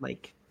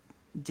like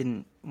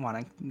didn't want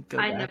to go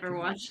I back. never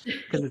watched it.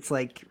 Because it's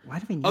like, why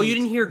do we need Oh, you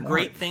didn't hear more?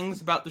 great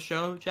things about the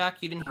show, Jack?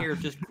 You didn't hear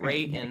just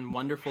great and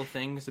wonderful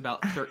things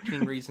about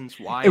 13 Reasons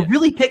Why? It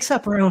really picks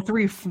up around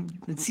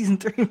season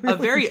 3. Really. A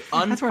very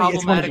That's where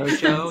it's one of unproblematic those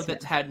show things.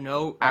 that's had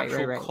no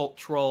actual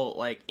cultural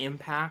like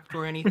impact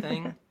or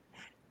anything.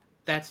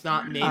 That's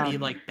not maybe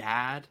like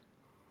bad.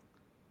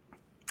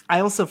 I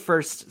also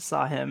first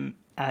saw him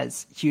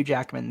as Hugh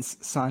Jackman's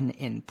son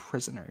in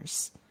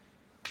Prisoners.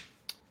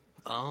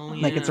 Oh,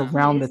 yeah. Like, it's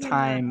around the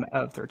time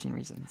of 13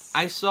 Reasons.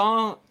 I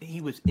saw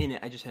he was in it.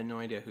 I just had no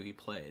idea who he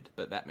played,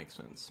 but that makes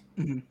sense.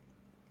 Mm-hmm.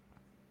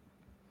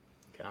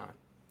 God.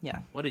 Yeah.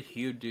 What did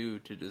Hugh do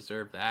to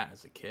deserve that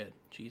as a kid?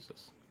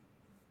 Jesus.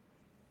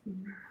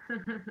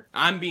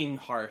 I'm being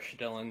harsh,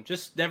 Dylan.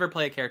 Just never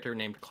play a character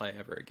named Clay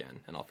ever again,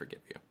 and I'll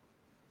forgive you.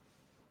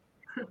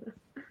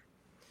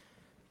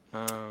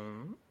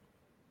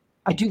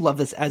 I do love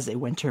this as a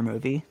winter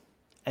movie.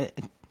 You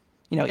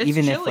know, It's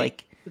even chilly. if,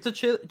 like, It's a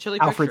chilly picture.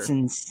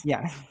 Alfredson's,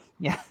 yeah.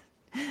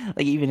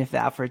 Like, even if the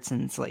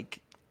Alfredson's, like,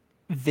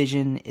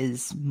 vision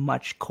is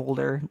much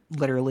colder,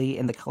 literally,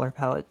 in the color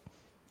palette,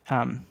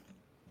 I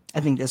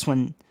think this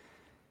one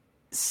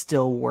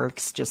still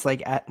works just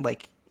like at,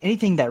 like,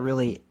 anything that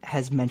really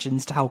has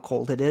mentions to how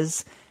cold it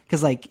is.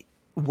 Because, like,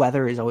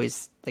 weather is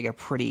always, like, a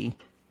pretty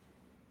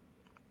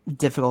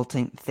difficult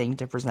thing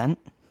to present.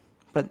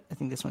 But I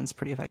think this one's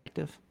pretty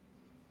effective.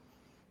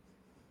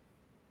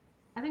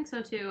 I think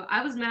so too.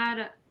 I was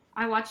mad.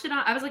 I watched it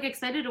I was like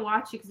excited to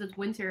watch it because it's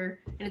winter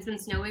and it's been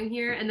snowing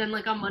here. And then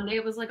like on Monday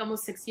it was like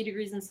almost 60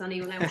 degrees and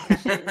sunny when I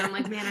watched it. And I'm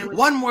like, man, I wish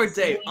one more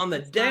day it on the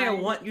was day I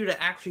fine. want you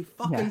to actually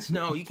fucking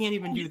snow. You can't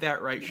even do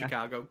that right,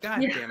 Chicago.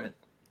 God damn it.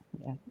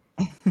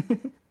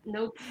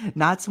 Nope.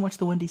 Not so much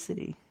the Windy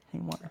City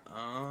anymore.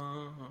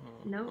 Oh.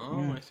 Nope.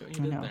 Oh, I see what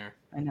you did there.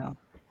 I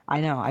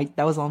know.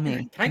 That was all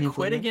me. Can I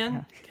quit again?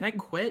 Yeah. Can I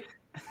quit?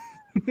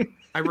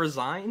 I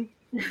resign?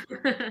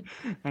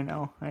 I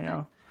know.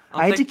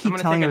 I had to keep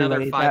telling another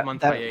everybody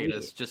 5-month that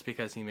hiatus just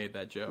because he made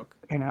that joke.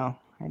 I know.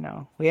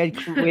 We had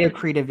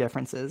creative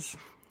differences.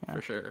 Yeah.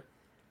 For sure.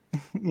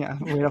 Yeah,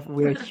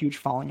 we had a huge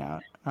falling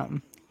out.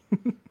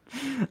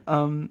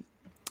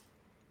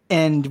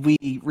 And we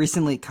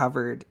recently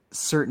covered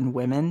Certain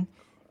Women,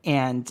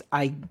 and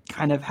I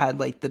kind of had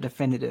like the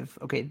definitive,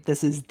 okay,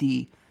 this is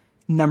the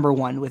number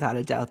one, without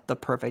a doubt, the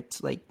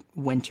perfect like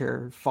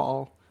winter,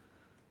 fall,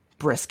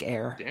 brisk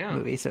air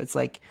movie. So it's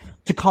like,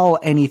 to call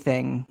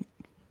anything,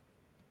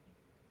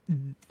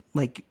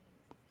 like,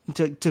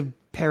 to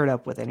pair it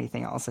up with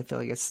anything else, I feel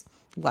like it's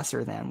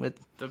lesser than with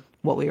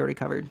what we already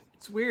covered.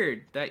 It's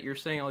weird that you're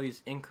saying all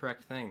these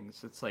incorrect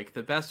things. It's like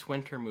the best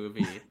winter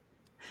movie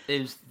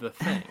is The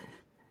Thing.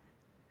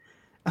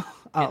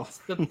 Oh, it's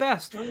the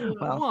best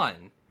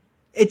one.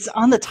 It's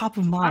on the top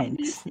of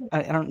mind.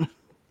 I don't.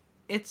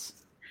 I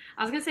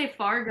was gonna say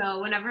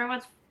Fargo. Whenever I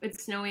watch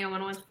it's snowy, I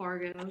want to watch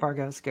Fargo.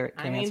 Fargo's great.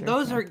 I mean,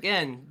 those are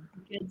again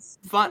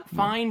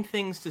fine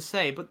things to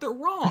say, but they're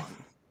wrong.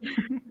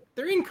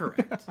 They're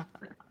incorrect.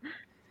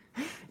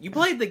 You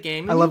played the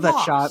game. And I love that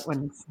lost. shot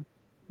when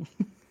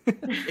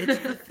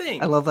it's The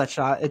Thing. I love that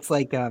shot. It's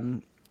like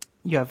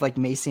you have like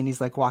Macy, and he's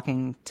like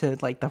walking to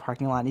like the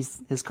parking lot. And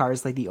his car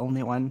is like the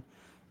only one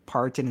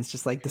parked, and it's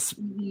just like this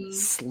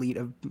sleet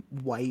of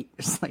white,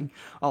 just like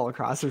all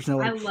across. There's no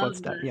like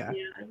footstep. Yeah,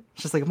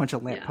 it's just like a bunch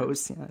of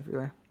lampposts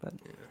everywhere. But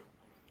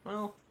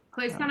well,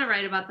 Clay's kind of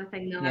right about The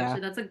Thing, though.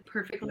 Actually, that's a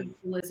perfect like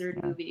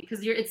blizzard movie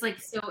because it's like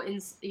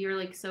you're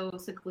like so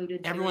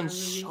secluded.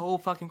 Everyone's so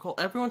fucking cold.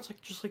 Everyone's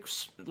like just like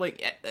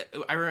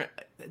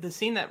the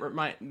scene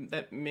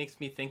that makes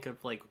me think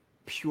of like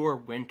pure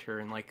winter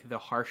and like the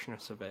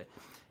harshness of it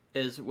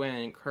is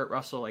when Kurt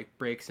Russell like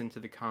breaks into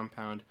the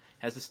compound,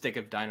 has a stick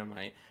of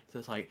dynamite. So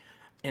it's like,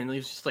 and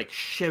he's just like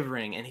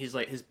shivering, and he's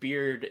like his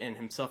beard and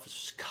himself is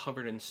just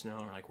covered in snow.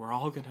 And like, we're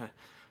all gonna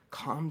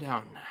calm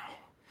down now.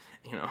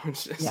 You know,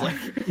 it's just like,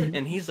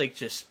 and he's like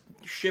just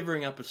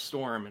shivering up a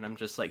storm, and I'm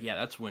just like, yeah,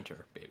 that's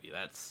winter, baby.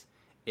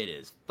 It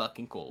is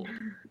fucking cold.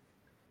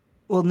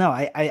 Well, no,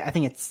 I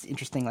think it's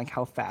interesting, like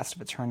how fast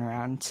of a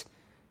turnaround.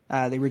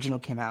 The original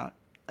came out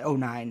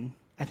 2009.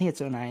 I think it's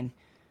 2009.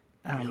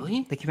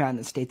 Really? They came out in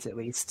the States at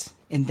least,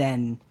 and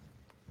then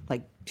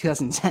like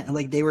 2010,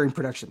 like they were in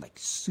production like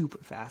super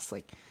fast,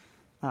 like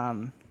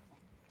in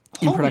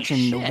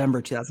production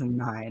November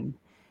 2009,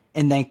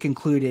 and then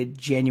concluded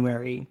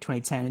January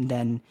 2010, and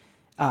then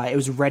it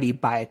was ready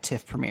by a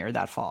TIFF premiere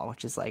that fall,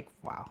 which is like,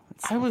 wow.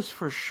 I was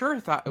for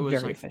sure thought it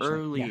was like efficient.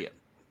 early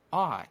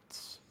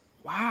aughts.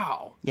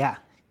 Wow. Yeah.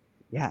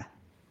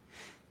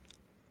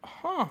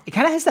 Huh. It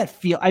kind of has that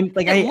feel. I'm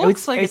like, I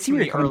see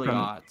where you're coming early from.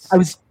 aughts. I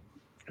was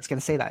gonna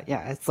say that.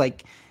 Yeah, it's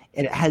like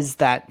it has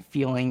that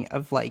feeling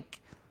of like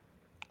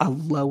a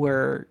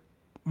lower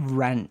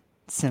rent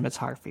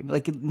cinematography.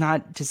 Like,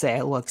 not to say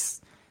it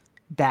looks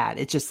bad.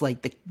 It's just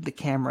like the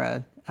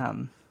camera.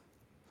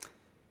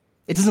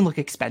 It doesn't look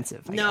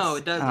expensive. I guess.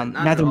 It doesn't.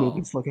 Neither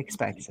movies look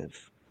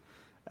expensive.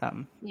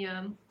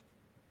 Yeah.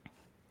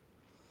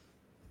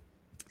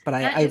 But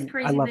That is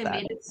crazy I love they that.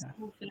 made it so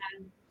bad.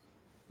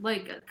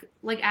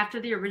 like after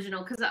the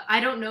original, because I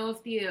don't know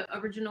if the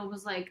original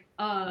was like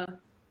a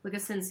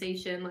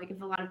sensation, like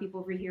if a lot of people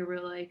over here were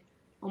like,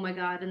 oh my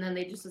god, and then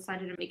they just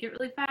decided to make it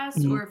really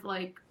fast, or if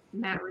like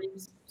Matt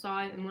Reeves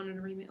saw it and wanted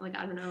to remake. Like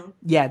I don't know.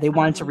 Yeah, they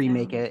wanted to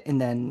remake it,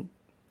 and then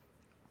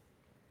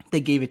they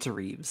gave it to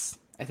Reeves.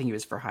 I think he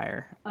was for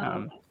hire.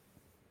 Okay.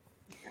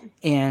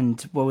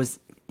 And what was,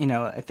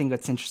 I think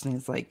what's interesting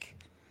is like,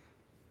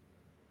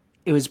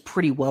 it was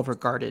pretty well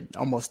regarded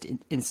almost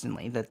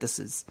instantly that this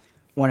is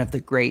one of the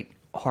great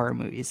horror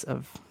movies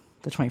of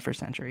the 21st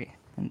century.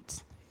 And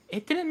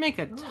it didn't make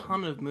a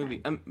ton of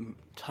movie.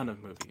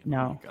 No.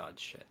 Oh my god,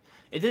 shit.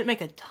 It didn't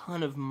make a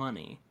ton of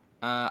money.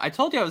 I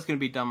told you I was going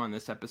to be dumb on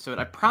this episode.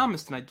 I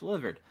promised and I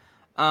delivered.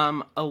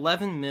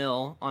 11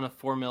 mil on a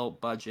 4 mil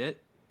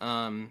budget.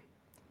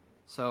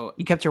 So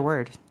you kept your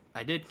word.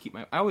 I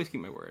always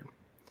keep my word.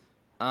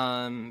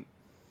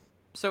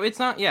 So it's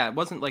not, it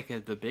wasn't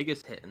like the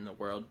biggest hit in the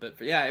world, but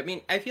I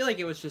mean, I feel like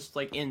it was just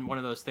like in one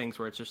of those things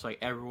where it's just like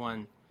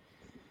everyone,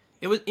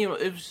 it was, it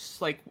was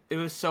just like, it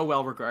was so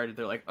well regarded.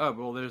 They're like, oh,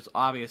 well, there's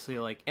obviously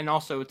like, and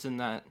also it's in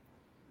that,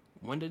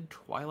 when did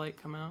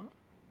Twilight come out?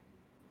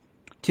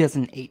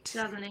 2008.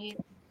 2008.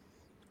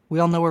 We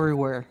all know where we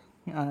were.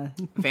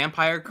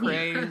 Vampire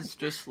craze,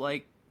 just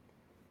like.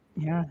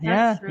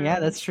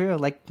 That's true.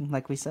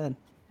 Like we said.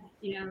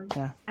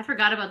 Yeah. I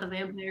forgot about the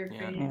vampire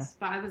craze,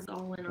 but I was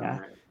all in on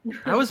that.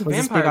 I was a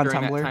vampire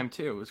during that time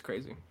too. It was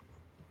crazy.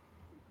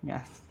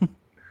 Yeah.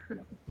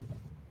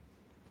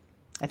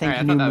 I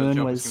think New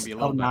Moon was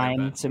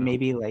 09, so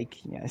maybe like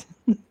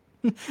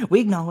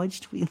we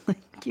acknowledged you don't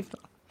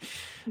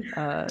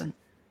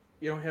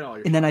hit all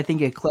your. And then I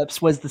think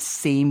Eclipse was the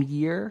same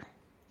year.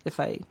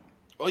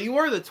 Well, you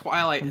are the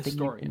Twilight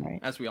historian, right?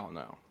 As we all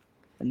know.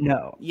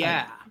 No.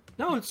 Yeah.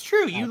 No, it's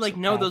true. You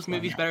know those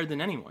movies better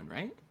than anyone,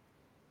 right?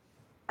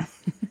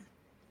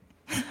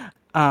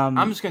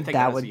 I'm just gonna take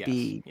that would as a yes.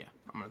 be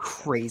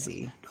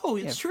crazy. No,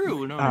 it's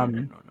true.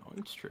 No,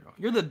 it's true.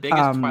 You're the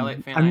biggest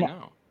Twilight fan I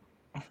know.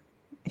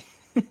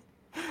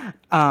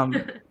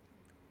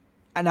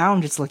 And now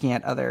I'm just looking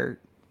at other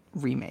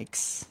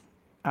remakes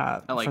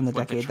from the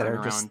decade that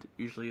are just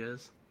usually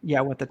is. Yeah,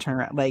 what the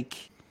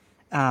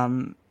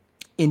turnaround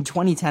in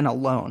 2010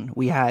 alone,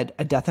 we had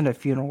A Death and a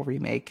Funeral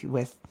remake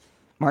with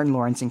Martin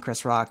Lawrence and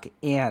Chris Rock,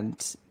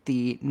 and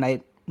the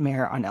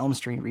Nightmare on Elm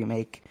Street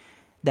remake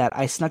that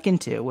I snuck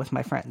into with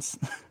my friends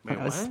when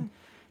I was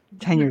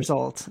 10 years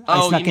old.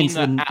 I snuck into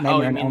the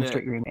Nightmare on Elm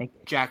Street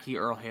remake. Jackie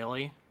Earle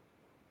Haley?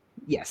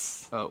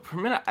 Yes. Oh, for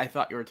a minute I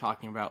thought you were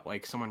talking about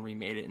like someone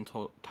remade it and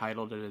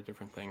titled it a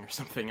different thing or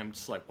something. I'm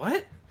just like,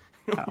 what?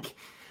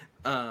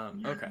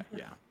 Okay,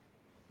 yeah.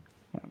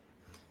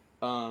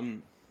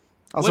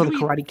 Also, the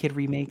Karate Kid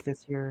remake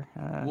this year.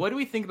 What do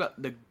we think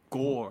about the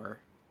gore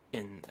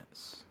in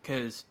this?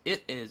 Because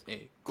it is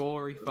a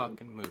gory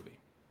fucking movie.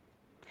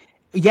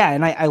 Yeah,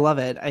 and I love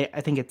it.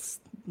 I think it's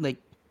like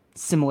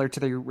similar to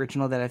the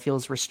original that I feel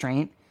is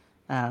restraint,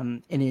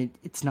 and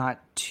it's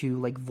not too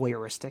like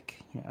voyeuristic.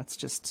 It's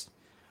just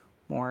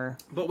more.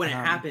 But when it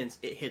happens,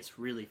 it hits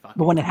really fucking.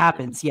 But when it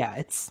happens,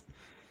 it's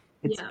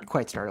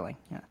quite startling.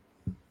 Yeah.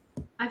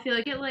 I feel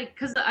like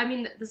because I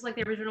mean this is like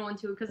the original one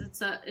too, because it's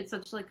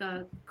such like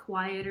a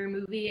quieter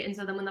movie, and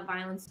so then when the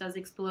violence does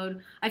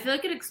explode, I feel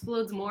like it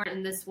explodes more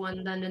in this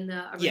one than in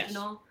the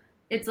original. Yes.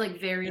 It's like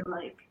very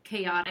like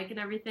chaotic and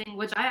everything,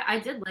 which I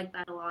did like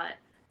that a lot.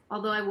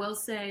 Although I will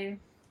say,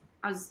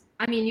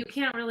 you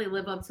can't really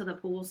live up to the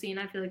pool scene,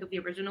 I feel like, of the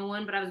original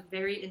one, but I was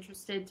very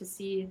interested to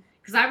see,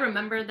 because I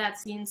remember that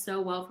scene so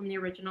well from the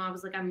original. I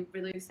was like, I'm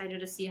really excited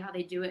to see how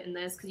they do it in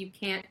this, because you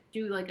can't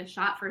do like a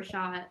shot for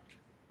shot,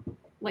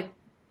 like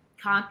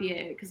copy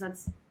it, because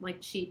that's like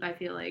cheap, I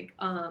feel like.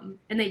 And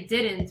they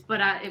didn't,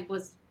 but it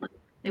was.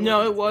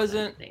 It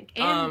wasn't.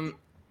 And,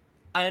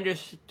 I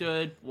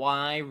understood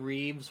why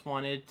Reeves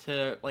wanted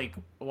to,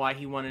 why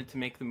he wanted to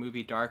make the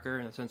movie darker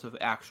in the sense of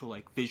actual,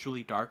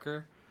 visually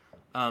darker.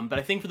 But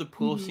I think for the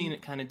pool scene,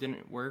 it kind of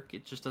didn't work.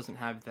 It just doesn't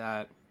have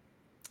that.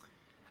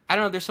 I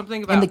don't know. There's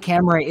something about. And the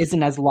camera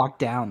isn't as locked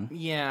down.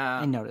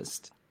 Yeah. I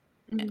noticed.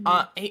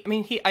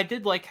 I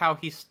did like how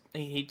he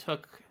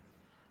took,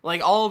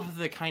 all of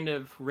the kind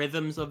of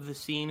rhythms of the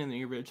scene in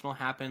the original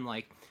happen,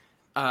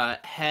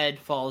 head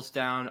falls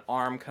down,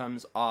 arm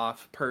comes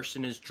off,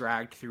 person is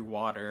dragged through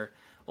water.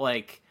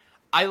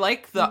 I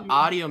like the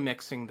audio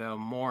mixing though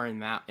more in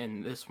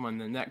this one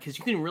than that, because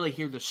you can really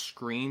hear the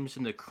screams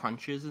and the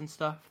crunches and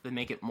stuff that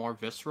make it more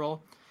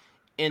visceral.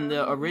 In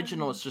the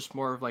original, it's just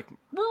more of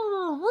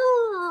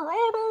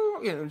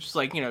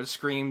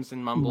screams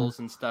and mumbles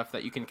and stuff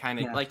that you can kind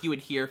of you would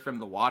hear from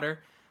the water.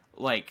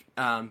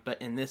 But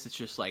in this, it's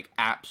just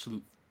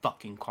absolute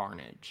fucking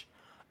carnage.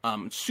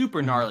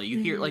 Super gnarly. You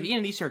hear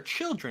these are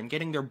children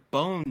getting their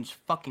bones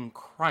fucking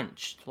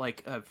crunched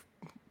like a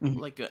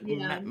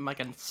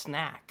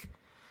snack.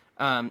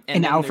 And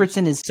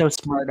Alfredson is so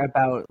smart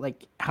about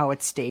how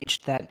it's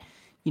staged that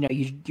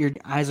your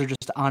eyes are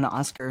just on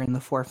Oscar in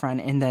the forefront,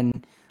 and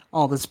then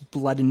all this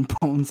blood and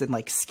bones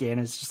and skin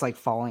is just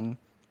falling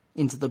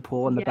into the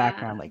pool in the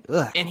background, like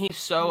ugh. And he's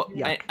so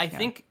Yuck. I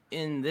think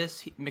in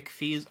this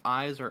McPhee's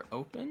eyes are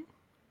open.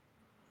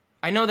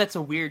 I know that's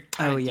a weird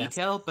kind of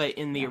detail, but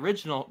in the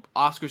original,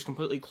 Oscar's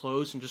completely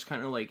closed and just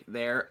kind of like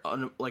there,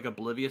 like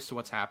oblivious to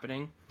what's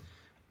happening.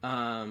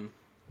 And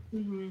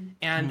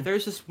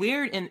there's this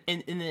weird in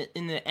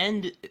the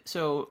end.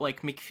 So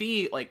like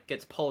McPhee like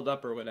gets pulled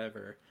up or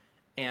whatever,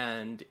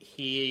 and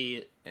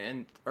I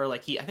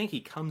think he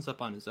comes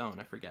up on his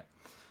own. I forget.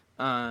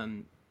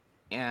 And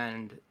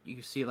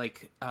you see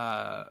like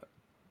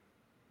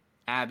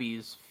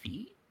Abby's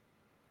feet.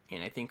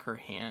 And I think her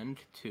hand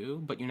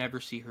too, but you never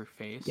see her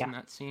face in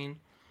that scene,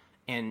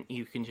 and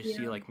you can just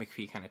see like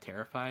McPhee kind of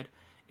terrified.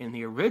 In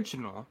the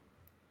original,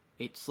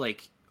 it's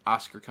like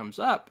Oscar comes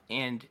up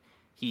and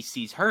he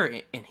sees her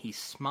and he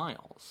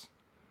smiles,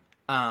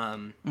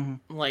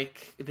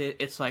 like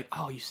it's like,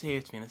 oh, you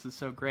saved me, this is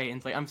so great, and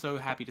it's like, I'm so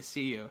happy to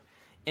see you.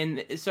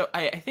 And so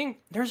I think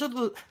those are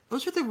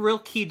the real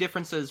key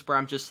differences where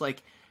I'm just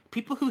like,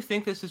 people who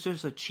think this is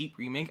just a cheap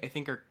remake, I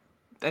think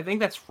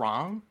that's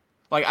wrong.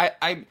 Like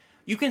I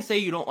you can say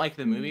you don't like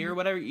the movie or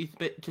whatever,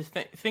 but to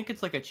think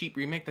it's like a cheap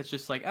remake that's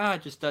just like,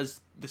 it just does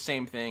the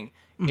same thing.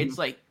 It's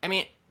like, I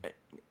mean,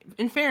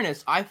 in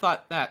fairness, I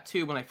thought that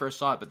too when I first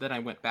saw it, but then I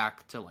went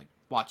back to like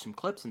watch some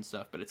clips and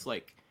stuff. But it's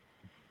like,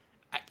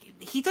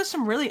 he does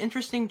some really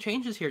interesting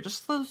changes here,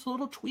 just those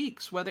little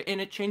tweaks.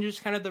 And it changes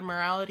kind of the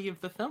morality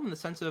of the film in the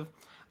sense of,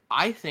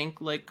 I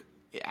think like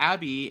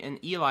Abby and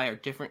Eli are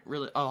different,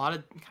 really a lot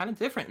of kind of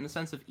different in the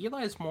sense of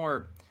Eli is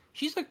more.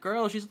 She's a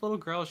girl. She's a little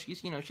girl. She's,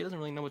 she doesn't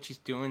really know what she's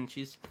doing.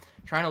 She's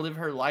trying to live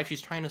her life. She's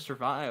trying to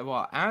survive.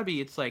 While Abby,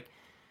 it's like,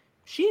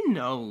 she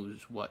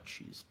knows what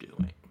she's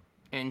doing.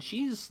 And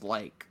she's,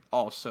 like,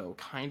 also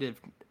kind of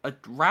a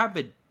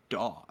rabid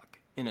dog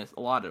in a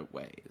lot of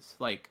ways.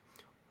 Like,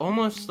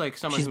 almost like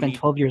someone She's been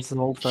 12 years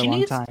old for a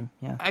long time.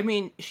 Yeah. I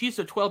mean, she's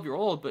a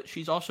 12-year-old, but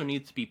she's also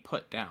needs to be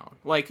put down.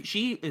 Like,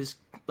 she is,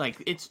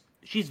 like,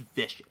 she's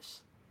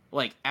vicious.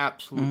 Like,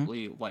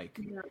 absolutely,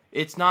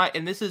 it's not,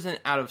 and this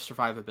isn't out of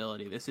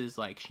survivability, this is,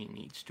 like, she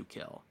needs to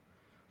kill.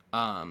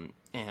 And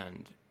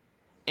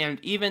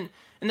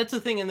that's the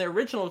thing, in the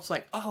original, it's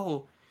like,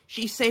 oh,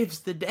 she saves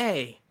the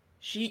day.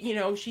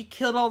 She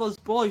killed all those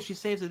bullies, she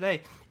saves the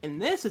day. In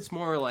this, it's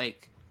more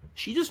like,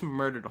 she just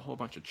murdered a whole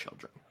bunch of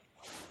children.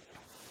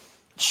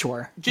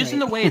 Sure. Just in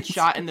the way it's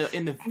shot, in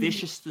the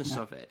viciousness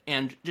of it,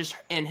 and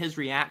his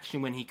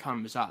reaction when he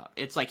comes up.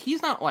 It's like,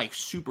 he's not, like,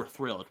 super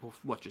thrilled with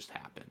what just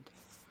happened.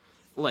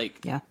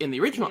 Like, in the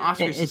original,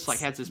 Oscar just, like,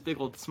 has this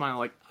big old smile,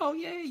 like, oh,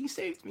 yay, you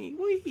saved me,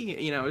 whee!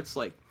 It's,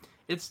 like,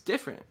 it's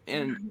different,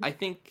 and I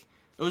think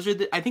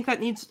that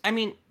needs, I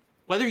mean,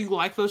 whether you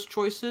like those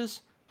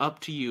choices,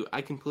 up to you,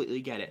 I completely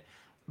get it,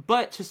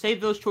 but to say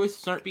those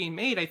choices aren't being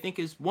made, I think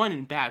is, one,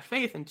 in bad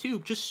faith, and two,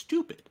 just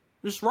stupid,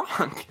 just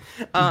wrong,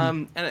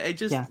 and I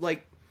just,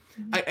 like,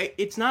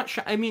 it's not,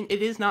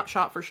 it is not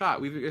shot for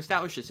shot, we've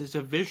established this, it's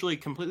a visually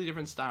completely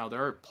different style,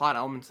 there are plot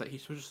elements that he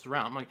switches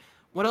around, I'm like,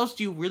 what else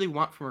do you really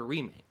want from a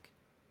remake?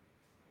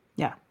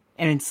 Yeah.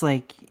 And it's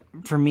like,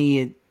 for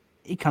me,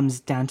 it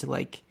comes down to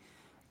like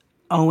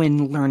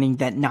Owen learning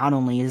that not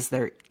only is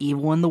there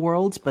evil in the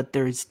world, but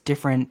there's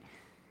different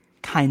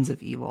kinds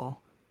of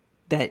evil.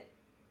 That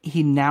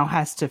he now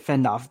has to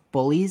fend off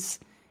bullies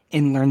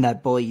and learn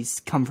that bullies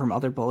come from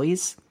other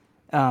bullies.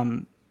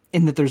 And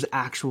that there's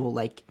actual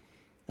like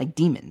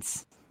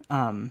demons.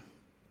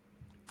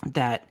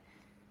 That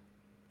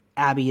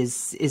Abby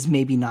is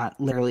maybe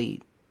not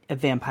literally a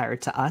vampire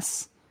to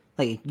us.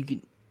 Like, you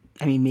could,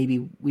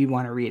 maybe we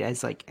want to read it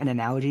as like an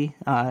analogy.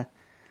 That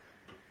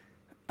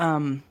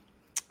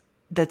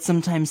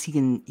sometimes he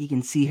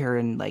can see her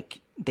and like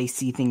they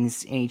see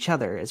things in each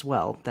other as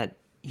well. That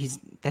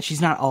she's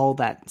not all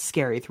that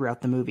scary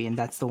throughout the movie, and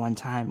that's the one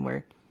time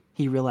where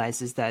he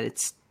realizes that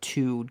it's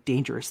too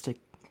dangerous to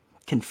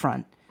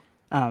confront.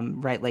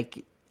 Right?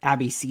 Like,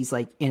 Abby sees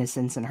like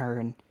innocence in her,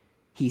 and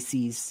he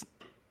sees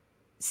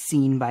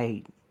seen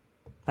by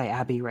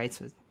Abby, right?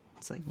 So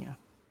it's like,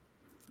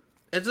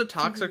 it's a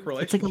toxic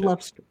relationship. It's like a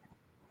love story.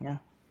 Yeah.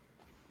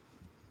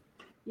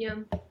 Yeah.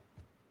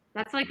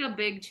 That's like a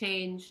big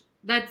change.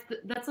 That's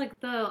like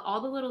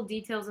all the little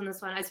details in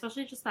this one,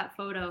 especially just that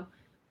photo,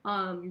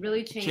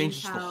 really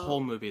changes how the whole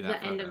movie.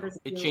 That the end of this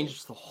it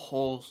changes the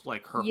whole,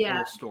 like, her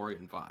whole story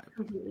and vibe.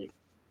 Completely.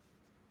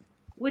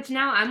 Which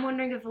now I'm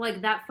wondering if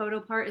like that photo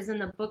part is in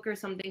the book or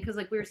something, because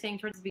like we were saying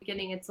towards the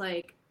beginning, it's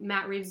like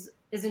Matt Reeves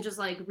isn't just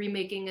like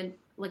remaking a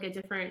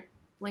different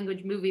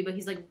language movie, but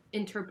he's like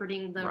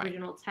interpreting the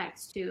original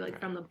text too, like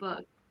from the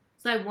book.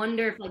 So I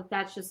wonder if like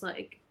that's just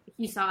like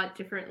he saw it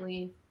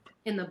differently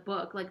in the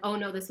book, like, oh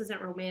no, this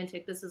isn't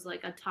romantic, this is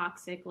like a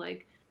toxic,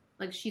 like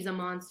she's a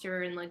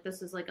monster, and like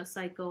this is like a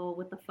cycle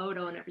with the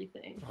photo and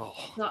everything.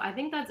 So I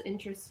think that's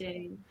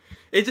interesting.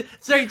 It's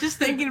sorry, just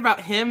thinking about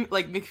him,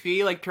 like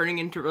McPhee, like turning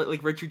into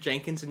like Richard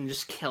Jenkins and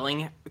just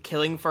killing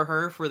for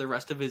her for the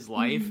rest of his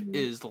life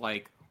is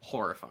like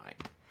horrifying.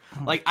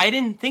 Like, I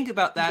didn't think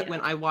about that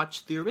when I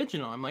watched the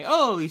original. I'm like,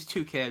 oh, these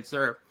two kids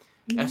are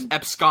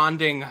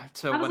absconding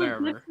to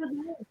whatever.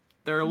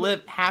 they're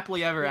live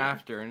happily ever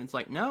after, and it's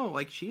like, no,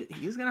 like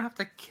he's gonna have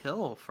to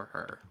kill for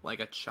her, like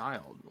a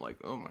child. Like,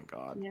 oh my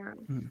god. Yeah.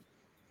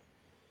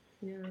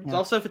 Yeah. It's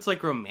also if it's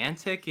like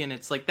romantic and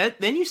it's like that,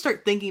 then you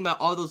start thinking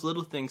about all those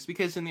little things,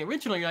 because in the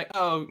original you're like,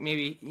 oh,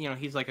 maybe, you know,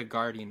 he's like a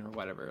guardian or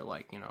whatever,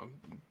 like, you know,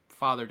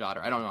 father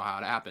daughter. I don't know how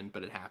it happened,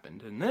 but it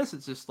happened. And this,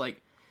 it's just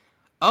like,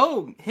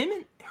 oh,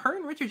 her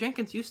and Richard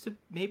Jenkins used to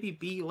maybe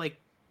be like,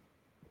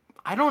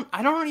 I don't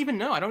even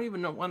know. I don't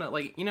even know want to,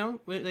 like, you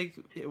know, like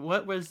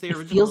what was the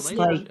original relationship?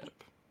 Like,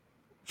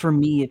 for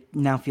me, it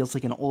now feels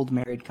like an old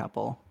married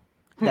couple.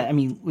 That, I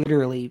mean,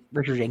 literally,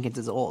 Richard Jenkins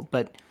is old,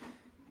 but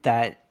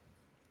that.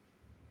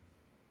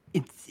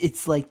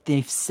 It's like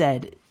they've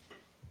said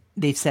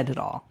it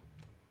all.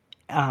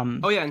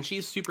 Oh yeah, and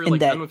she's super like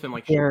done with him.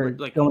 Like they're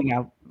like going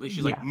out. She's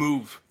like,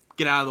 move,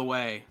 get out of the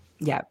way.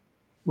 Yeah,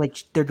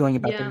 like they're going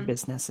about their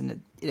business,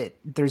 and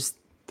there's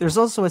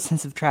also a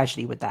sense of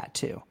tragedy with that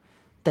too.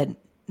 That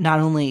not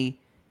only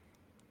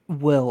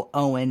will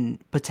Owen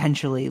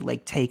potentially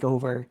like take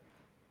over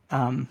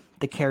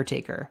the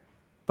caretaker,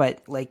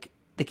 but like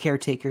the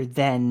caretaker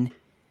then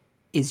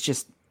is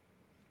just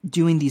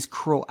doing these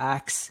cruel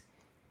acts,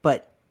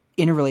 but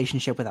in a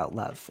relationship without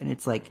love. And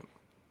it's like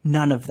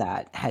none of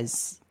that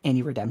has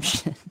any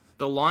redemption.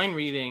 The line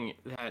reading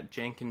that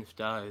Jenkins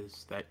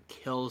does that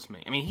kills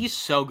me. I mean, he's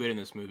so good in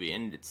this movie,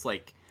 and it's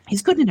like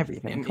he's good in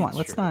everything. Come on,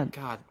 let's not.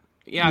 God,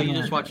 yeah, you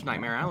just watched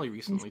Nightmare Alley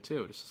recently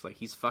too. It's just like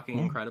he's fucking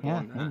incredible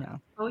in that. I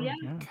know. Oh yeah.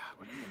 God,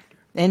 what an actor.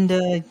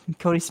 And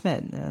Cody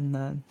Smith,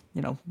 and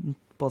you know,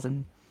 both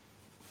in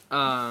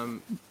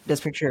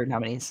Best Picture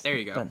nominees. There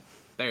you go. But,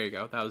 there you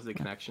go. That was the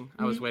connection.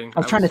 I was waiting. I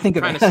was trying to think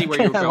of trying it. to see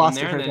where you were going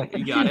there, it and then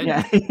you got it.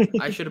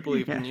 Yeah. I should have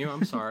believed in you.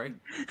 I'm sorry.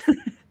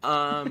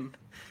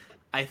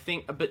 I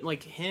think, but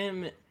like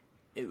him,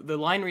 the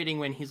line reading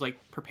when he's like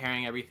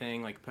preparing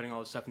everything, like putting all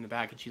this stuff in the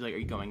bag, and she's like, "Are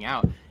you going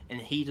out?" And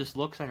he just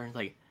looks at her and is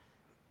like,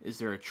 "Is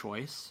there a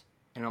choice?"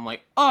 And I'm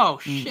like, "Oh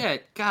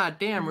shit, god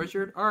damn,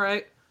 Richard. All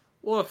right,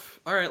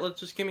 woof. All right, let's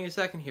just give me a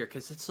second here,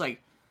 because it's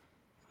like,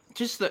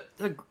 just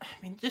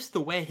just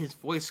the way his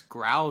voice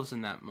growls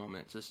in that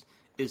moment. Just,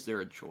 is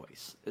there a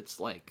choice? It's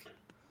like,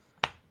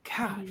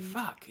 God,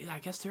 fuck. I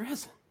guess there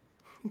isn't.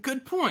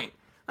 Good point.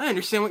 I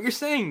understand what you're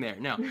saying there.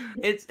 No,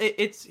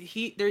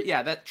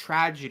 that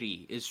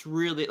tragedy is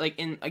really like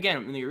in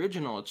the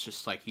original. It's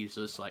just like he's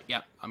just like,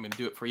 yep, I'm gonna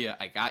do it for you.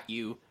 I got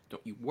you.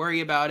 Don't you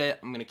worry about it.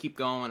 I'm gonna keep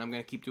going. I'm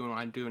gonna keep doing what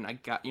I'm doing.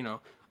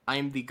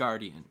 I'm the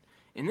guardian.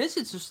 In this,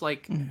 it's just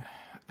like,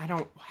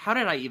 how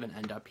did I even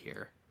end up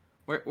here?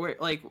 Where,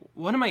 like,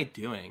 what am I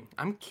doing?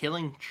 I'm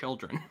killing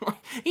children.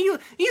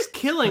 He's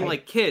killing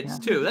like kids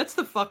too. That's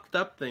the fucked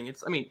up thing.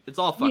 It's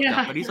all fucked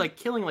up, but he's like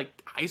killing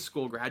like high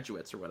school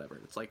graduates or whatever.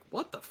 It's like,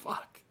 what the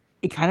fuck?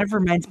 It kind of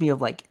reminds me of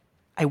like,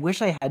 I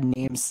wish I had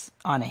names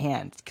on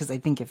hand, because I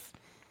think if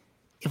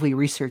we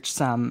research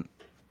some,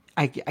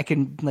 I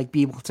can like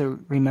be able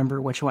to remember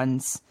which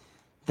ones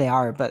they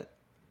are. But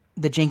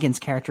the Jenkins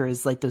character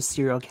is like those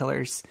serial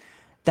killers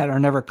that are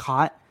never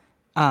caught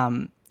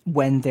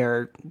when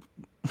they're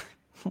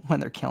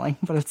killing,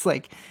 but it's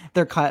like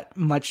they're caught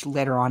much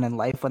later on in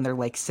life when they're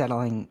like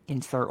settling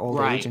into their old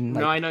age. And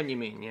like, no, I know what you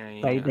mean.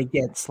 Yeah. They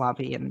get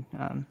sloppy and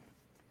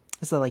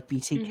is it like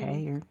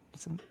BTK or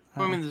something?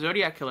 Well, I mean, the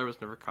Zodiac Killer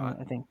was never caught.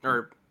 I think,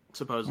 or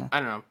supposed.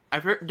 I don't know.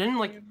 I've heard. Didn't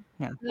like.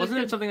 Yeah. Wasn't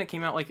it something that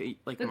came out like a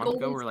month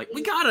ago? Where like,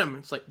 we got him.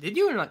 It's like, did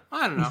you? And like,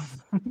 I don't know.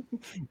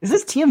 Is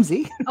this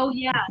TMZ? Oh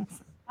yeah,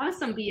 that was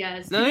some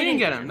BS. No, they didn't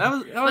get him. That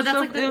was so,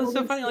 like it was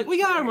so funny. Like, we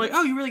got him. Like,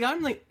 oh, you really got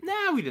him? Like,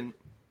 nah, we didn't.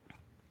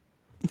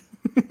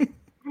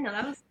 No,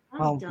 that was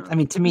well, dumb. I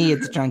mean, to me,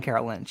 it's John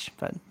Carroll Lynch,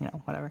 but you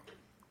know, whatever.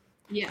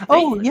 Yeah.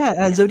 Oh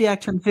yeah,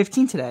 Zodiac turned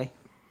 15 today.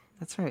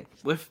 That's right.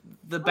 With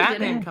the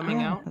Batman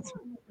coming out.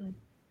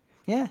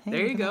 Yeah. Hey,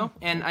 there you go.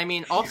 And I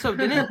mean, also,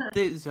 didn't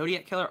the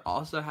Zodiac Killer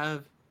also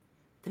have?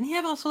 Didn't he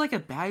have also like a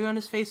bag on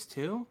his face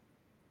too?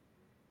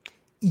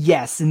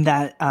 Yes, in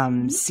that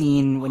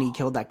scene when he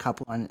killed that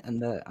couple on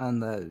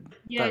the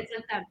it's like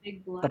that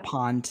big blood. The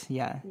pond.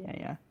 Yeah.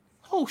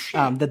 Oh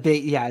shit. The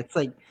big it's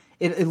like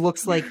it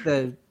looks like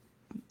the.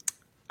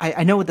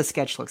 I know what the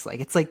sketch looks like.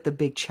 It's like the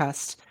big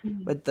chest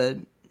with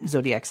the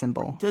Zodiac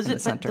symbol in the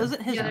center.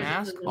 Doesn't his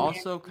mask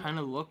also kind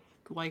of look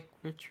like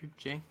Richard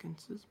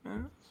Jenkins's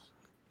mask?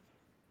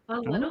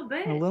 A little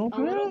bit.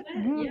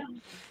 Yeah.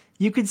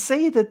 You could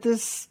say that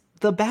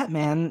the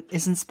Batman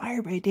is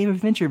inspired by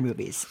David Fincher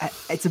movies.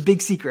 It's a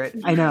big secret.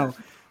 I know.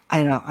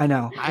 You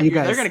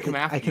guys, they're gonna come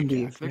after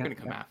you. They're gonna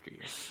come after you.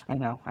 I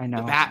know.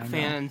 The Bat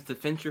fans, the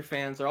Fincher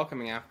fans, they're all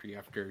coming after you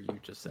after you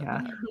just said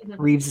that.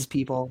 Reeves's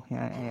people.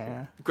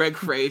 Yeah. Greg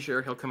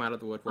Fraser, he'll come out of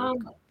the woodwork.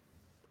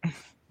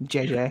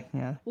 JJ,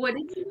 yeah. What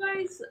did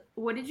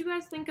you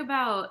guys think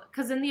about?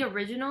 Because in the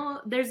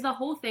original, there's the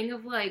whole thing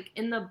of like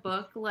in the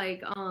book,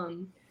 like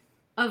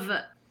of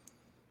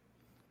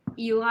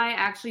Eli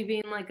actually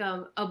being like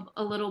a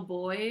little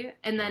boy,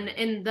 and then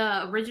in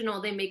the original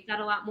they make that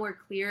a lot more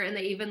clear, and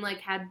they even like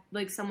had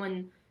like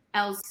someone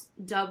else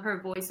dub her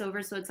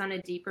voiceover so it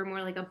sounded deeper,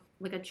 more like a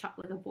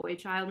boy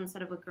child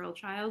instead of a girl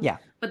child. Yeah.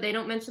 But they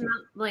don't mention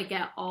that like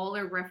at all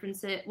or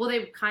reference it. Well,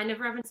 they kind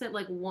of reference it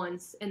like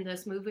once in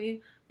this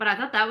movie, but I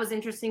thought that was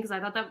interesting because I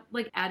thought that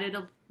like added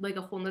a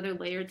whole nother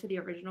layer to the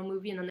original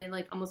movie, and then they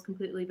like almost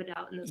completely leave it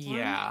out in this one.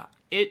 Yeah,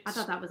 I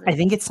thought that was I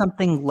think it's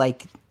something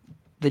like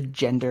the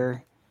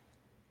gender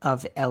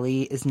of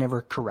Ellie is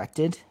never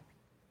corrected.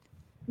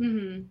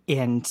 Mm-hmm.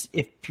 And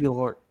if people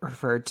are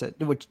referred to,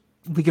 which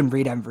we can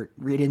read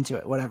into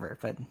it, whatever.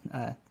 But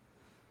I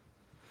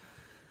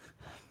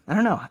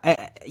don't know.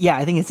 I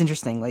think it's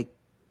interesting. Like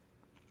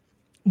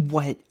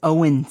what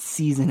Owen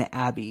sees in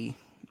Abby,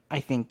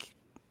 I think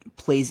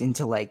plays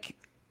into like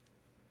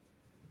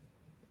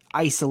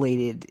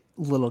isolated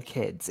little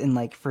kids, and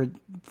like for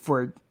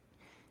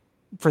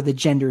the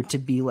gender to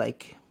be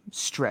like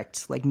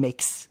strict, like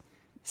makes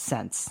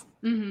sense.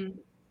 Mm-hmm.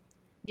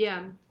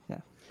 Yeah.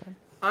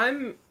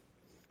 I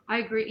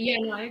agree. Yeah,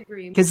 no, I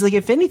agree. Because, like,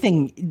 if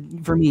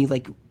anything, for me,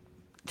 like,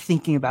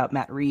 thinking about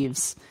Matt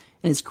Reeves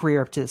and his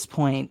career up to this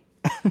point,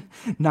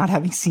 not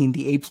having seen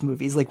the Apes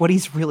movies, like, what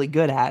he's really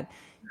good at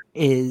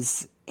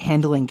is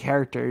handling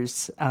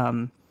characters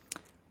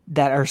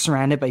that are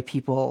surrounded by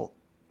people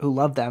who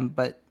love them,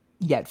 but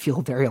yet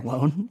feel very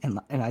alone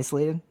and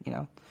isolated, you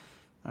know?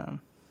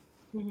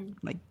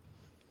 Like,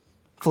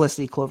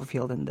 Felicity,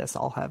 Cloverfield, and this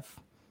all have,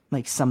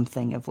 like,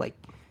 something of, like,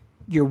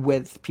 you're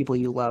with people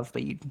you love,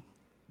 but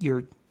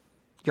you're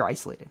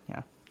isolated.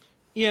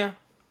 Yeah.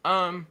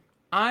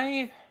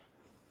 I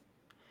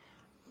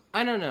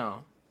don't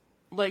know.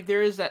 Like,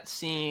 there is that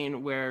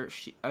scene where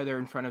they're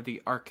in front of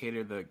the arcade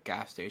or the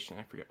gas station.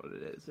 I forget what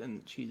it is,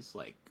 and she's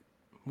like,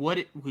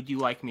 "Would you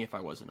like me if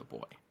I wasn't a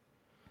boy?"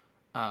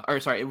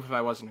 If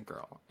I wasn't a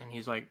girl. And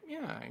he's like,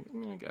 "Yeah, I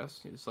guess."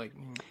 He's like,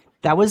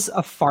 that was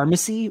a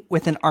pharmacy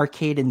with an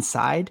arcade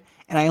inside,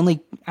 and I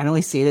only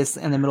say this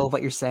in the middle of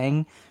what you're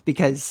saying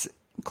because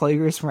Chloe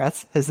Grace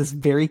Moretz has this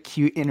very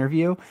cute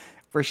interview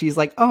where she's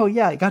like, "Oh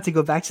yeah, I got to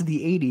go back to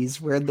the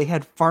 '80s where they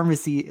had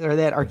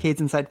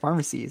arcades inside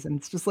pharmacies," and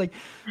it's just like,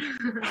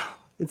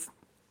 it's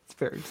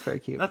very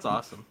cute. That's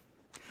awesome.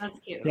 That's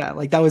cute. Yeah,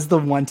 like that was the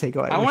one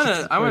takeaway. I want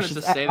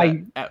to say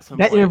that at some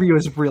that point. interview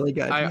was really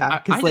good.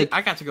 Because like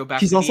I got to go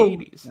back she's to also, the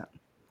 '80s. Yeah,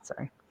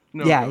 sorry.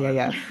 No,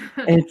 yeah.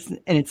 and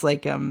it's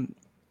like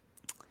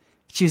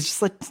she was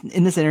just like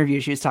in this interview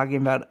she was talking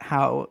about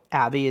how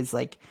Abby is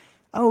like,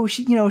 oh,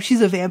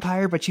 she's a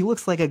vampire, but she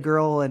looks like a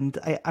girl, and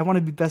I want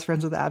to be best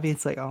friends with Abby.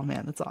 It's like, oh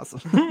man, that's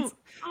awesome.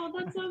 Oh,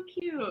 that's so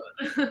cute.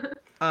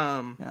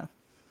 Yeah.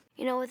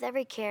 You know, with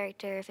every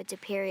character, if it's a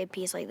period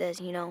piece like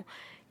this,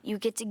 you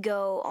get to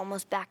go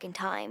almost back in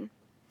time.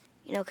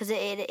 Because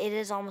it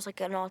is almost like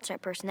an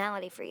alternate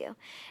personality for you.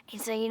 And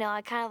so,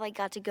 I kind of like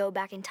got to go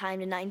back in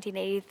time to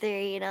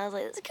 1983, and I was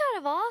like, this is kind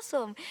of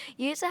awesome.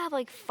 You used to have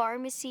like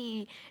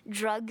pharmacy,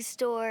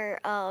 drugstore,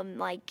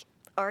 like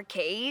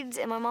arcades,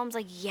 and my mom's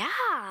like,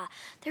 yeah,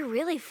 they're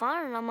really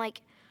fun. And I'm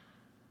like,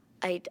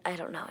 I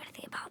don't know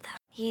anything about that.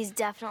 He's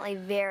definitely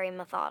very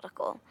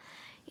methodical,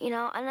 and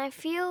I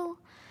feel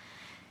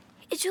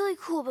it's really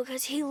cool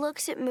because he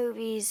looks at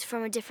movies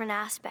from a different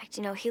aspect.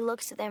 He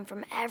looks at them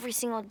from every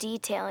single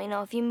detail.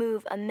 If you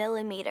move a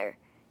millimeter,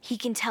 he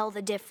can tell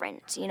the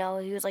difference. He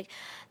was like,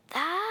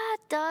 that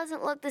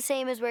doesn't look the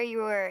same as where you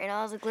were. And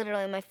I was like,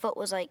 literally, my foot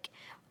was like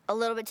a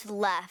little bit to the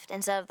left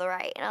instead of the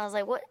right. And I was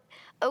like, what?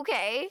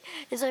 Okay.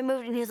 And so I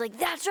moved, and he was like,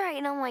 that's right.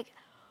 And I'm like,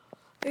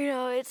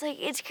 it's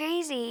like, it's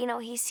crazy.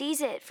 He sees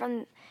it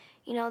from,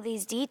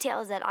 these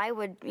details that I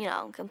would,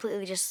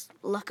 completely just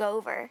look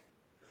over.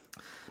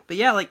 But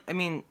yeah, like, I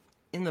mean,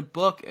 in the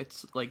book,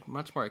 it's like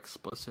much more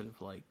explicit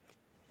of like,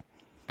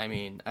 I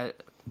mean, I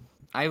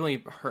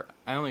only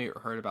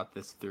heard about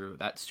this through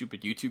that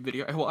stupid YouTube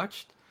video I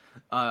watched.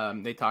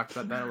 They talked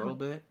about that a little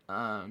bit,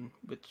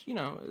 which,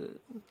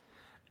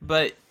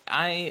 but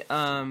I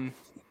don't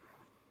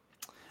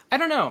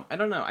know.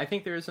 I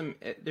think there's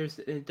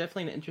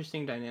definitely an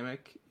interesting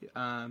dynamic you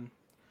can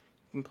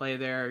play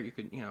there. You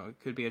could, it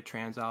could be a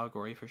trans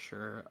allegory for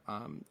sure.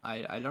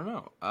 I don't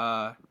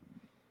know.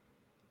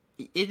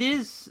 It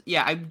is,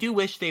 yeah, I do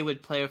wish they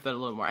would play with it a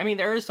little more. I mean,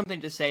 there is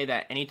something to say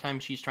that anytime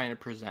she's trying to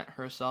present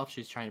herself,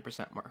 she's trying to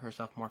present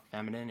herself more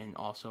feminine, and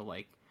also,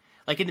 like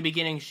in the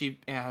beginning, she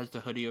has the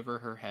hoodie over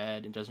her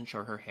head and doesn't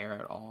show her hair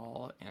at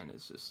all, and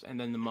it's just, and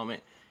then the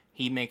moment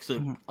he makes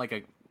a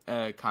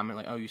comment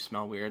like, oh, you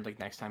smell weird, like,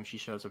 next time she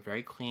shows up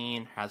very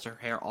clean, has her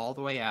hair all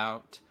the way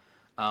out,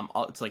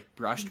 it's, like,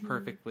 brushed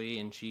perfectly,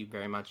 and she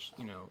very much,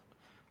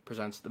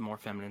 presents the more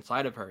feminine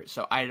side of her,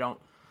 so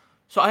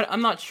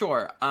I'm not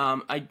sure.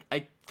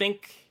 I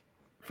think,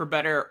 for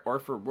better or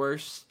for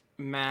worse,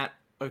 Matt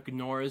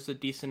ignores a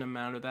decent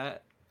amount of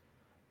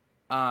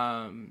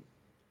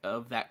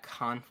that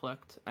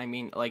conflict. I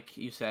mean, like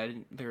you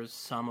said, there's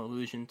some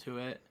allusion to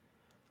it,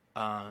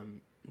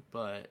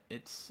 but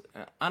it's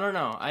I don't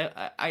know.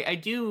 I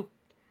do.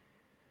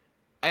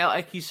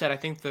 Like you said, I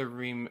think the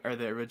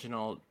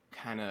original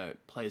kind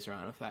of plays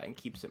around with that and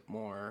keeps it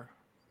more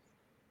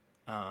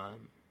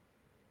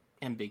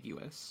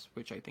ambiguous,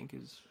 which I think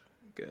is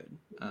good.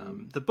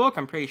 The book,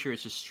 I'm pretty sure,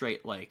 is just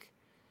straight like,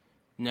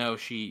 no,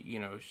 she,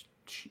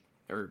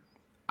 or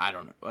I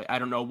don't know. I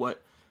don't know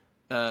what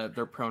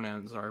their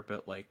pronouns are,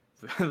 but like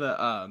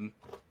the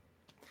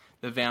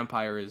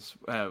vampire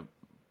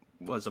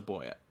was a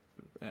boy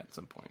at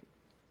some point.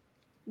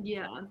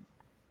 Yeah.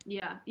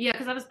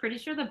 Because I was pretty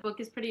sure the book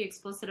is pretty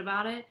explicit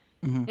about it,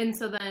 and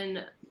so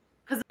then,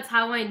 because that's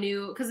how I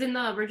knew. Because in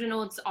the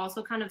original, it's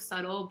also kind of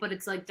subtle, but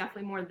it's like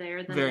definitely more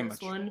there than in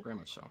this one. Very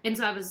much so. And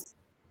so I was,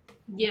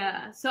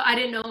 so I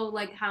didn't know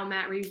like how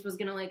Matt Reeves was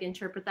gonna like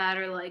interpret that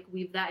or like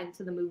weave that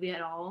into the movie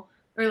at all,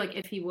 or like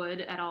if he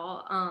would at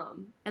all.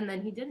 And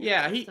then he didn't.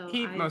 Yeah, he so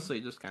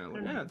mostly just kind of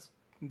like, it's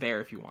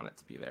there if you want it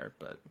to be there,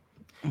 but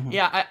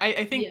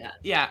I think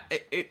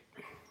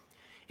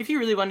if he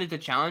really wanted to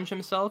challenge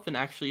himself and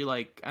actually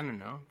like, I don't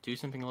know, do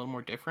something a little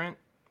more different,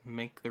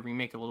 make the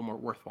remake a little more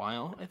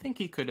worthwhile, I think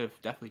he could have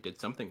definitely did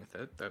something with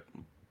it that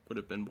would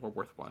have been more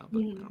worthwhile.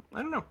 But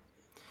I don't know.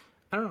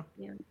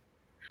 Yeah,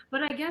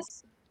 but I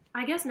guess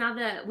now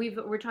that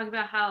we're talking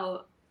about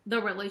how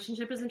the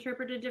relationship is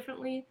interpreted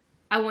differently,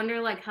 I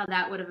wonder like how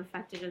that would have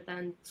affected it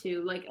then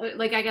too. Like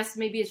I guess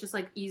maybe it's just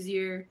like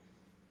easier,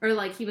 or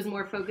like he was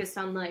more focused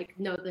on like,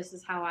 no, this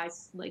is how I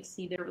like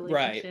see their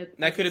relationship. Right.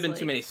 That could have been like,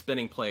 too many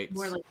spinning plates.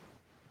 More like,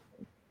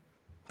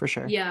 for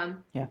sure. Yeah.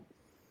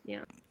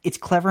 It's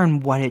clever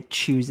in what it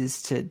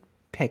chooses to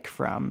pick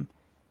from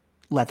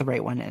Let the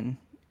Right One In.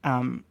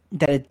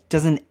 That it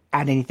doesn't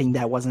add anything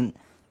that wasn't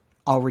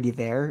already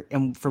there.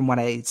 And from what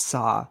I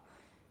saw,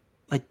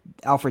 like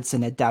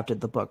Alfredson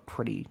adapted the book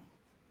pretty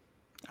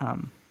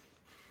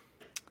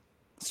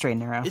straight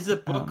and narrow. Is the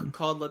book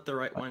called Let the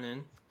Right One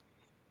In?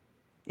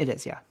 It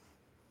is, yeah.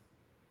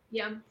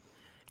 Yeah.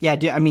 Yeah,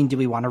 do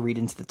we want to read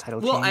into the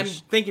title change? Well, I'm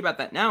thinking about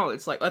that now.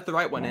 It's like, let the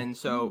right one in.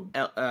 So,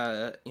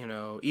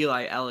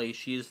 Eli Ellie,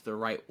 she's the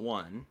right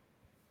one.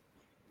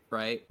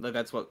 Right? Like,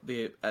 that's what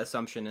the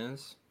assumption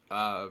is.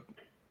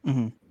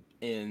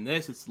 In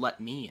this, it's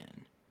let me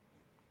in.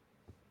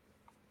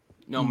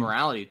 No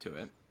morality to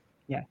it.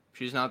 Yeah.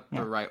 She's not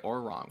the right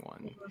or wrong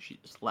one. She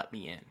just let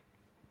me in.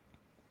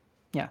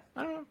 Yeah.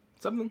 I don't know.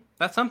 Something.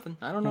 That's something.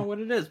 I don't know what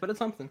it is, but it's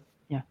something.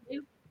 Yeah.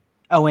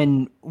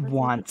 Owen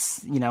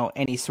wants,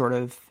 any sort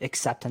of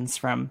acceptance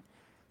from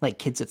like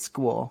kids at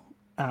school,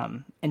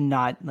 and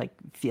not like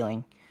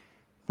feeling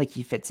like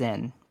he fits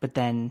in. But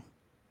then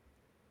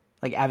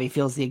like Abby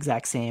feels the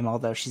exact same,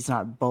 although she's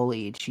not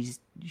bullied. She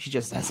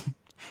just has,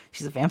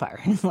 she's a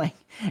vampire. Like,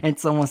 and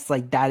it's almost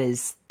like that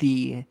is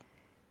the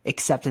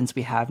acceptance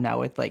we have now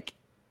with like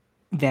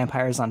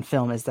vampires on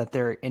film, is that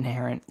their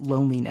inherent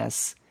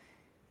loneliness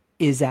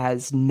is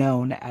as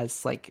known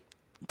as like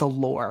the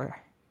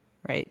lore,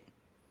 right?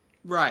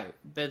 Right.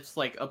 That's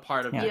like a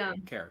part of the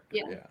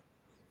character.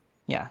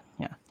 Yeah,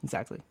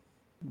 exactly.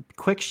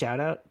 Quick shout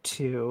out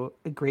to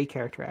a great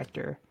character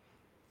actor,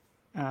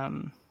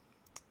 Mr.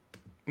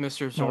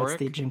 Zorik. No, it's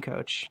the gym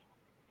coach.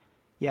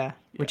 Yeah,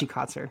 Richie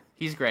Kotzer.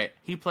 He's great.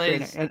 He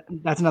plays.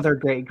 That's another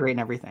great in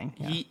everything.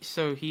 Yeah.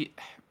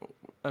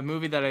 A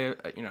movie that I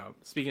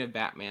speaking of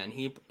Batman,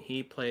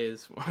 he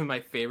plays one of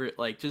my favorite,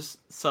 like, just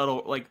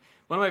subtle, like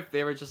one of my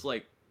favorite, just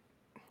like,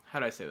 how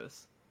do I say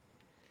this?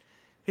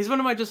 He's one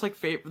of my just like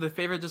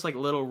favorite just like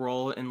little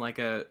role in like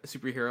a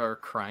superhero or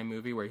crime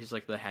movie where he's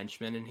like the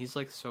henchman, and he's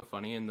like so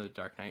funny in The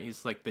Dark Knight.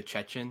 He's like the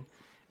Chechen,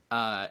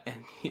 I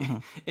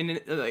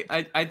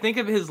think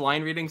of his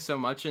line reading so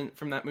much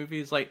from that movie.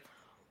 He's like,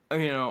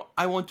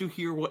 I want to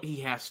hear what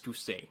he has to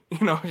say.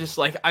 Just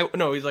like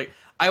he's like,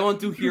 I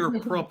want to hear a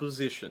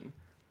proposition.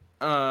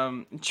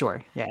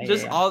 Sure. Yeah.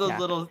 Just all those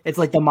little. It's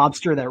like the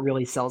mobster that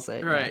really sells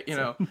it. Right.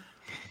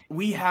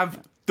 We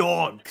have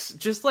dogs,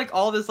 just like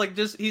all this, like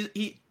just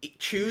he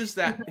choose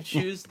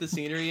the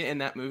scenery in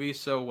that movie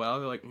so well.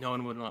 They're like, no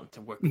one would want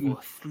to work for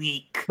a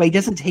freak, but he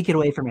doesn't take it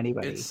away from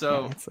anybody. It's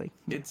so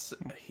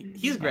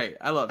he's great.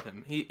 I love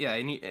him.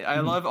 I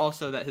love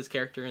also that his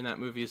character in that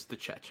movie is the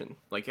Chechen.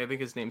 Like, I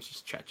think his name's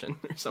just Chechen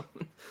or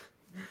something.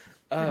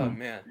 Oh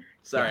man,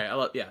 sorry. I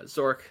love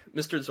Zorik,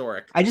 Mr.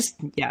 Zorik. I just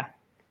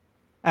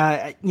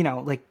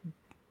like,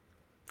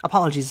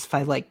 apologies if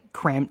I like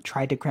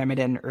tried to cram it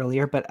in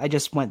earlier, but I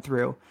just went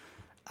through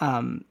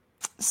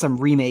some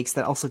remakes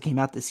that also came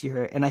out this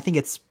year, and I think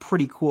it's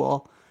pretty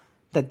cool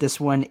that this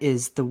one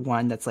is the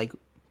one that's like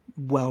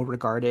well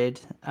regarded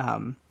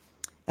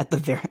at the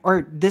very,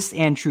 or this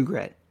and True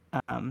Grit.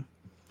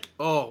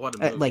 What a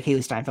movie. Like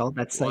Haley Steinfeld,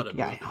 that's like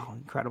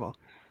incredible.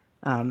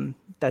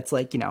 That's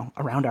like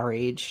around our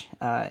age,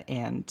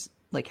 and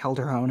like held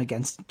her own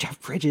against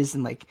Jeff Bridges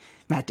and like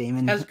Matt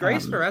Damon. Has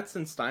Grace Moretz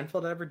and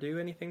Steinfeld ever do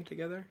anything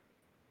together?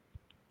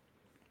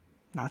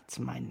 Not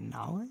to my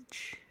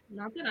knowledge.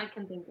 Not that I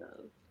can think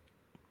of.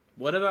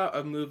 What about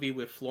a movie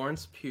with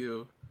Florence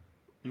Pugh,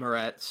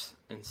 Moretz,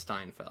 and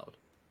Steinfeld?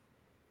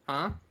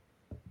 Huh?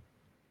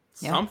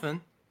 Yeah.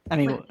 Something. I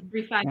mean,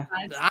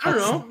 355. I don't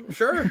know.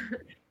 Sure.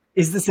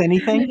 Is this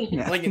anything?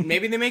 Yeah. Like,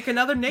 maybe they make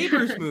another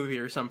Neighbors movie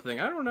or something.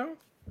 I don't know.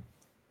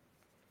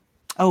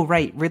 Oh,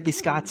 right. Ridley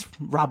Scott's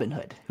Robin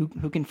Hood.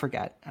 Who can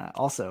forget?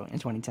 Also in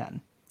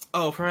 2010.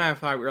 Oh, for a minute I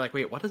thought we were like,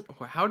 wait,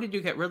 how did you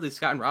get Ridley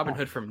Scott and Robin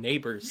Hood from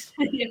Neighbors?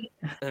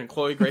 And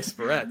Chloe Grace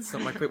Moretz.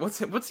 I'm like, wait,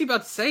 what's he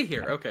about to say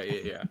here?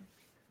 Okay, yeah.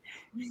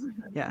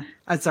 Yeah.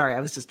 I'm sorry, I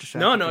was just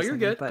distracted. No, you're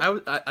good.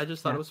 But... I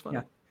just thought it was funny.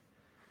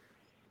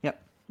 Yeah.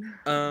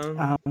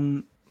 Yep.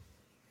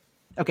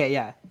 Okay,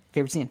 yeah.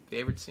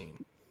 Favorite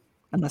scene.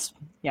 Unless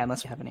you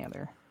have any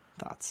other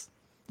thoughts.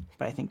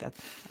 But I think that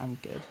I'm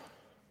good.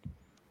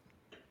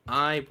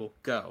 I will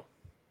go.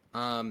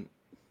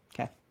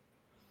 Okay.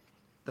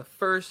 The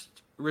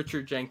first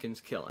Richard Jenkins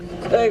killing.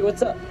 Hey,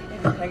 what's up?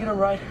 Can I get a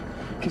ride?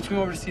 Can swing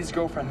over to see his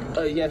girlfriend?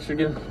 Yeah, sure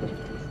do.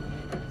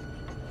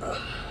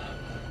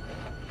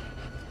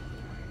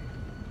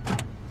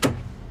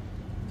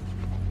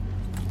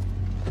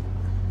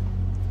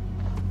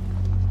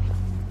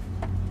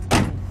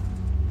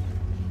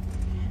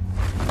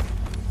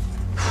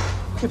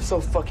 I'm so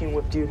fucking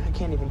whipped, dude. I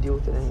can't even deal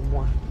with it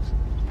anymore.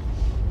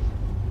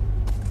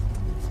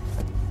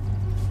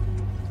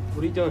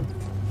 What are you doing?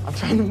 I'm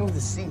trying to move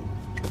the seat.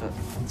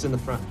 It's in the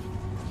front.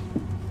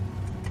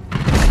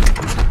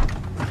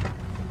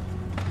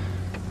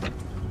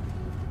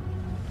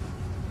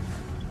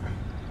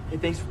 Hey,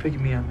 thanks for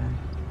picking me up, man.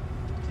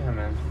 Yeah,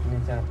 man.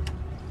 Anytime.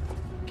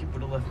 Kid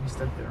would have left me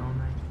stuck there all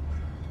night.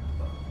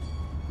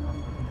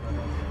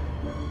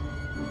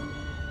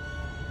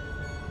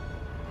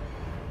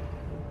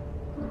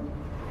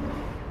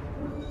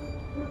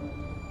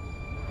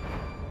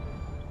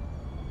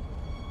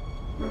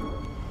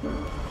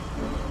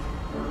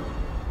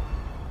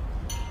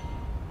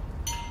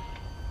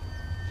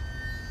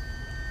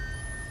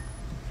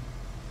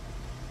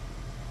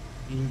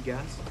 You need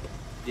gas?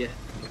 Yeah.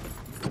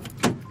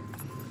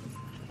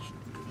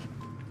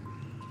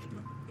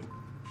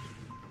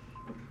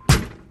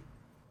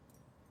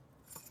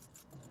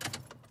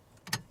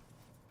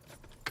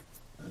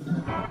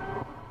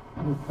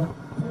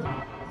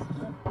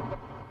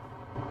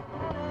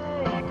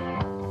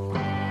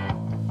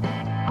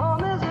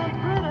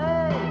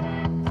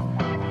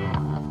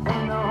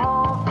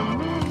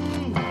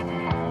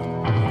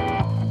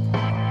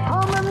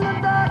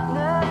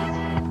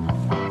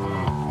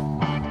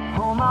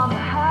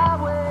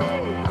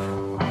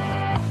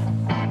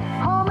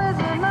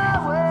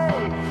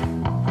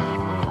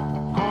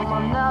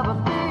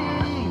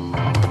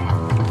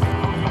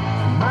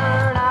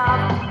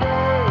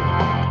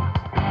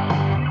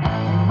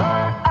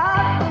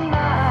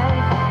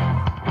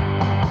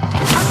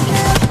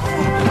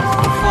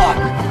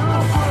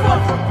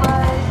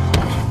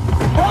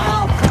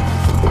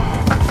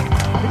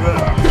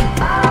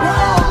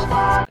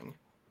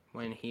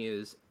 When he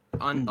is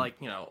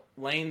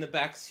laying in the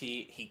back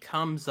seat, he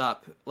comes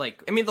up,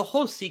 the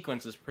whole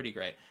sequence is pretty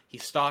great. He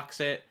stalks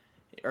the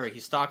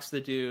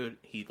dude,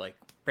 he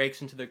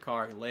breaks into the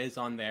car, he lays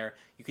on there.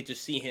 You could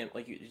just see him,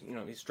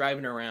 he's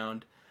driving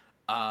around,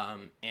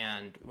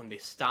 and when they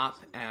stop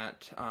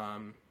at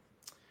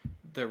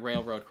the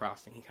railroad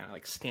crossing, he kind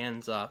of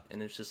stands up,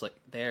 and it's just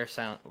there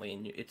silently,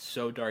 and it's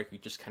so dark, you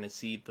just kind of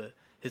see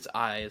his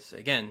eyes.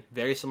 Again,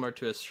 very similar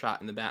to a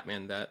shot in the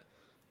Batman that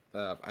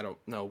I don't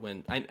know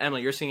when.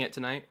 Emily, you're seeing it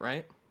tonight,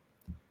 right?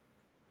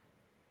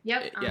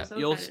 Yep. Yeah, so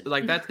you'll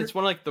excited. that. It's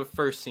one of the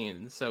first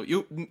scenes. So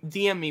you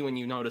DM me when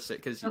you notice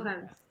it because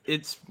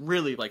it's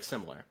really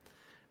similar.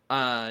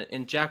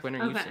 And Jack, when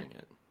are you seeing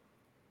it?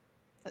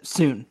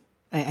 Soon.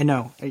 I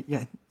know.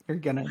 Yeah, you're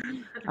gonna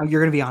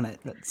be on it,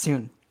 but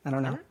soon. I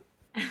don't know.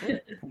 I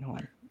know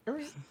when.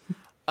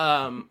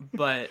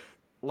 But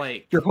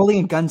you're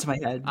holding a gun to my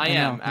head. I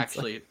am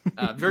actually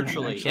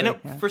virtually, yeah, actually,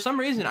 and for some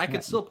reason I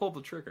could still pull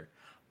the trigger.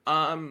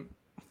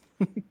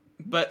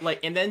 But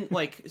and then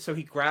so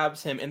he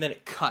grabs him, and then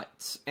it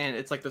cuts, and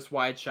it's this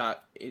wide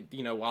shot,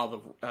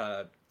 while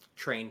the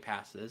train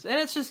passes, and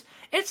it's just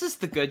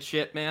the good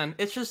shit, man.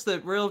 It's just the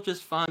real,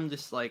 just fun,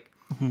 just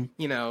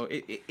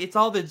it's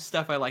all the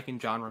stuff I like in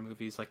genre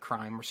movies, like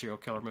crime or serial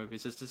killer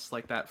movies. It's just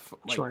that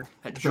sure.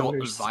 that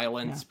jolt of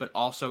violence, but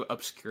also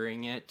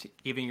obscuring it,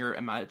 giving your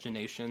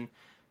imagination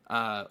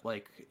room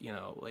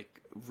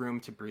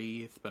to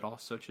breathe, but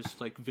also just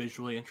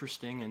visually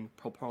interesting and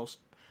propulsive.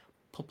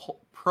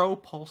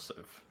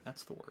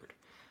 That's the word.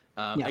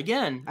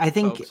 Again, I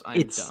think folks,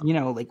 it's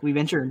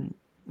dumb.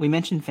 We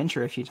mentioned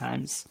Fincher a few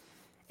times,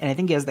 and I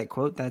think he has that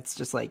quote that's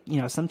just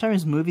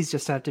sometimes movies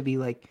just have to be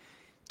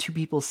two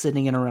people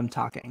sitting in a room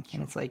talking,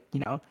 and it's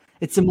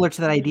it's similar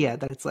to that idea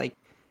that it's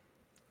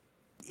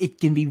it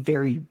can be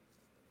very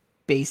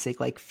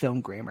basic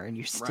film grammar, and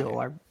you still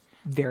are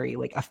very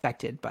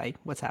affected by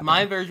what's happening.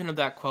 My version of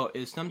that quote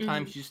is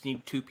sometimes you just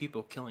need two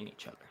people killing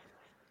each other.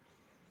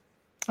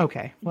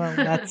 Okay, well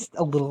that's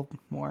a little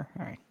more.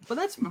 All right, but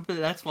that's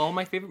all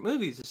my favorite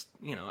movies. Is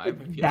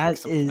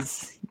that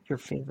is your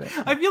favorite.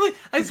 I feel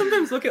I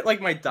sometimes look at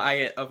my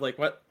diet of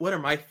what are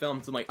my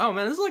films. I'm oh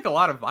man, this is a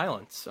lot of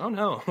violence. Oh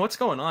no, what's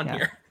going on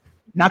here?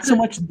 Not so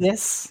much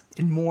this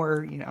and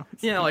more.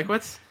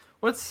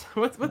 What's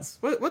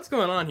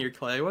going on here,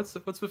 Clay? What's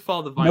with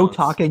all the violence? No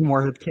talking,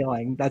 more of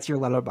killing. That's your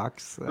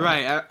letterbox.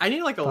 Right. I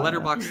need a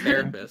letterbox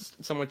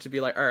therapist, someone to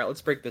be all right,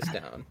 let's break this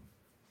down.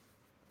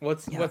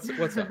 What's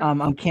up?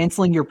 I'm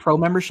canceling your pro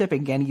membership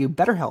and getting you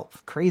BetterHelp.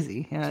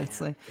 Crazy. Yeah,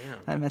 it's like damn.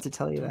 I meant to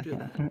tell you Don't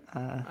that. do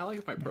that. I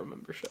like my pro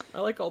membership. I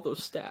like all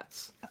those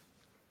stats.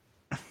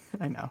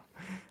 I know.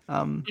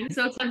 I'm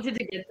so tempted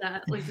to get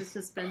that, like just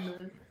to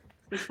spend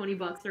the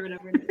 $20 or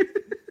whatever it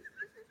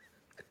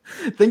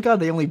is. Thank God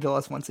they only bill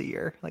us once a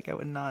year. Like I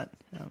would not.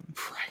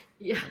 Right.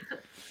 Yeah.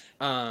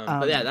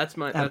 But yeah, that's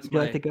my would you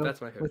like to go that's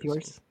my favorite with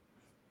yours. scene.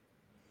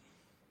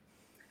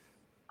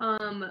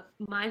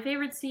 My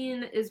favorite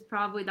scene is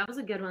probably, that was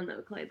a good one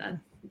though, Clay.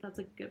 That's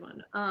a good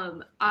one.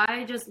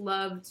 I just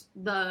loved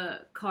the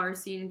car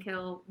scene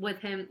kill with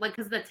him, like,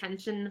 because the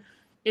tension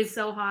is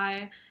so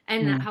high,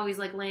 and how he's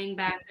like laying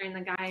back there and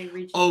the guy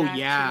reaches back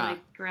to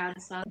like grab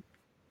stuff.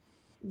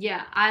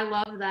 Yeah, I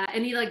love that.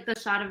 And he like the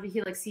shot of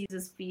he like sees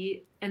his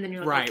feet, and then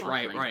you're like,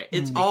 right.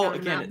 It's all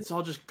again. It's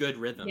all just good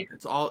rhythm. Yeah.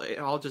 It's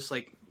all just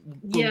like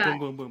boom, boom,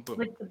 boom, boom, boom.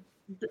 Like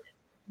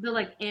the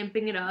like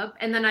amping it up,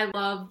 and then I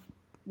love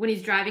when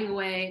he's driving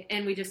away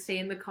and we just stay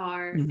in the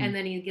car, and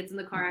then he gets in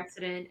the car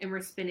accident and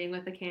we're spinning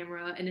with the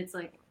camera, and it's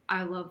like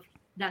I love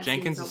that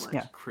Jenkins scene so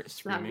much. is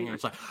screaming, and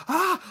it's like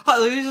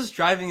he's just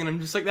driving, and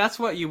I'm just like, that's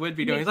what you would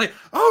be doing. He's like,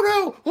 oh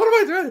no, what am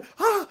I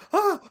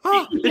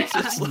doing? It's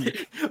just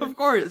like, of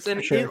course,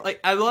 and Sure. like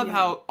I love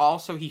how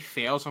also he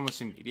fails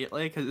almost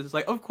immediately because it's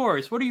like, of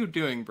course, what are you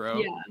doing, bro?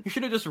 Yeah. You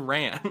should have just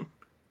ran.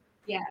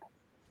 Yeah.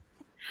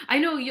 I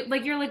know, you're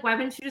like, why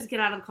wouldn't you just get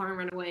out of the car and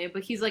run away?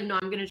 But he's like, no,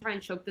 I'm gonna try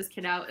and choke this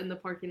kid out in the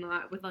parking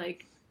lot with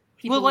like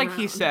people Well, like around.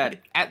 he said,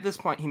 at this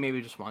point, he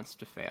maybe just wants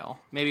to fail.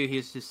 Maybe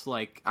he's just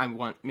like,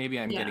 maybe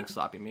I'm getting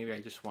sloppy. Maybe I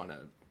just want to,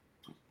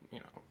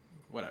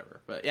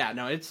 whatever. But yeah,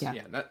 no, it's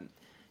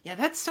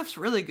that stuff's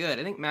really good.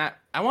 I think Matt,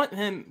 I want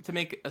him to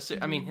make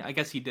I mean, I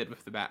guess he did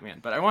with the Batman,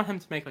 but I want him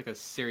to make like a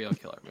serial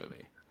killer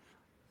movie.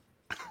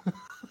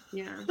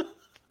 Yeah.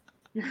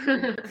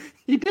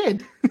 He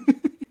did.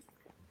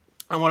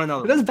 I want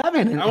another. It has one.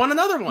 Batman in it. I want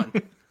another one.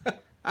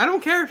 I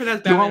don't care if it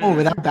has Do you Batman. want one in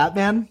it. without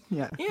Batman?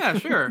 Yeah. Yeah,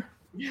 sure.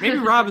 Maybe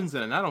Robin's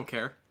in it. I don't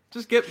care.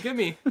 Just give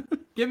me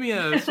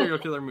a serial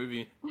killer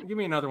movie. Give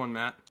me another one,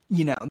 Matt.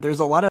 There's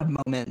a lot of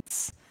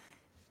moments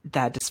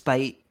that,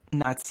 despite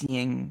not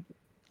seeing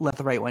Let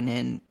the Right One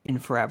in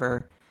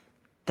forever,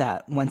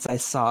 that once I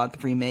saw the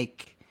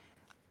remake,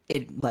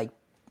 it like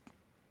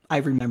I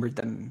remembered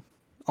them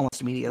almost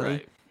immediately.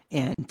 Right.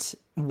 And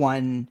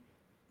one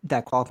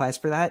that qualifies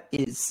for that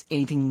is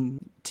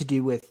anything to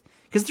do with,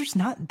 because there's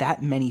not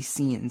that many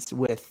scenes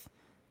with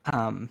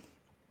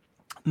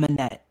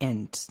Manette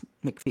and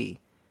McPhee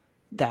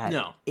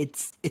that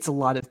it's a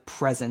lot of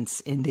presence,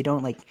 and they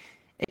don't like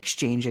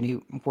exchange any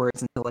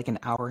words until like an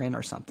hour in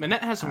or something.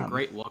 Manette has some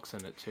great looks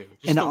in it too.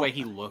 Just the way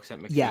he looks at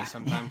McPhee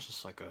sometimes,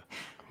 just like I'm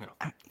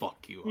gonna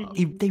fuck you up.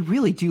 They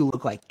really do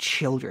look like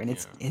children.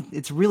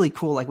 It's really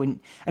cool. Like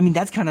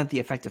that's kind of the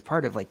effective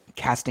part of like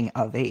casting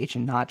of age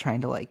and not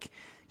trying to like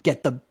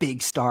get the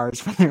big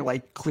stars when they're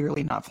like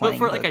clearly not playing.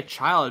 But for like a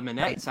child,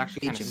 Manette, it's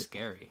actually kind of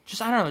scary.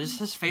 Just I don't know, just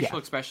his facial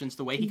expressions,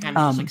 the way he kind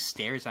of just like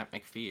stares at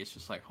McPhee, it's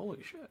just like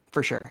holy shit.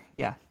 For sure,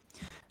 yeah.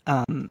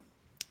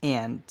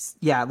 And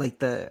yeah, like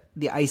the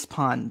ice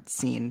pond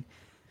scene.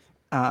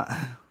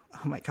 Oh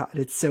my god,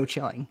 it's so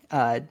chilling.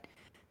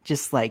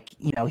 Just like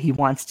he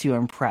wants to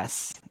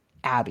impress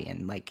Abby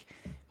and like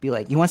be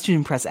like he wants to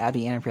impress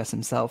Abby and impress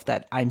himself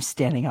that I'm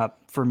standing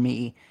up for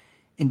me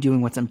and doing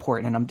what's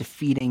important, and I'm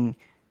defeating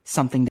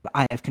something that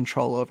I have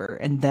control over.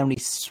 And then when he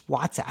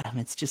swats at him,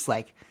 it's just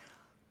like,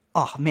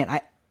 oh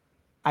man,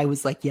 I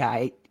was like, yeah,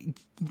 I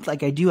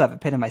do have a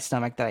pit in my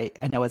stomach that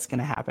I know it's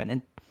gonna happen,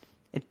 and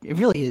it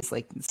really is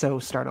like so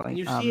startling. And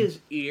you see his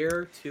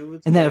ear too,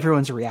 and then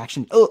everyone's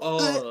reaction.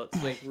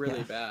 It's like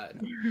really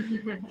bad.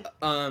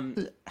 I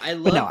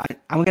love. But no,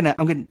 I'm gonna.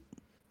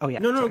 Oh yeah.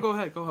 No, go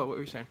ahead. What were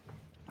you saying?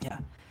 Yeah,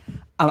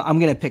 I'm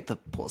gonna pick the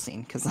pool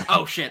scene because.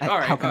 Oh shit! All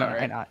right. How can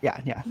I not?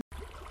 Yeah.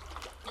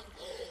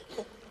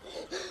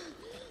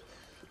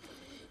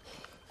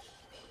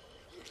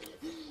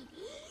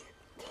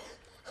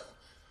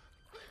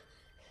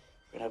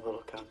 We're gonna have a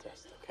little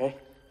contest, okay?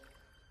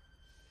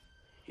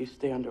 You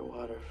stay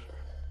underwater for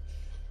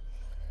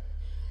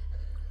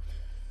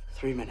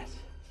 3 minutes.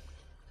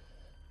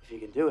 If you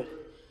can do it,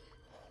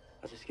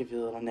 I'll just give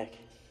you a little nick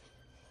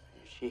on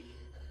your cheek.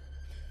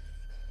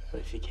 But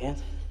if you can't,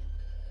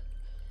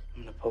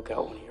 I'm gonna poke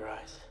out one of your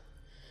eyes.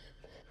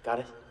 Got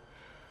it?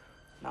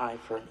 An eye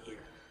for an ear.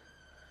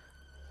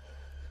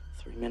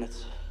 3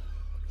 minutes.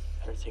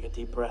 Better take a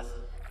deep breath.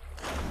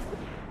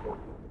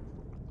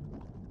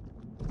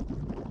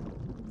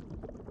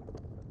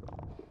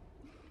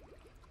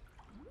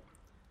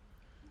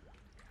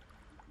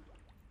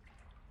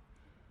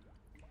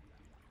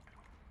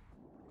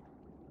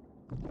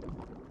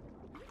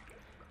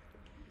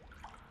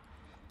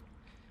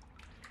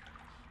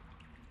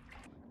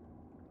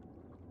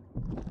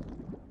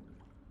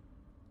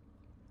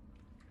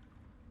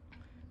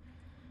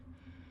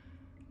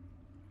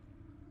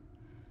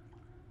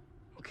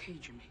 Okay,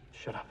 Jimmy.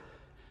 Shut up.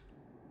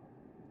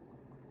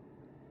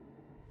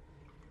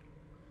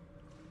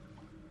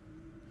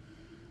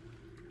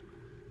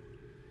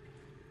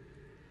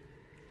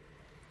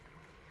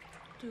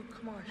 Dude,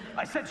 come on.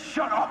 I said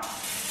shut up!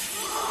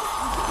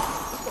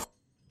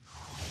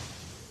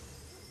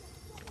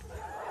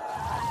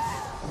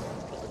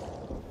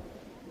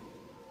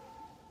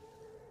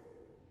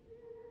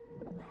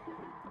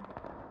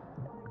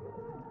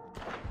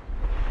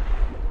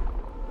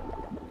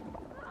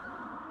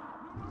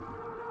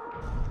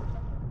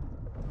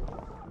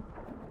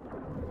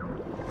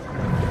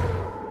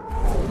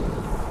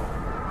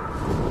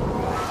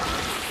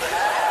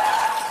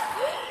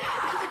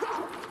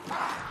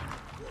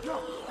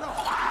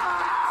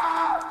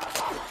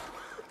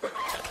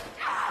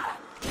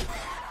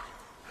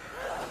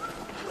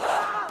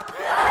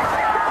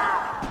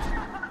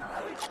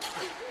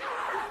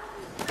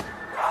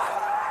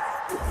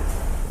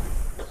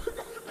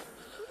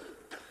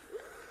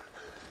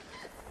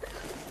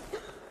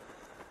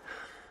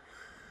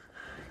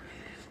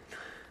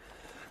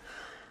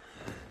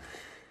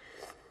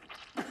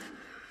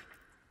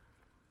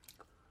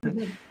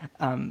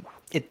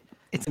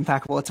 It's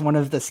impeccable. It's one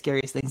of the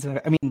scariest things. I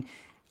mean,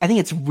 I think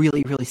it's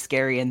really, really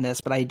scary in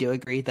this, but I do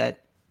agree that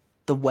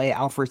the way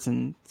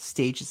Alfredson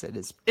stages it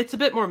is it's a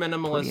bit more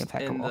minimalist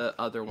in the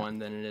other one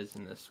than it is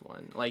in this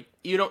one. Like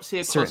you don't see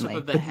a close up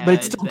of the head, but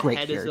it's still the great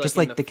head here. Is, just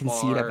like the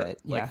conceit of it,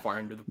 like far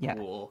into the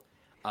pool,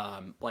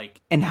 like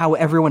and how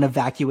everyone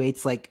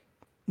evacuates like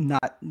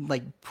not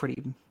like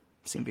pretty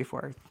soon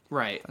before.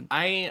 Right.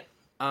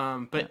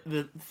 But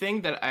the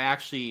thing that I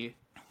actually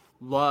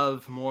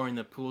love more in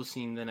the pool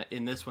scene than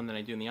in this one than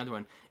I do in the other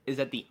one is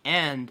at the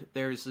end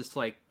there's this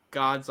like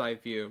God's eye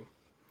view,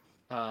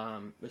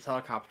 this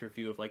helicopter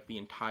view of like the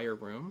entire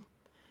room,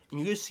 and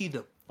you just see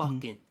the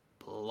fucking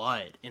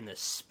blood and the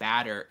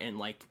spatter and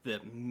like the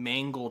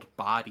mangled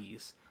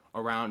bodies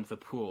around the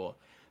pool.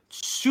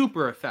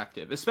 Super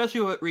effective,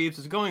 especially what Reeves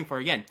is going for.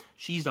 Again,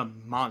 she's a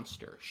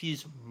monster.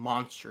 She's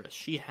monstrous.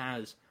 She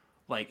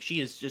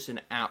is just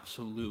an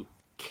absolute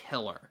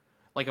killer,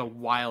 like a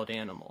wild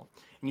animal.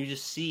 And you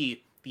just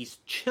see these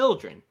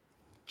children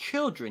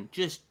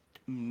just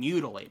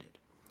mutilated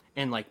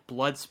and like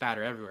blood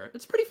spatter everywhere.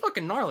 It's pretty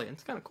fucking gnarly.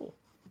 It's kind of cool.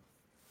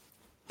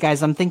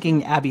 Guys, I'm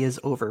thinking Abby is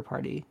over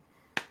party.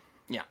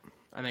 Yeah,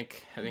 I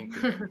think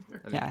you're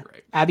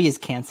right. Abby is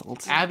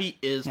canceled. Abby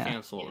is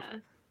canceled. Yeah.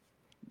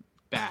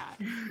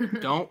 Bad.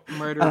 Don't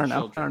murder children.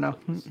 I don't know.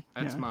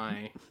 That's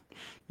my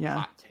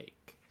hot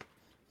take.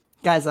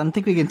 Guys, I don't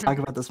think we can talk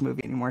about this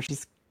movie anymore.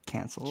 She's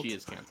canceled. She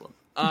is canceled.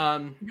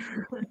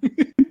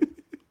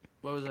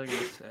 What was I going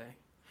to say?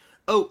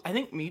 Oh, I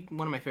think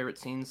one of my favorite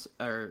scenes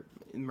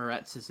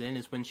Moretz is in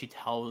is when she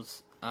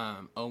tells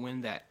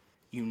Owen that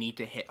you need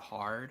to hit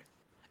hard.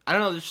 I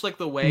don't know, just like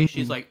the way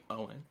she's like,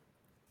 Owen,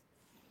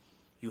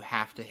 you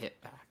have to hit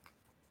back.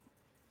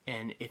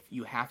 And if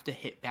you have to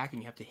hit back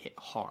and you have to hit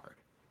hard.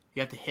 You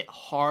have to hit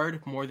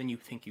hard more than you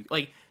think you...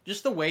 Like,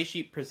 just the way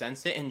she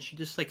presents it, and she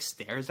just, like,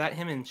 stares at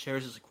him and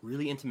shares this like,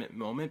 really intimate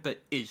moment,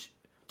 but is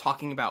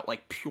talking about,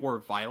 like, pure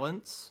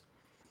violence.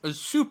 It was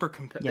super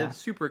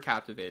super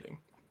captivating.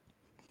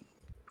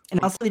 And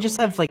also, they just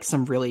have, like,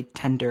 some really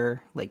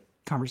tender, like,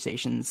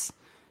 conversations.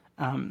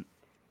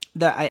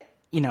 That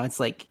it's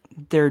like,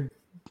 they're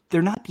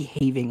not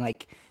behaving,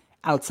 like,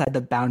 outside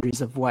the boundaries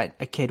of what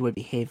a kid would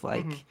behave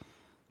like. Mm-hmm.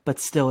 But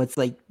still, it's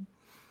like,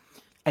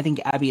 I think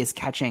Abby is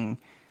catching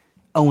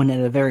Owen at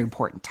a very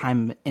important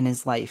time in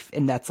his life,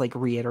 and that's like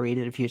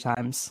reiterated a few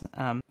times.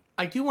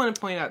 I do want to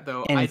point out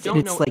though, I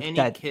don't know like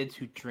any kids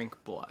who drink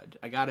blood.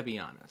 I gotta be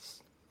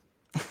honest.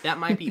 That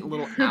might be a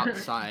little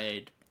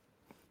outside.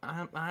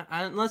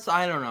 Unless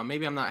I don't know.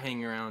 Maybe I'm not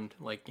hanging around.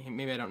 Like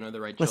maybe I don't know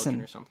the right children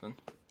or something.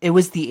 It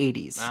was the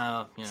 80s.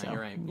 Oh yeah, so. You're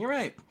right. You're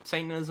right.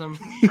 Satanism,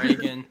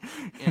 Reagan.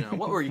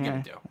 What were you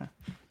gonna do?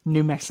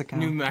 New Mexico.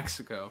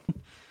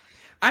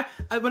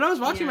 When I was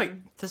watching, like,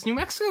 does New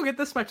Mexico get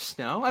this much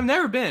snow? I've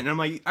never been. And I'm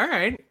like, all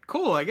right,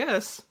 cool, I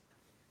guess.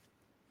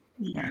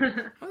 Yeah.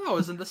 I thought it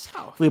was in the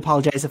South. We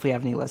apologize if we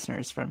have any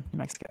listeners from New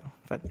Mexico,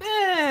 but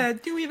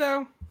do we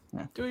though?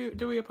 Yeah.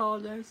 Do we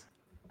apologize?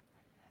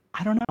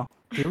 I don't know.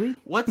 Do we?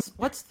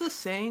 What's the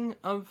saying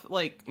of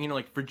like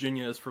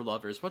Virginia is for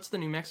lovers? What's the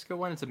New Mexico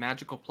one? It's a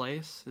magical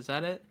place. Is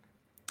that it?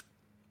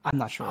 I'm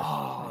not sure.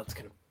 Oh, it's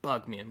gonna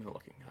bug me. I'm gonna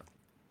look it up.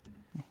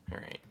 All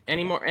right.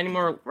 Any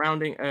more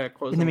rounding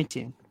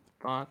closing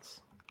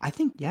thoughts? I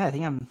think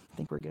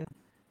we're good.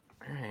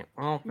 All right.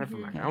 Well, never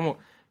mind.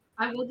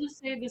 I will just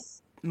say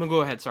this. No,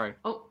 go ahead. Sorry.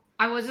 Oh,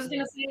 I was just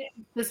gonna say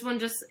this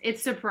one. It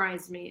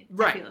surprised me.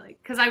 Right. I feel like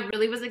because I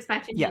really was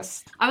expecting.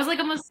 Yes. I was like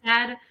almost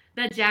sad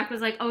that Jack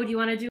was like, "Oh, do you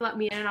want to do Let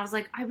Me In?" And I was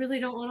like, I really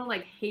don't want to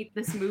like hate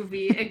this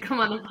movie and come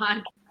on the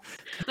podcast.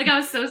 Like I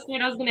was so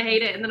scared I was gonna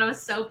hate it, and then I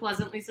was so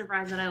pleasantly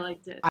surprised that I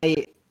liked it.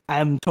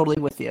 I'm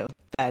totally with you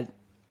that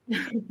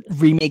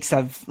remakes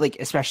have like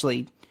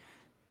especially.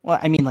 Well,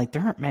 I mean, like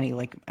there aren't many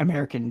like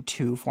American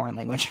to foreign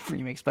language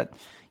remakes, but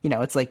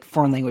it's like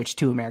foreign language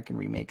to American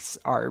remakes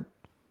are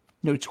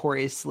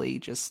notoriously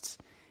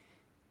just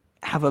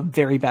have a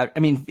very bad. I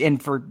mean,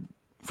 and for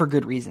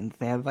good reason,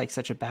 they have like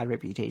such a bad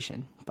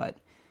reputation. But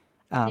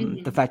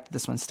the fact that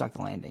this one stuck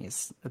the landing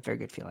is a very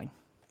good feeling.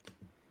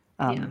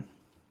 And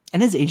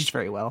it's aged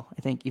very well.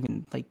 I think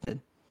even like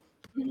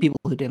people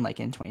who didn't like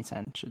it in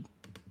 2010 should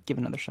give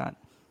it another shot.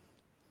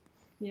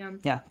 Yeah.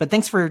 Yeah, but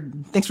thanks for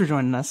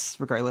joining us.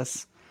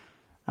 Regardless,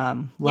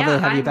 lovely to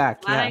have you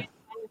back. Yeah.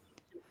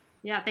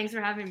 Yeah, thanks for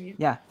having me.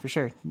 Yeah, for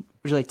sure.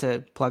 Would you like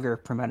to plug or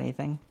promote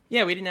anything?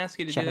 Yeah, we didn't ask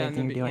you to Shout do that.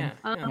 anything you're doing.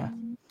 Yeah.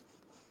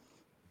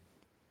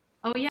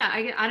 Oh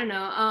yeah, I don't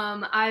know.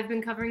 I've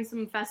been covering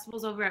some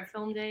festivals over at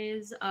Film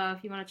Days.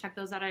 If you want to check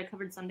those out, I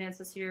covered Sundance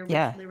this year. Which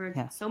there were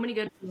so many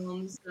good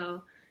films,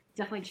 so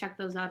definitely check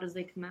those out as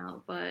they come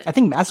out. But I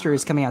think Master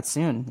is coming out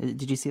soon.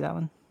 Did you see that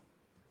one?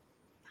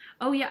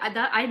 Oh yeah,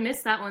 I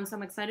missed that one, so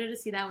I'm excited to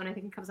see that one. I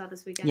think it comes out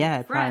this weekend.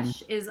 Yeah,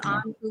 Fresh is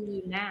on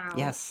Hulu now.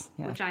 Yes,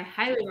 which I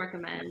highly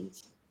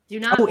recommend. Do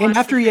not. Oh, and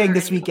After Yang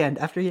this weekend.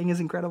 After Yang is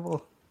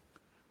incredible.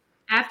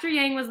 After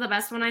Yang was the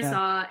best one I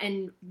saw,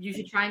 and you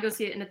should try and go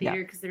see it in a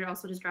theater because they're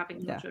also just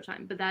dropping it on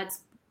Showtime. But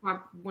that's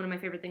one of my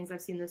favorite things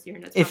I've seen this year,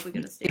 and it's probably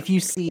going to stay. If you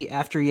see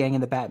After Yang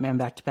and the Batman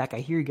back to back, I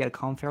hear you get a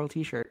Colin Farrell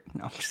T-shirt.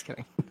 No, I'm just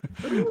kidding.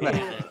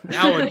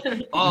 That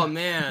would, oh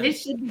man,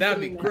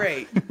 that'd be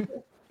great.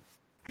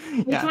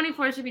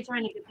 24 should be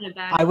trying to get it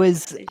back.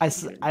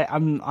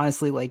 I'm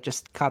honestly like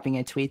just copying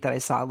a tweet that I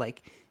saw,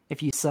 like,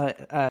 if you saw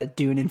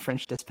Dune and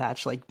French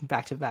Dispatch like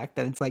back to back,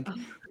 then it's like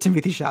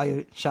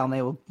Timothée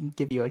Chalamet will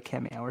give you a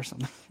cameo or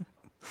something.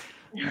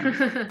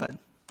 But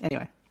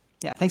anyway,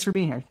 yeah, thanks for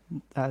being here.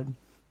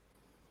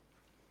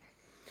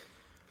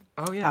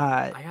 Oh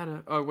yeah, I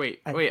gotta. Oh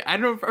wait. I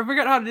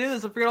forgot how to do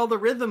this. I forgot all the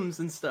rhythms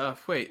and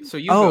stuff. Wait, so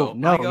you go.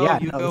 No, go, yeah,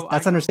 you no, go,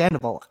 that's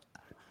understandable.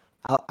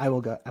 I will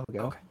go.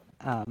 Okay.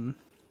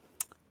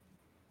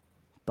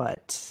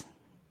 But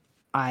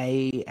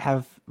I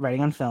have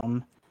writing on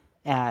film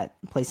at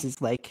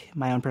places like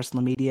My Own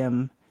Personal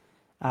Medium,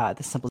 The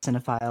Simple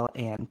Cinephile,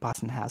 and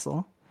Boston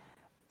Hassle.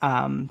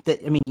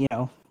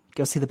 Go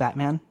see the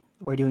Batman.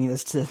 We're doing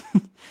this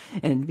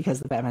and because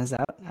the Batman is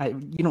out.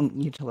 You don't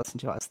need to listen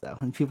to us though,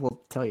 and people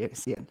will tell you to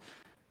see it.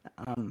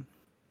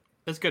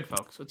 It's good,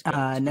 folks. It's good.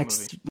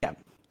 It's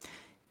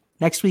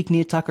next week,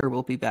 Nia Tucker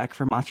will be back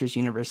for Monsters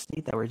University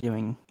that we're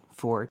doing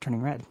for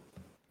Turning Red.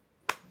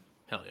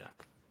 Hell yeah.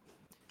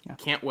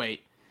 Can't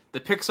wait. The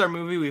Pixar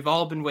movie we've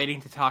all been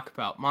waiting to talk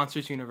about,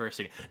 Monsters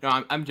University.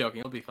 No, I'm joking.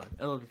 It'll be fun.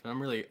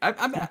 I'm really. I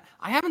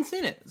haven't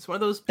seen it. It's one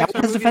of those Pixar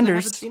movies Defenders. I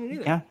haven't seen it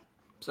either. Yeah.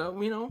 So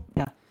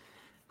Yeah.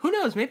 Who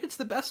knows? Maybe it's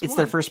the best. It's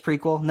their first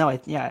prequel. No, I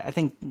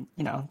think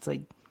it's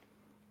like,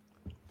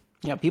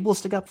 people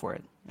stick up for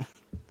it.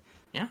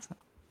 Yeah.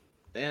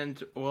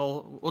 And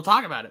we'll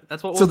talk about it.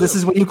 That's what. So this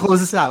is when you close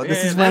this out.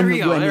 This is when we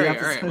go. All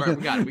right, we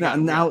got it.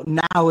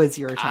 Now is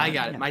your time. I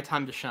got it. My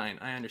time to shine.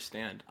 I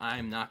understand. I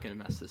am not going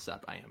to mess this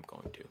up. I am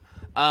going to.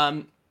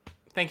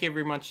 Thank you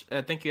very much.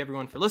 Thank you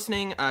everyone for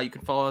listening. You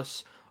can follow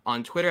us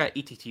on Twitter at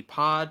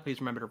ETTPod. Please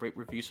remember to rate,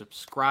 review,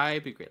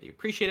 subscribe. We greatly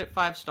appreciate it.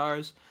 5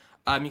 stars.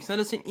 You can send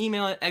us an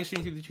email at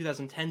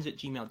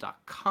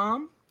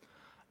exitingthrough2010s@gmail.com.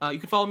 You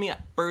can follow me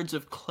at Birds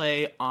of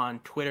Clay on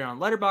Twitter, on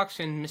Letterboxd,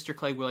 and Mr.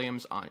 Clay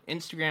Williams on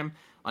Instagram.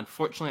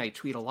 Unfortunately, I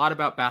tweet a lot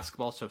about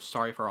basketball, so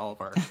sorry for all of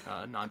our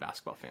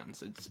non-basketball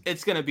fans.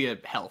 It's going to be a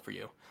hell for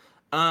you.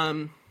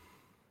 I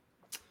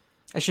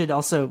should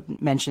also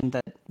mention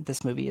that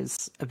this movie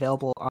is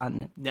available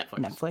on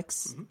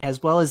Netflix,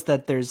 as well as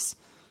that there's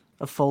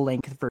a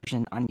full-length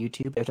version on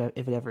YouTube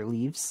if it ever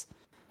leaves.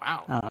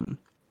 Wow.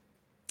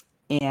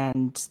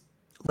 And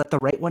Let the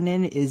Right One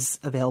In is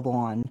available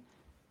on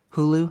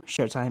Hulu,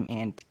 Showtime,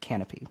 and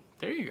Canopy.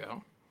 There you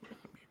go. You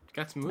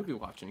got some movie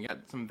watching. You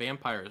got some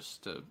vampires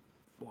to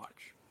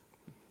watch.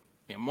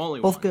 Yeah, Molly.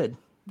 Both good.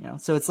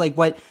 So it's like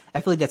what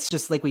I feel like that's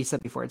just like we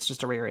said before. It's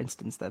just a rare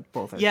instance that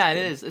both are. Yeah, good.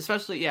 It is.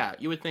 Especially,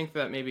 you would think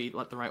that maybe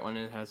Let the Right One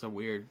In has a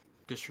weird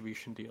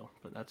distribution deal,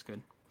 but that's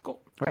good. Cool.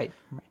 Right.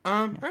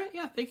 Right.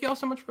 Yeah. Thank you all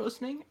so much for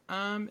listening.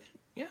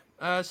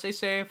 Stay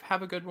safe.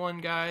 Have a good one,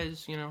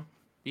 guys.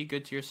 Be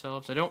good to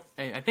yourselves.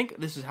 I think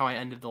this is how I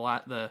ended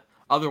the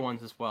other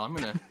ones as well. I'm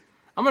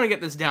gonna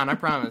get this down. I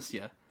promise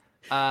you.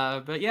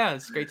 But yeah,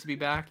 it's great to be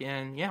back,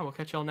 and we'll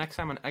catch y'all next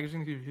time on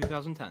Exiting Through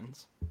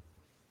 2010s.